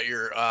something to what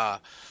you're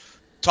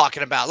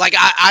talking about. Like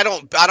I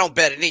don't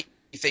bet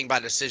anything by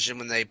decision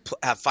when they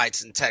have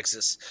fights in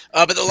Texas.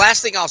 But the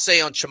last thing I'll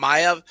say on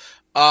Chimaev,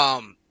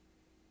 I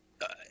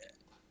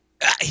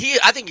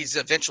think he's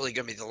eventually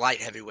going to be the light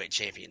heavyweight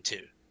champion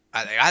too.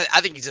 I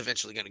think he's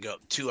eventually going to go up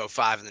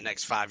 205 in the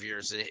next 5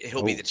 years. And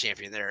he'll be the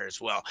champion there as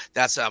well.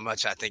 That's how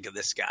much I think of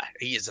this guy.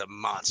 He is a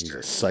monster.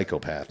 He's a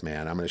psychopath,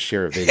 man. I'm going to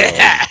share a video.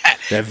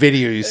 That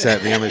video you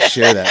sent me, I'm going to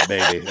share that,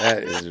 baby.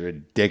 That is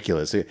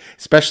ridiculous,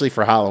 especially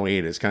for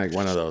Halloween. It's kind of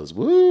one of those,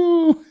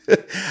 woo.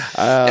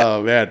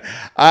 Oh, man.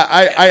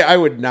 I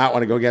would not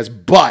want to go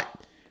against, but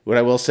what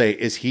I will say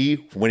is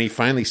when he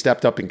finally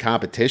stepped up in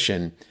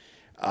competition,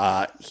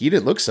 he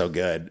didn't look so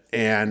good.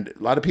 And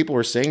a lot of people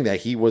were saying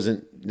that he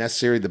wasn't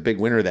necessarily the big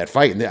winner of that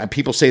fight. And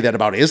people say that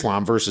about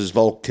Islam versus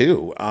Volk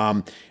too,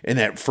 in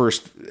that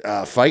first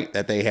fight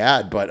that they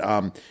had. But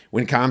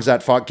when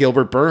Khamzat fought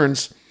Gilbert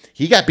Burns,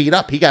 he got beat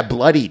up. He got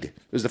bloodied. It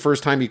was the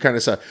first time you kind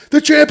of saw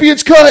the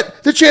champion's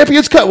cut. The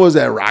champion's cut. What was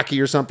that,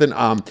 Rocky or something?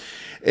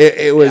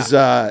 It was.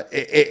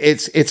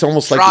 It's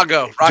almost like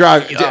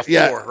Drago.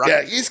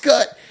 Yeah, he's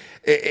cut.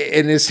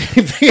 And the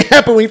same thing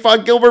happened when he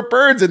fought Gilbert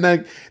Burns. And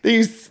then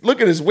you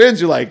look at his wins,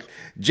 you're like,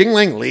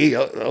 Jinglang Li,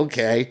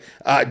 okay.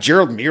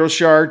 Gerald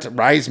Mearshart,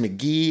 Rise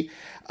McGee,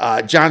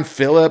 John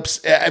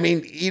Phillips. I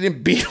mean, he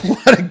didn't beat a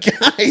lot of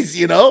guys,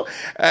 you know.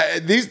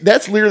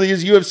 That's literally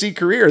his UFC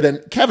career.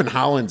 Then Kevin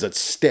Holland's a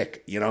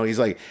stick, you know. He's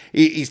like,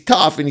 he's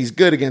tough and he's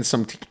good against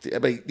some,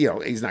 but, you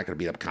know, he's not going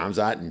to beat up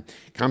Khamzat. And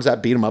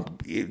Khamzat beat him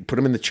up, put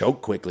him in the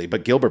choke quickly.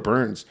 But Gilbert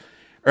Burns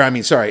and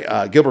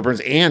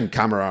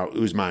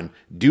Kamaru Usman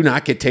do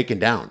not get taken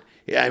down.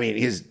 I mean,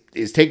 his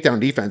takedown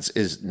defense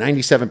is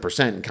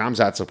 97%, and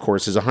Khamzat's, of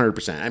course, is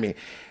 100%. I mean,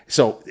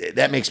 so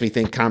that makes me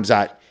think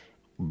Khamzat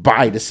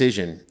by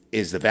decision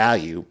is the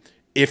value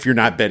if you're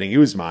not betting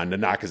Usman to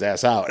knock his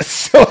ass out.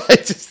 So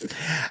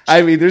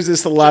there's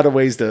just a lot of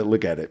ways to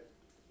look at it.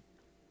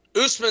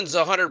 Usman's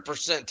 100%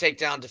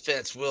 takedown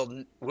defense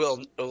will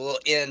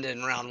end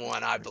in round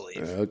one, I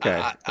believe.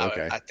 Okay.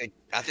 Okay.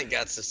 I think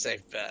that's a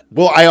safe bet.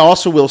 Well, I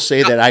also will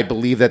say that I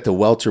believe that the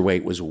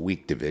welterweight was a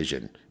weak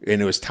division,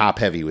 and it was top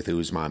heavy with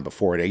Usman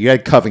before it. You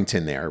had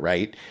Covington there,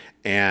 right?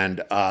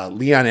 And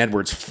Leon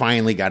Edwards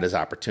finally got his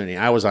opportunity.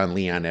 I was on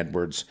Leon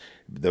Edwards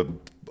the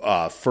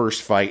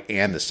first fight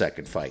and the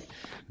second fight,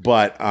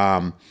 but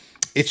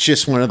it's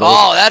just one of those.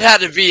 Oh, that had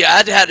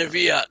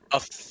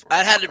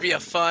to be a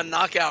fun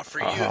knockout for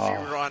you if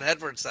you were on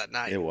Edwards that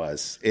night. It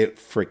was. It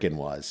freaking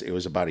was. It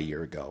was about a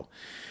year ago,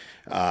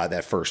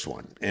 that first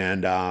one.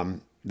 And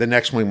the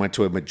next one went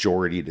to a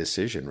majority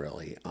decision,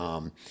 really.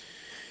 And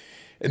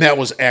that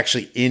was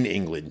actually in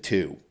England,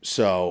 too.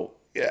 So,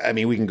 I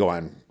mean, we can go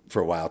on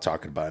for a while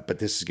talking about it, but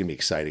this is going to be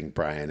exciting,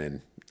 Brian.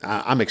 And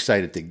I'm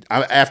excited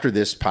after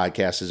this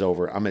podcast is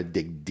over, I'm going to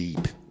dig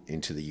deep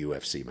into the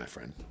UFC, my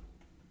friend.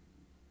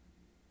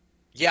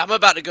 Yeah, I'm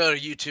about to go to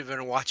YouTube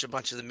and watch a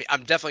bunch of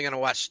I'm definitely going to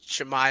watch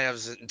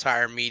Chimaev's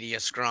entire media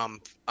scrum,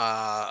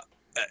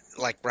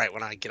 like right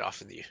when I get off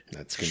with you.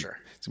 That's for sure.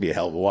 It's going to be a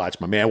hell of a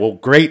watch, my man. Well,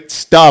 great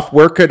stuff.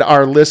 Where could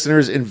our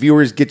listeners and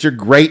viewers get your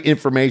great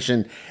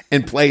information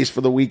and plays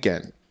for the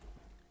weekend?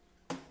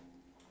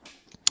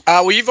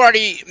 Well, you've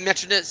already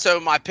mentioned it. So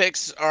my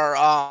picks are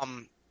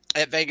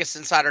at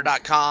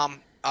VegasInsider.com.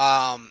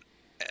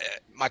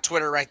 My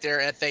Twitter right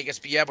there at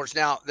VegasBEdwards.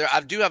 Now,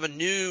 I do have a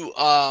new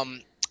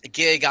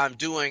gig I'm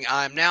doing.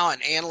 I'm now an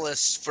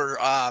analyst for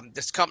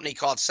this company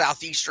called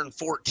Southeastern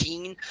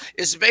 14.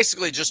 It's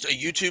basically just a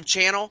YouTube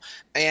channel,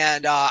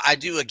 and I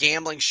do a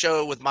gambling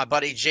show with my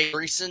buddy Jay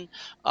Greason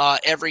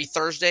every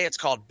Thursday. It's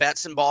called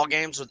Bets and Ball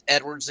Games with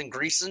Edwards and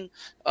Greason.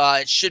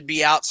 It should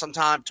be out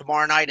sometime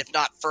tomorrow night, if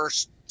not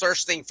first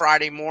thing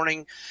Friday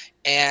morning.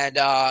 And,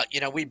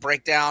 we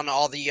break down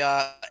all the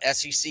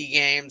SEC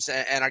games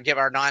and I give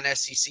our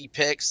non-SEC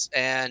picks.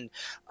 And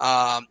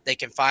they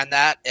can find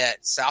that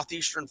at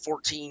Southeastern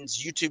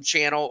 14's YouTube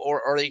channel,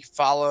 or they can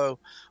follow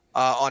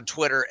on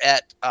Twitter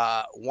at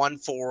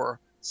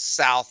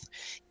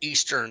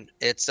 14Southeastern.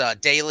 It's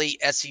daily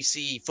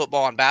SEC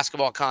football and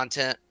basketball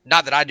content.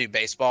 Not that I do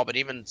baseball, but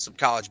even some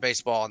college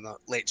baseball in the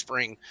late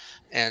spring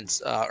and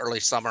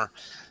early summer.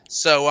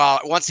 So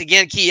once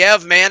again,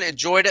 Kiev, man,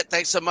 enjoyed it.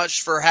 Thanks so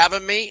much for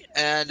having me,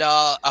 and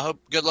I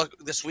hope good luck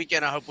this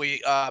weekend. I hope we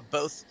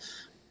both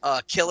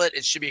kill it.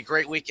 It should be a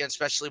great weekend,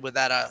 especially with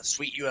that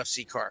sweet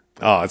UFC card.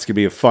 Oh, it's gonna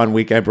be a fun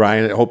weekend,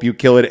 Brian. I hope you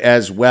kill it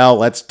as well.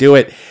 Let's do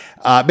it.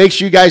 Make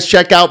sure you guys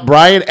check out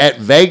Brian at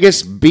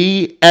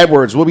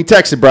VegasBEdwards. We'll be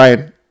texting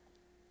Brian.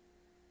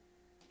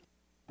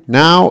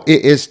 Now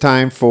it is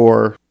time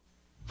for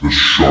the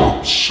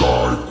sharp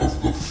side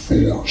of the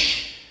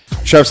force.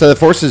 Sharp Side of the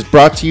Force is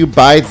brought to you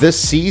by The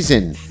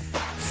Season.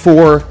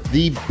 For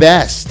the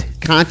best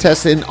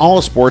contests in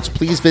all sports,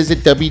 please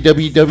visit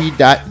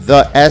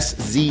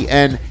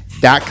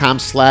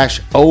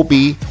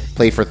www.theszn.com/OB.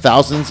 Play for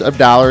thousands of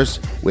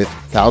dollars with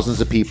thousands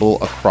of people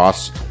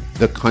across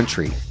the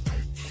country.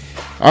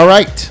 All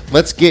right,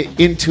 let's get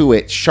into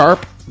it.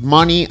 Sharp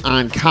money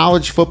on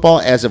college football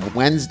as of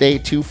Wednesday,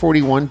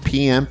 2:41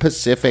 p.m.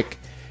 Pacific.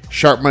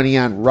 Sharp money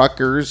on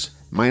Rutgers,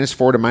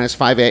 -4 to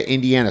 -5 at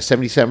Indiana,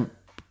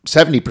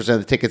 70%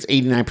 of the tickets,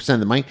 89% of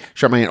the money.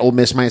 Sharp money at Ole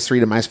Miss, -3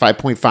 to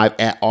 -5.5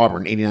 at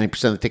Auburn,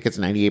 89% of the tickets,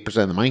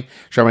 98% of the money.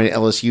 Sharp money at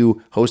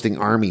LSU hosting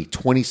Army,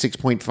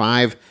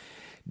 26.5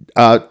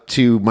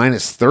 to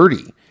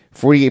 -30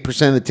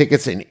 48% of the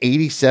tickets, and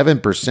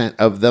 87%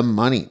 of the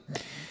money.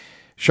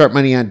 Sharp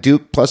money on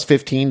Duke, plus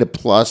 15 to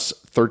plus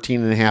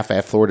 13.5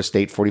 at Florida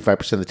State,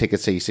 45% of the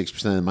tickets,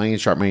 86% of the money.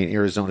 And sharp money in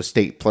Arizona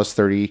State, plus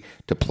 30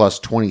 to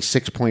plus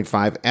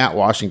 26.5 at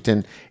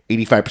Washington,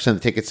 85% of the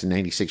tickets and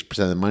 96%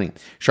 of the money.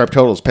 Sharp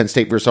totals, Penn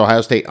State versus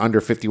Ohio State,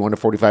 under 51 to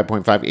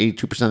 45.5,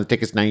 82% of the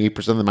tickets,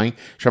 98% of the money.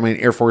 Sharp money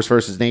in Air Force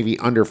versus Navy,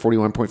 under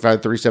 41.5,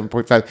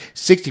 37.5,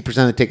 60%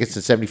 of the tickets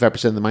and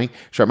 75% of the money.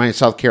 Sharp money in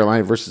South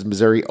Carolina versus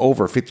Missouri,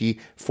 over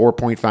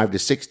 54.5 to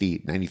 60,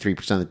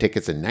 93% of the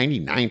tickets and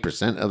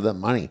 99% of the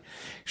money.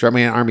 Sharp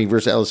money in Army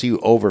versus LSU,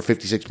 over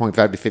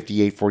 56.5 to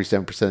 58,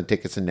 47% of the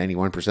tickets and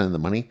 91% of the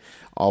money.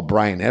 All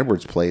Brian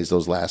Edwards plays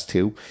those last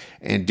two.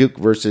 And Duke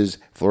versus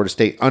Florida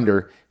State,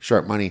 under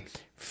sharp money,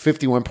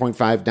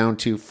 51.5 down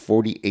to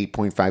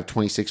 48.5,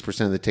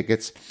 26% of the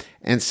tickets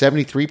and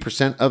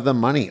 73% of the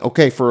money.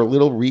 Okay, for a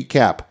little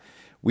recap,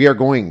 we are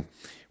going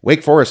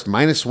Wake Forest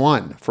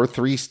 -1 for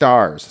 3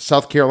 stars.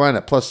 South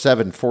Carolina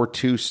 +7 for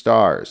 2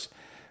 stars.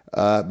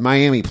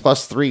 Miami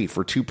 +3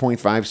 for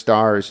 2.5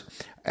 stars.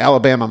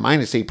 Alabama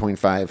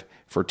 -8.5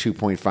 for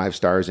 2.5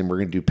 stars. And we're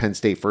going to do Penn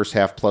State first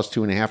half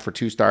 +2.5 for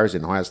 2 stars.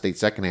 And Ohio State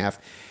second half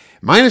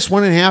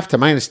 -1.5 to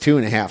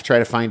 -2.5. Try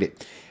to find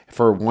it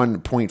for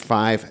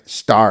 1.5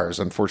 stars.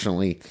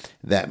 Unfortunately,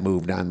 that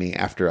moved on me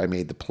after I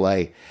made the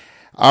play.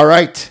 All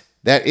right,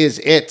 that is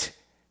it.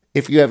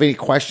 If you have any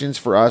questions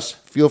for us,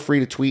 feel free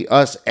to tweet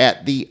us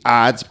at the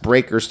Odds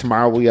Breakers.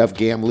 Tomorrow we have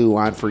Gamlu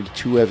on for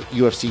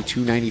UFC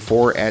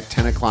 294 at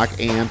 10 o'clock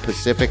a.m.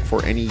 Pacific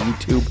for any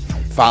YouTube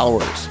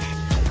followers.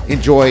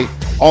 Enjoy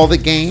all the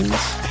games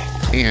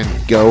and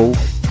go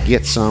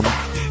get some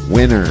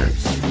winners.